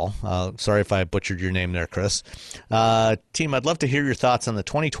Meisenzahl. Sorry if I butchered your name there, Chris. Team, I'd love to hear your thoughts on the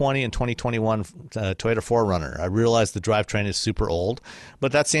 2020 and 2021 Toyota 4Runner. I realize the drivetrain is super old,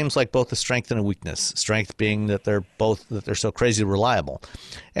 but that seems like both a strength and a weakness. Strength being that they're so crazy reliable.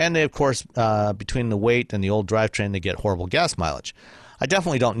 And they, of course, between the weight and the old drivetrain, they get horrible gas mileage. I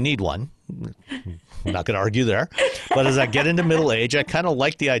definitely don't need one. I'm not going to argue there. But as I get into middle age, I kind of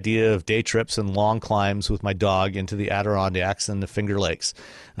like the idea of day trips and long climbs with my dog into the Adirondacks and the Finger Lakes.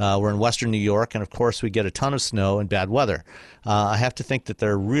 We're in western New York, and of course we get a ton of snow and bad weather. I have to think that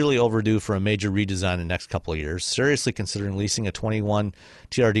they're really overdue for a major redesign in the next couple of years. Seriously considering leasing a 21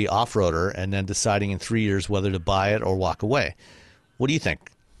 TRD off-roader and then deciding in 3 years whether to buy it or walk away. What do you think?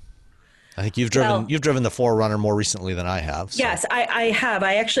 I think you've driven the 4Runner more recently than I have. So. Yes, I have.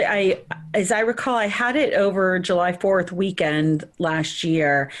 As I recall, I had it over July 4th weekend last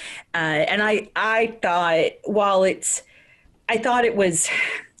year, and I thought it was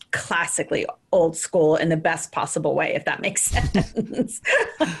classically old school in the best possible way, if that makes sense.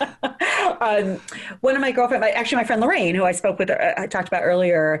 One of my girlfriends, actually my friend Lorraine, who I spoke with, I talked about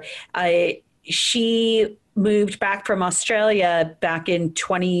earlier, she moved back from Australia back in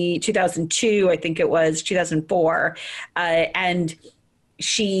 2002, I think it was 2004. And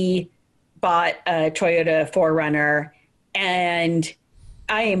she bought a Toyota 4Runner, and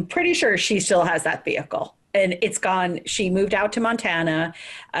I am pretty sure she still has that vehicle. And it's gone. She moved out to Montana.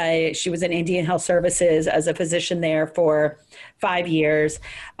 She was in Indian Health Services as a physician there for 5 years,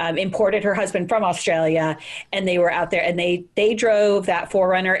 imported her husband from Australia, and they were out there, and they drove that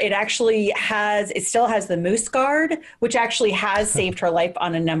 4Runner. It still has the Moose Guard, which actually has saved her life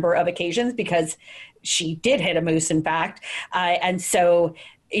on a number of occasions because she did hit a moose, in fact. And so,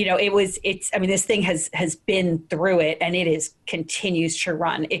 this thing has been through it, and continues to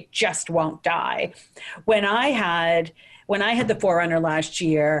run. It just won't die. When I had the 4Runner last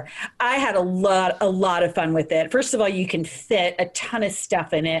year, I had a lot of fun with it. First of all, you can fit a ton of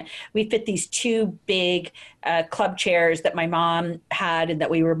stuff in it. We fit these 2 big club chairs that my mom had and that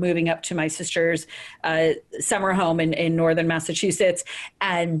we were moving up to my sister's summer home in northern Massachusetts.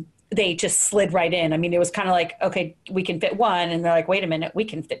 And they just slid right in. I mean, it was kind of like, okay, we can fit one. And they're like, wait a minute, we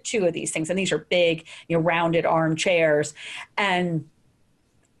can fit 2 of these things. And these are big, rounded arm chairs. And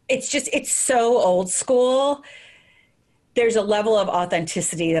it's so old school. There's a level of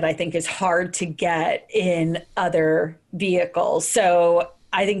authenticity that I think is hard to get in other vehicles. So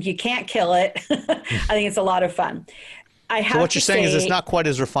I think you can't kill it. I think it's a lot of fun. So what you're saying is it's not quite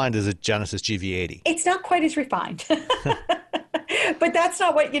as refined as a Genesis GV80. It's not quite as refined. But that's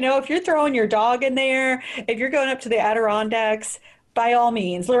not what, if you're throwing your dog in there, if you're going up to the Adirondacks, by all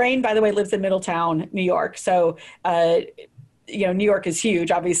means. Lorraine, by the way, lives in Middletown, New York. So, New York is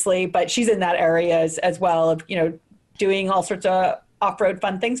huge, obviously, but she's in that area as well of, doing all sorts of off-road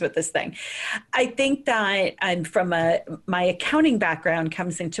fun things with this thing. I think that my accounting background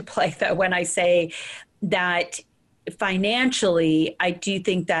comes into play, though, when I say that financially, I do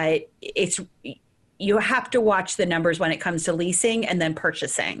think that you have to watch the numbers when it comes to leasing and then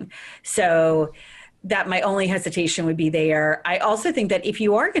purchasing. So that my only hesitation would be there. I also think that if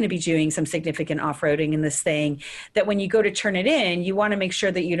you are going to be doing some significant off-roading in this thing, that when you go to turn it in, you want to make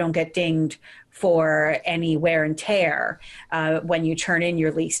sure that you don't get dinged for any wear and tear when you turn in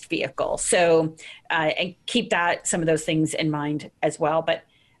your leased vehicle. So and keep some of those things in mind as well. But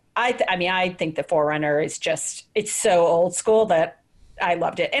I think the 4Runner is it's so old school that I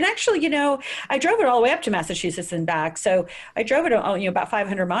loved it. And actually, I drove it all the way up to Massachusetts and back. So I drove it, about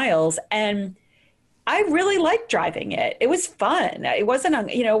 500 miles, and I really liked driving it. It was fun. It wasn't,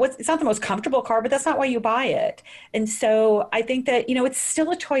 it's not the most comfortable car, but that's not why you buy it. And so I think that, it's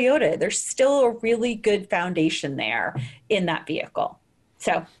still a Toyota. There's still a really good foundation there in that vehicle.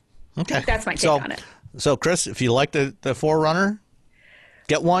 So okay, that's my take on it. So Chris, if you like the 4Runner,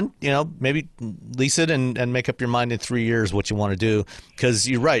 get one, maybe lease it and make up your mind in 3 years what you want to do. Because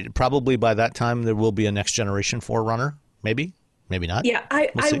you're right. Probably by that time, there will be a next generation 4Runner. Maybe not. Yeah, I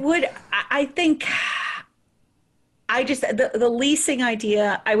think the leasing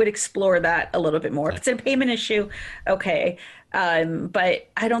idea, I would explore that a little bit more. Okay. If it's a payment issue, okay. But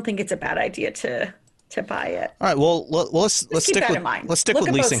I don't think it's a bad idea to buy it. All right. Well, let's stick that with in mind. Let's stick Look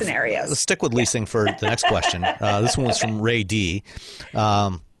with at leasing. Both scenarios. Let's stick with leasing for the next question. This one was from Ray D.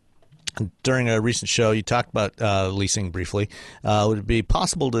 During a recent show, you talked about leasing briefly. Would it be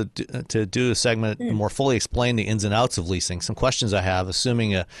possible to do a segment and more fully explain the ins and outs of leasing? Some questions I have,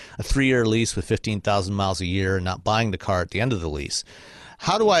 assuming a 3-year lease with 15,000 miles a year and not buying the car at the end of the lease.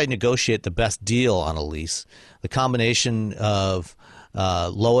 How do I negotiate the best deal on a lease? The combination of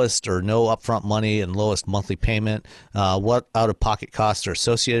lowest or no upfront money and lowest monthly payment, what out-of-pocket costs are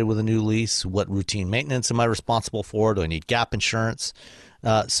associated with a new lease, what routine maintenance am I responsible for, do I need gap insurance?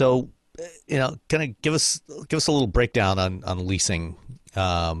 So, kind of give us a little breakdown on leasing.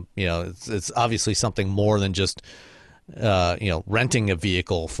 It's obviously something more than just renting a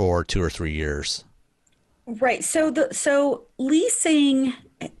vehicle for 2 or 3 years. Right. So leasing,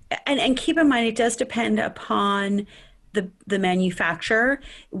 and keep in mind, it does depend upon the manufacturer,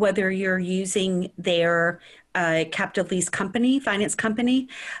 whether you're using their captive lease company, finance company.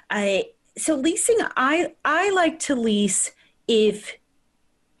 So leasing, I like to lease if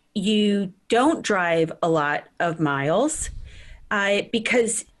you don't drive a lot of miles,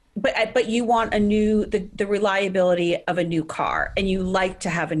 because but you want the reliability of a new car, and you like to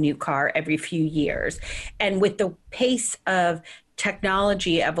have a new car every few years. And with the pace of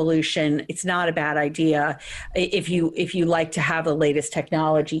technology evolution, it's not a bad idea if you like to have the latest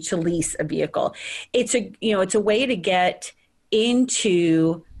technology to lease a vehicle. It's a way to get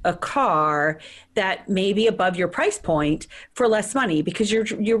into a car that may be above your price point for less money, because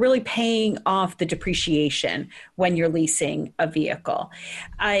you're really paying off the depreciation when you're leasing a vehicle.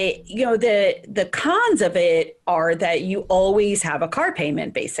 The cons of it are that you always have a car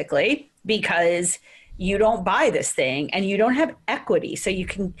payment, basically, because you don't buy this thing and you don't have equity. So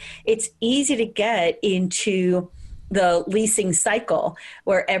it's easy to get into the leasing cycle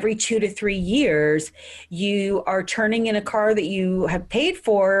where every 2 to 3 years you are turning in a car that you have paid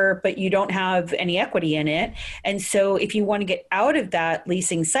for, but you don't have any equity in it. And so if you want to get out of that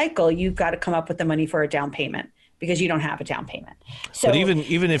leasing cycle, you've got to come up with the money for a down payment because you don't have a down payment. So, but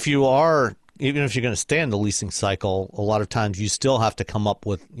even if you're going to stay in the leasing cycle, a lot of times you still have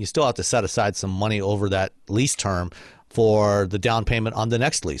to set aside some money over that lease term for the down payment on the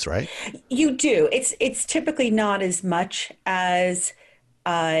next lease, right? You do. It's typically not as much as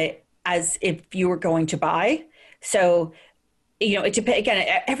if you were going to buy. So, it depends.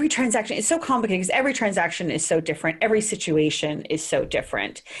 Again, every transaction is so complicated because every transaction is so different. Every situation is so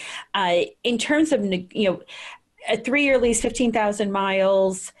different. In terms of a 3-year lease, 15,000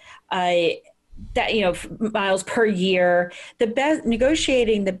 miles. Miles per year,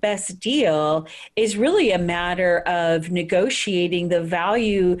 negotiating the best deal is really a matter of negotiating the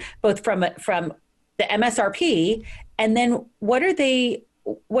value both from the MSRP, and then what are they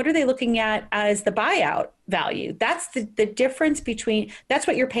looking at as the buyout value? That's the difference between, that's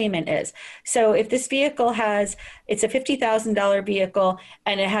what your payment is. So if this vehicle it's a $50,000 vehicle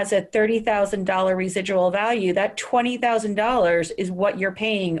and it has a $30,000 residual value, that $20,000 is what you're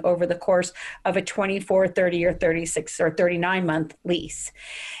paying over the course of a 24, 30, or 36 or 39 month lease.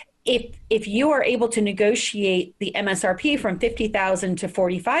 If you are able to negotiate the MSRP from 50,000 to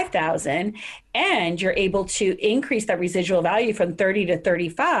 45,000, and you're able to increase that residual value from 30 to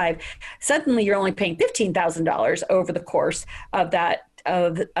 35, suddenly you're only paying $15,000 over the course of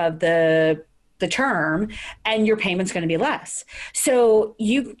the term, and your payment's going to be less. So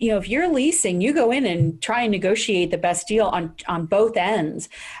if you're leasing, you go in and try and negotiate the best deal on both ends,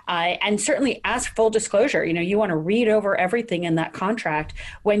 and certainly ask full disclosure. You want to read over everything in that contract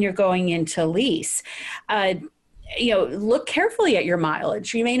when you're going into lease. Look carefully at your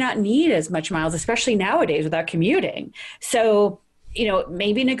mileage. You may not need as much miles, especially nowadays without commuting. So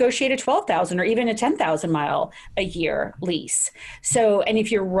maybe negotiate a 12,000 or even a 10,000 mile a year lease. So, and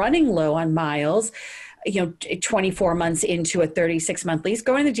if you're running low on miles, 24 months into a 36-month lease,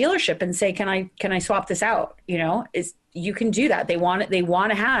 go in the dealership and say, can I swap this out? You can do that. They want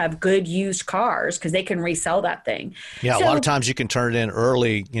to have good used cars because they can resell that thing. Yeah. So, a lot of times you can turn it in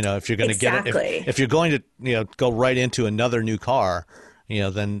early, if you're going to get it, if you're going to, go right into another new car,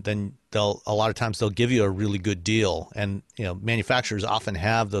 then a lot of times they'll give you a really good deal. And, manufacturers often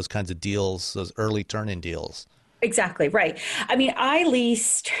have those kinds of deals, those early turn-in deals. Exactly. Right. I mean, I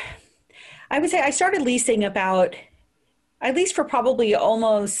would say I started leasing I leased for probably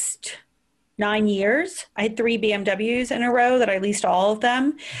almost 9 years. I had 3 BMWs in a row that I leased all of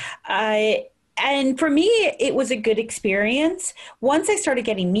them. And for me, it was a good experience. Once I started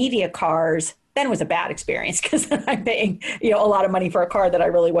getting media cars, then it was a bad experience because I'm paying, a lot of money for a car that I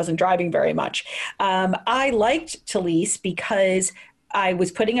really wasn't driving very much. I liked to lease because I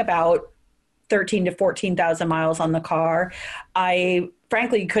was putting about 13 to 14,000 miles on the car. I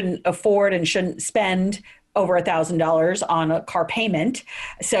frankly couldn't afford and shouldn't spend over $1,000 on a car payment.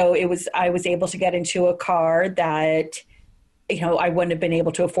 So I was able to get into a car that I wouldn't have been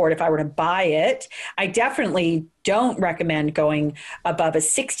able to afford if I were to buy it. I definitely don't recommend going above a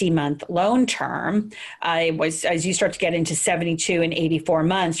 60-month loan term. As you start to get into 72 and 84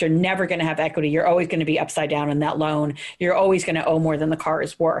 months, you're never going to have equity. You're always going to be upside down in that loan. You're always going to owe more than the car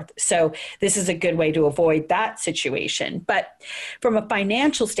is worth. So this is a good way to avoid that situation. But from a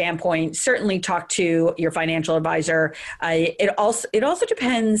financial standpoint, certainly talk to your financial advisor. It also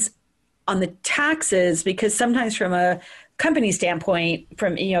depends on the taxes, because sometimes from a company standpoint,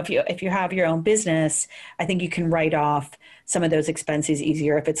 if you have your own business, I think you can write off some of those expenses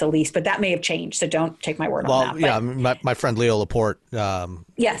easier if it's a lease, but that may have changed. So don't take my word on that. Well, yeah, my friend Leo Laporte,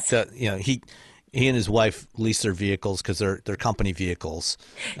 yes, he and his wife lease their vehicles because they're company vehicles.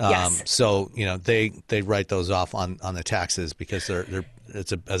 Yes. So they write those off on the taxes because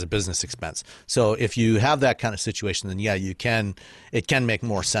it's as a business expense. So if you have that kind of situation, then yeah, it can make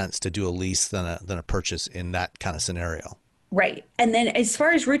more sense to do a lease than a purchase in that kind of scenario. Right. And then as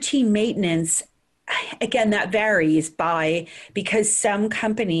far as routine maintenance, again, that varies because some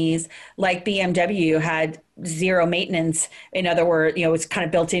companies like BMW had zero maintenance. In other words, it's kind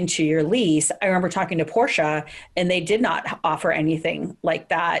of built into your lease. I remember talking to Porsche and they did not offer anything like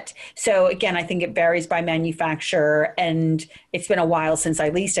that. So again, I think it varies by manufacturer, and it's been a while since I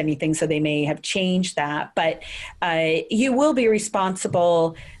leased anything, so they may have changed that, but you will be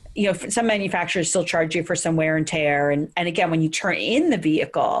responsible. Some manufacturers still charge you for some wear and tear. And again, when you turn in the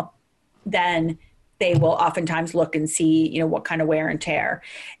vehicle, then they will oftentimes look and see, what kind of wear and tear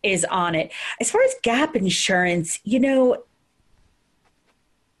is on it. As far as gap insurance,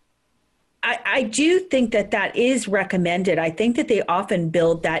 I do think that is recommended. I think that they often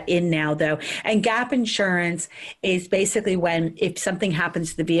build that in now, though. And gap insurance is basically if something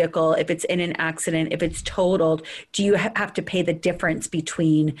happens to the vehicle, if it's in an accident, if it's totaled, do you have to pay the difference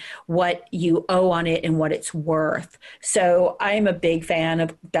between what you owe on it and what it's worth? So I'm a big fan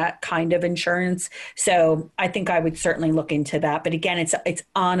of that kind of insurance. So I think I would certainly look into that. But again, it's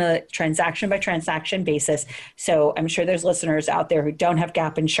on a transaction by transaction basis. So I'm sure there's listeners out there who don't have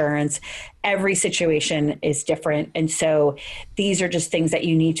gap insurance. Every situation is different. And so these are just things that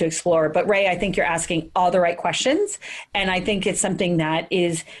you need to explore. But Ray, I think you're asking all the right questions. And I think it's something that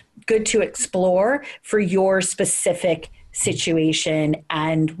is good to explore for your specific situation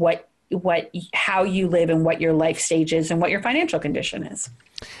and how you live and what your life stage is and what your financial condition is.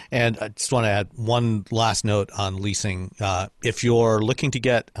 And I just want to add one last note on leasing. If you're looking to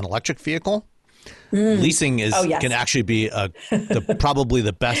get an electric vehicle, leasing can actually be probably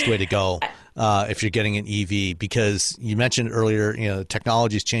the best way to go if you're getting an EV, because you mentioned earlier, the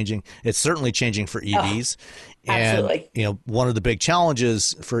technology is changing. It's certainly changing for EVs. Absolutely. And, one of the big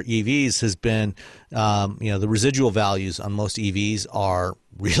challenges for EVs has been, the residual values on most EVs are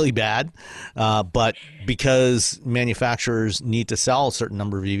really bad. But because manufacturers need to sell a certain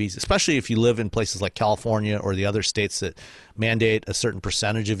number of EVs, especially if you live in places like California or the other states that mandate a certain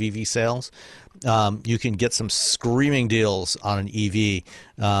percentage of EV sales, you can get some screaming deals on an EV.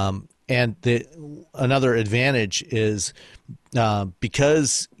 And another advantage is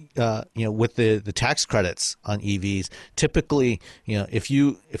because with the tax credits on EVs, typically, if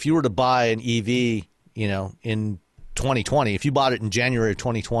you were to buy an EV, in 2020, if you bought it in January of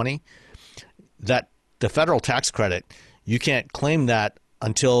 2020, that the federal tax credit, you can't claim that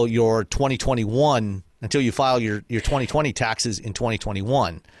until your 2021, until you file your 2020 taxes in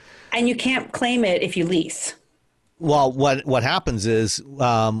 2021. And you can't claim it if you lease. Well, what happens is,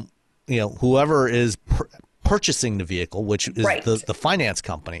 whoever is purchasing the vehicle, which is the finance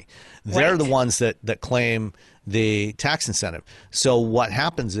company, they're the ones that claim the tax incentive. So what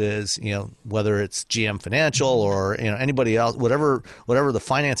happens is, whether it's GM Financial or anybody else, whatever the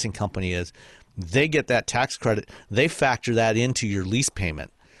financing company is, they get that tax credit. They factor that into your lease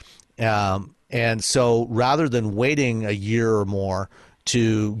payment. And so rather than waiting a year or more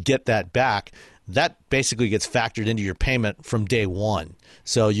to get that back, that basically gets factored into your payment from day one.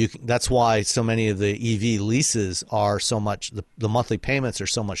 So that's why so many of the EV leases are so much, the monthly payments are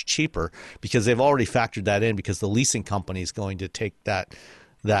so much cheaper, because they've already factored that in, because the leasing company is going to take that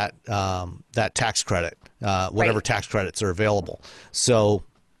tax credit, whatever tax credits are available. So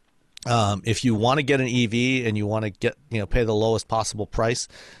if you want to get an EV and you want to pay the lowest possible price,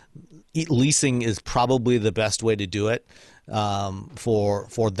 leasing is probably the best way to do it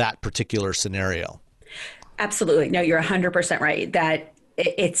for that particular scenario. Absolutely. No, you're 100% right. That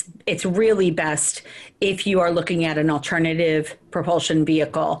it's really best if you are looking at an alternative propulsion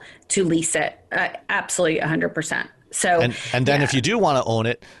vehicle to lease it. Absolutely 100%. So and then if you do want to own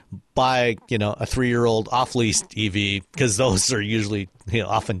it, buy a 3-year-old off-leased EV, because those are usually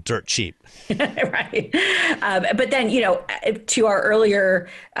often dirt cheap. Right. But then to our earlier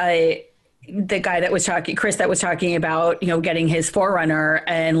the guy that was talking, Chris, that was talking about getting his 4Runner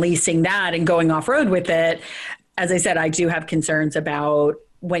and leasing that and going off road with it. As I said, I do have concerns about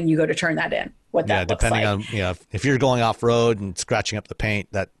when you go to turn that in. What that looks like. Depending on if you're going off road and scratching up the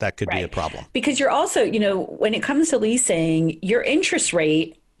paint, that could be a problem. Because you're also when it comes to leasing, your interest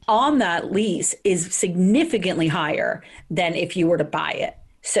rate on that lease is significantly higher than if you were to buy it.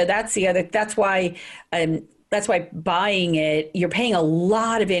 So that's why buying it, you're paying a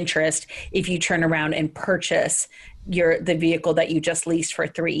lot of interest if you turn around and purchase the vehicle that you just leased for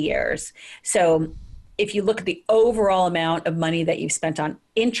 3 years. So if you look at the overall amount of money that you've spent on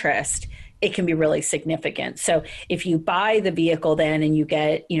interest, it can be really significant. So if you buy the vehicle then and you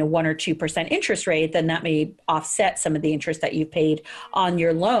get 1 or 2% interest rate, then that may offset some of the interest that you've paid on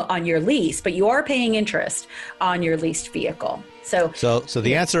your lease, but you are paying interest on your leased vehicle. So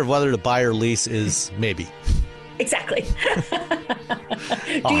the answer of whether to buy or lease is maybe. Exactly. Do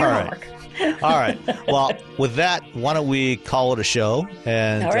All your right. homework. All right. Well, with that, why don't we call it a show?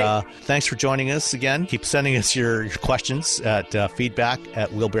 And right. Thanks for joining us again. Keep sending us your questions at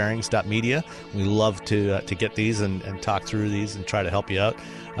feedback@wheelbearings.media. We love to get these and talk through these and try to help you out.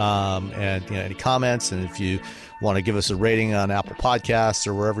 And any comments, and if you want to give us a rating on Apple Podcasts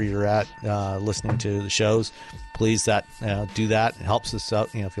or wherever you're at listening to the shows, please do that. It helps us out.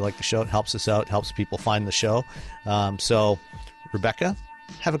 If you like the show, it helps us out. It helps people find the show. So, Rebecca,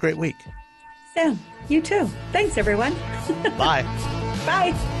 have a great week. Sam, you too. Thanks, everyone. Bye.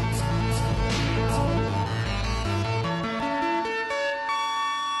 Bye.